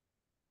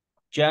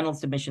journal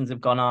submissions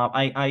have gone up.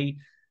 I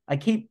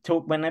keep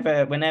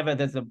whenever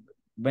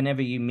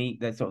you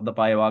meet the sort of the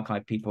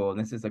bioRxiv people, and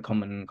this is a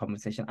common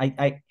conversation,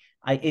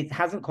 it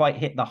hasn't quite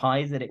hit the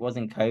highs that it was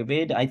in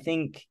COVID.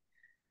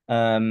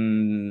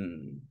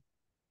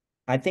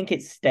 I think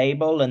it's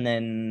stable, and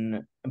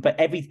then but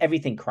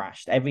everything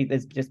crashed.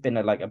 There's just been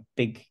a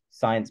big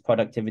science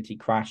productivity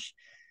crash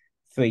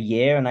for a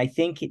year, and I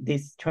think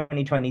this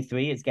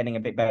 2023 is getting a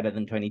bit better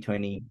than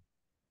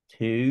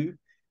 2022.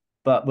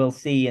 But we'll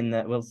see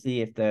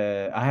if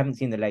I haven't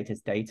seen the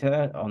latest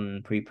data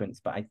on preprints,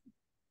 but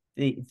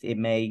it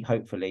may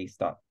hopefully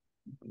start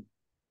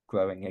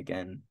growing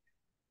again.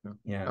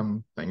 Yeah.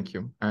 Thank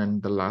you.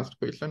 And the last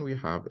question we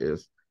have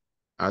is,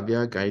 are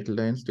there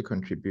guidelines to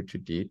contribute to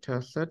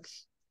data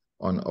sets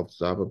on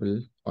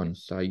observable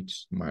on-site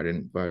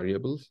marine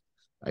variables?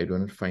 I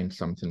don't find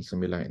something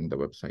similar in the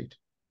website.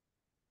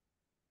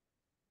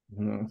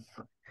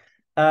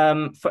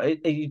 Are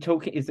you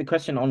talking? Is the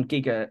question on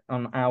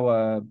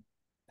our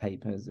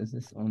papers? Is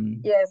this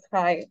on? Yes,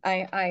 hi.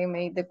 I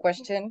made the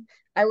question.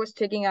 I was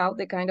checking out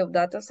the kind of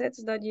data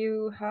sets that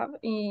you have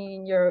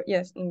in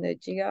the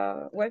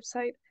Giga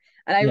website.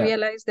 And I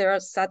realized there are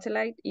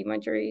satellite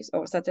imageries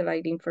or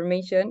satellite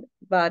information,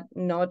 but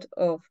not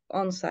of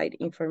on-site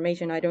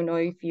information. I don't know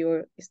if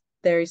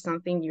there is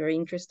something you're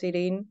interested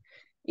in,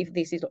 if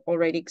this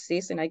already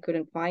exists and I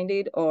couldn't find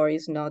it, or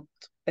is not,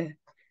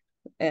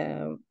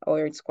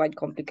 or it's quite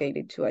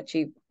complicated to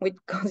achieve,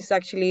 because it's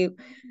actually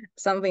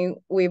something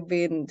we've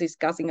been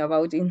discussing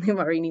about in the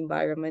marine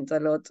environment a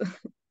lot.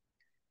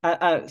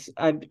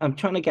 I'm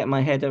trying to get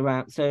my head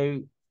around.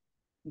 So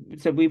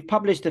we've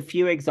published a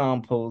few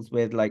examples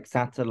with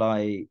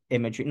satellite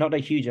imagery, not a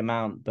huge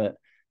amount, but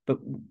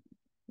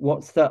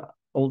what's the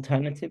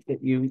alternative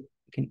that you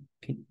can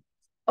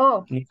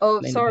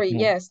sorry,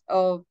 yes.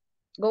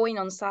 Going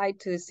on site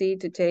to the sea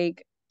to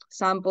take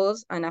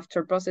samples, and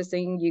after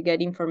processing you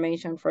get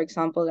information, for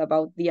example,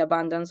 about the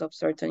abundance of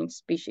certain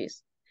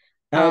species.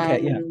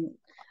 And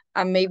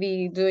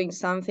maybe doing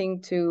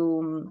something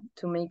to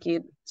make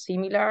it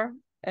similar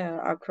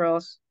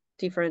across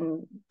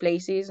different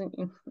places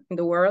in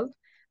the world,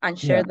 and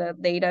share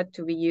that data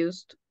to be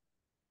used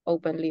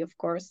openly, of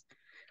course.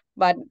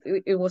 But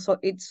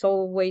it's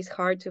always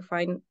hard to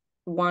find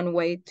one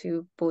way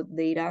to put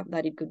data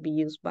that it could be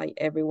used by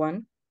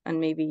everyone. And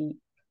maybe,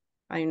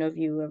 I don't know if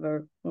you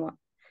ever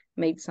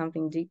made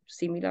something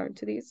similar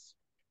to this.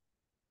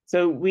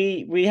 So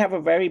we have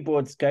a very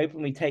broad scope,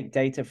 and we take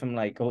data from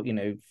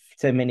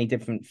so many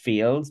different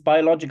fields,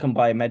 biological and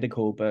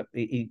biomedical, but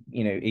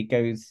it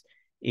goes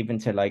even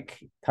to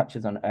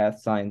touches on earth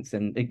science,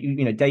 and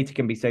data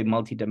can be so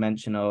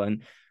multidimensional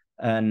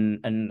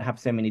and have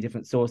so many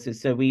different sources.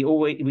 So we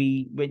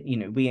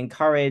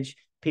encourage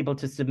people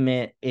to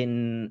submit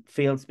in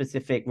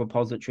field-specific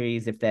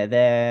repositories if they're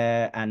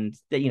there, and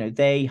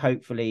they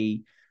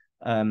hopefully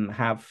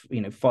have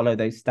follow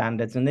those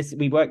standards. And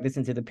we work this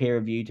into the peer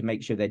review to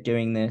make sure they're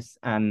doing this,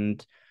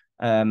 and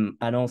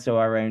also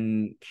our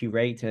own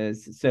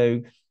curators.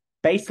 So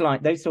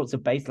those sorts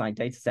of baseline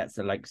data sets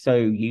are like so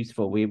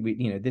useful. We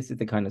this is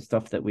the kind of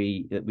stuff that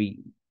we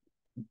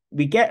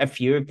get a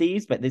few of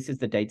these, but this is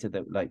the data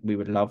that like we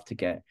would love to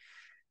get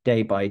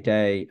day by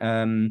day.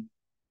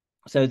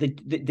 So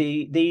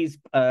these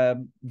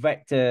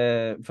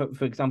vector,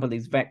 for example,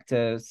 these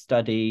vector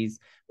studies,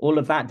 all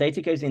of that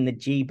data goes in the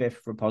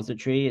GBIF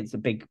repository. It's a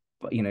big,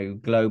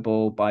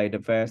 global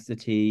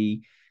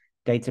biodiversity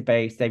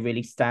database. They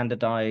really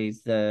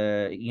standardize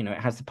it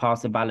has to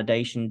pass a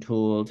validation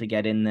tool to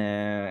get in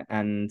there,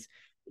 and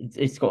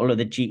it's got all of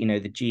the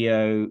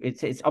geo.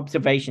 It's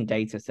observation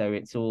data, so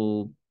it's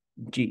all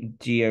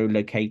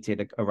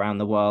geolocated around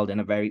the world in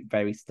a very,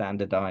 very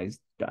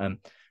standardized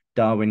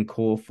Darwin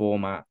core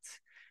format,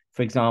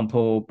 for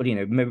example. But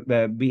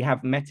we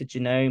have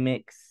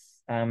metagenomics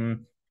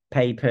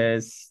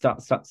papers,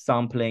 start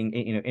sampling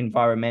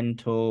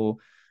environmental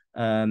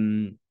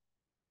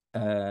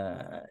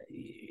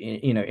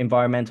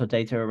environmental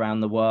data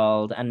around the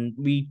world, and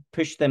we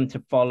push them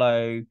to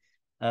follow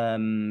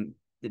the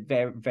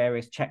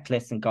various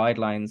checklists and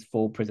guidelines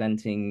for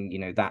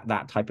presenting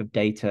that type of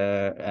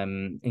data,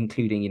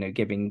 including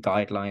giving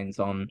guidelines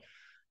on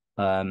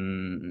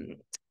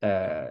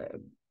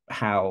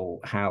how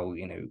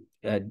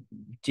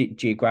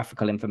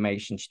geographical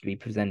information should be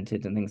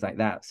presented and things like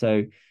that.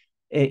 So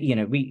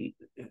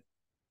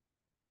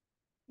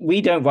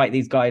we don't write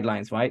these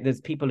guidelines, right? There's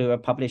people who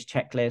have published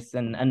checklists,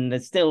 and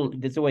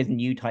there's always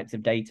new types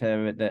of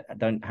data that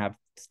don't have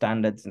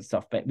standards and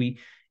stuff. But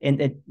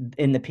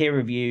in the peer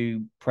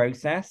review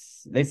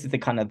process, this is the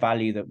kind of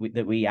value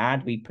that we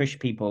add. We push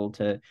people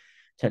to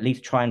at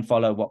least try and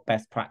follow what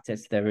best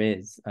practice there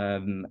is,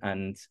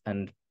 and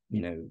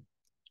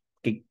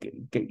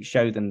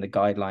show them the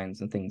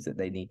guidelines and things that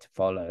they need to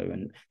follow.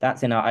 And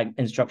that's in our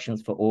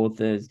instructions for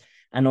authors.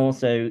 And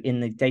also in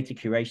the data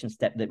curation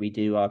step that we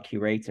do, our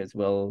curators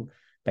will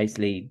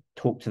basically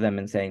talk to them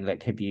and saying,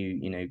 look,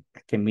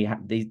 can we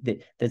have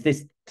there's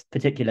this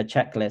particular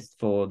checklist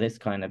for this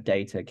kind of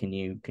data. Can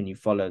you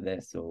follow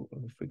this, or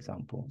for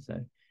example?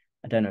 So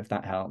I don't know if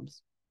that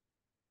helps.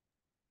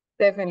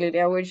 Definitely,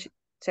 I will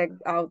check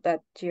out that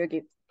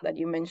GeoGIF that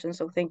you mentioned.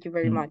 So thank you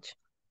very much.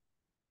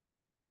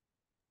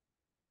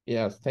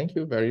 Yes, thank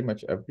you very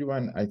much,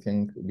 everyone. I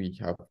think we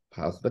have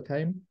passed the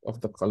time of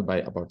the call by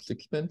about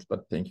 6 minutes,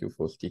 but thank you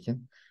for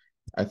sticking.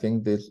 I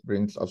think this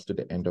brings us to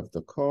the end of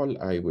the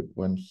call. I would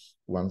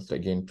once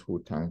again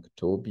to thank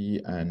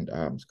Toby and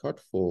Scott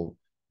for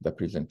the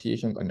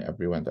presentations, and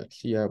everyone that's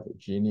here,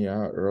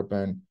 Virginia,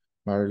 Robin,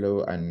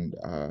 Marlo, and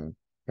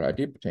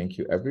Pradeep. Thank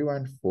you,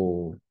 everyone,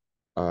 for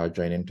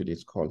joining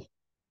today's call.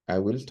 I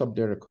will stop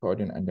the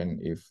recording, and then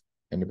if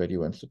anybody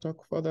wants to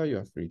talk further, you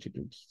are free to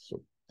do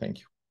so. Thank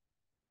you.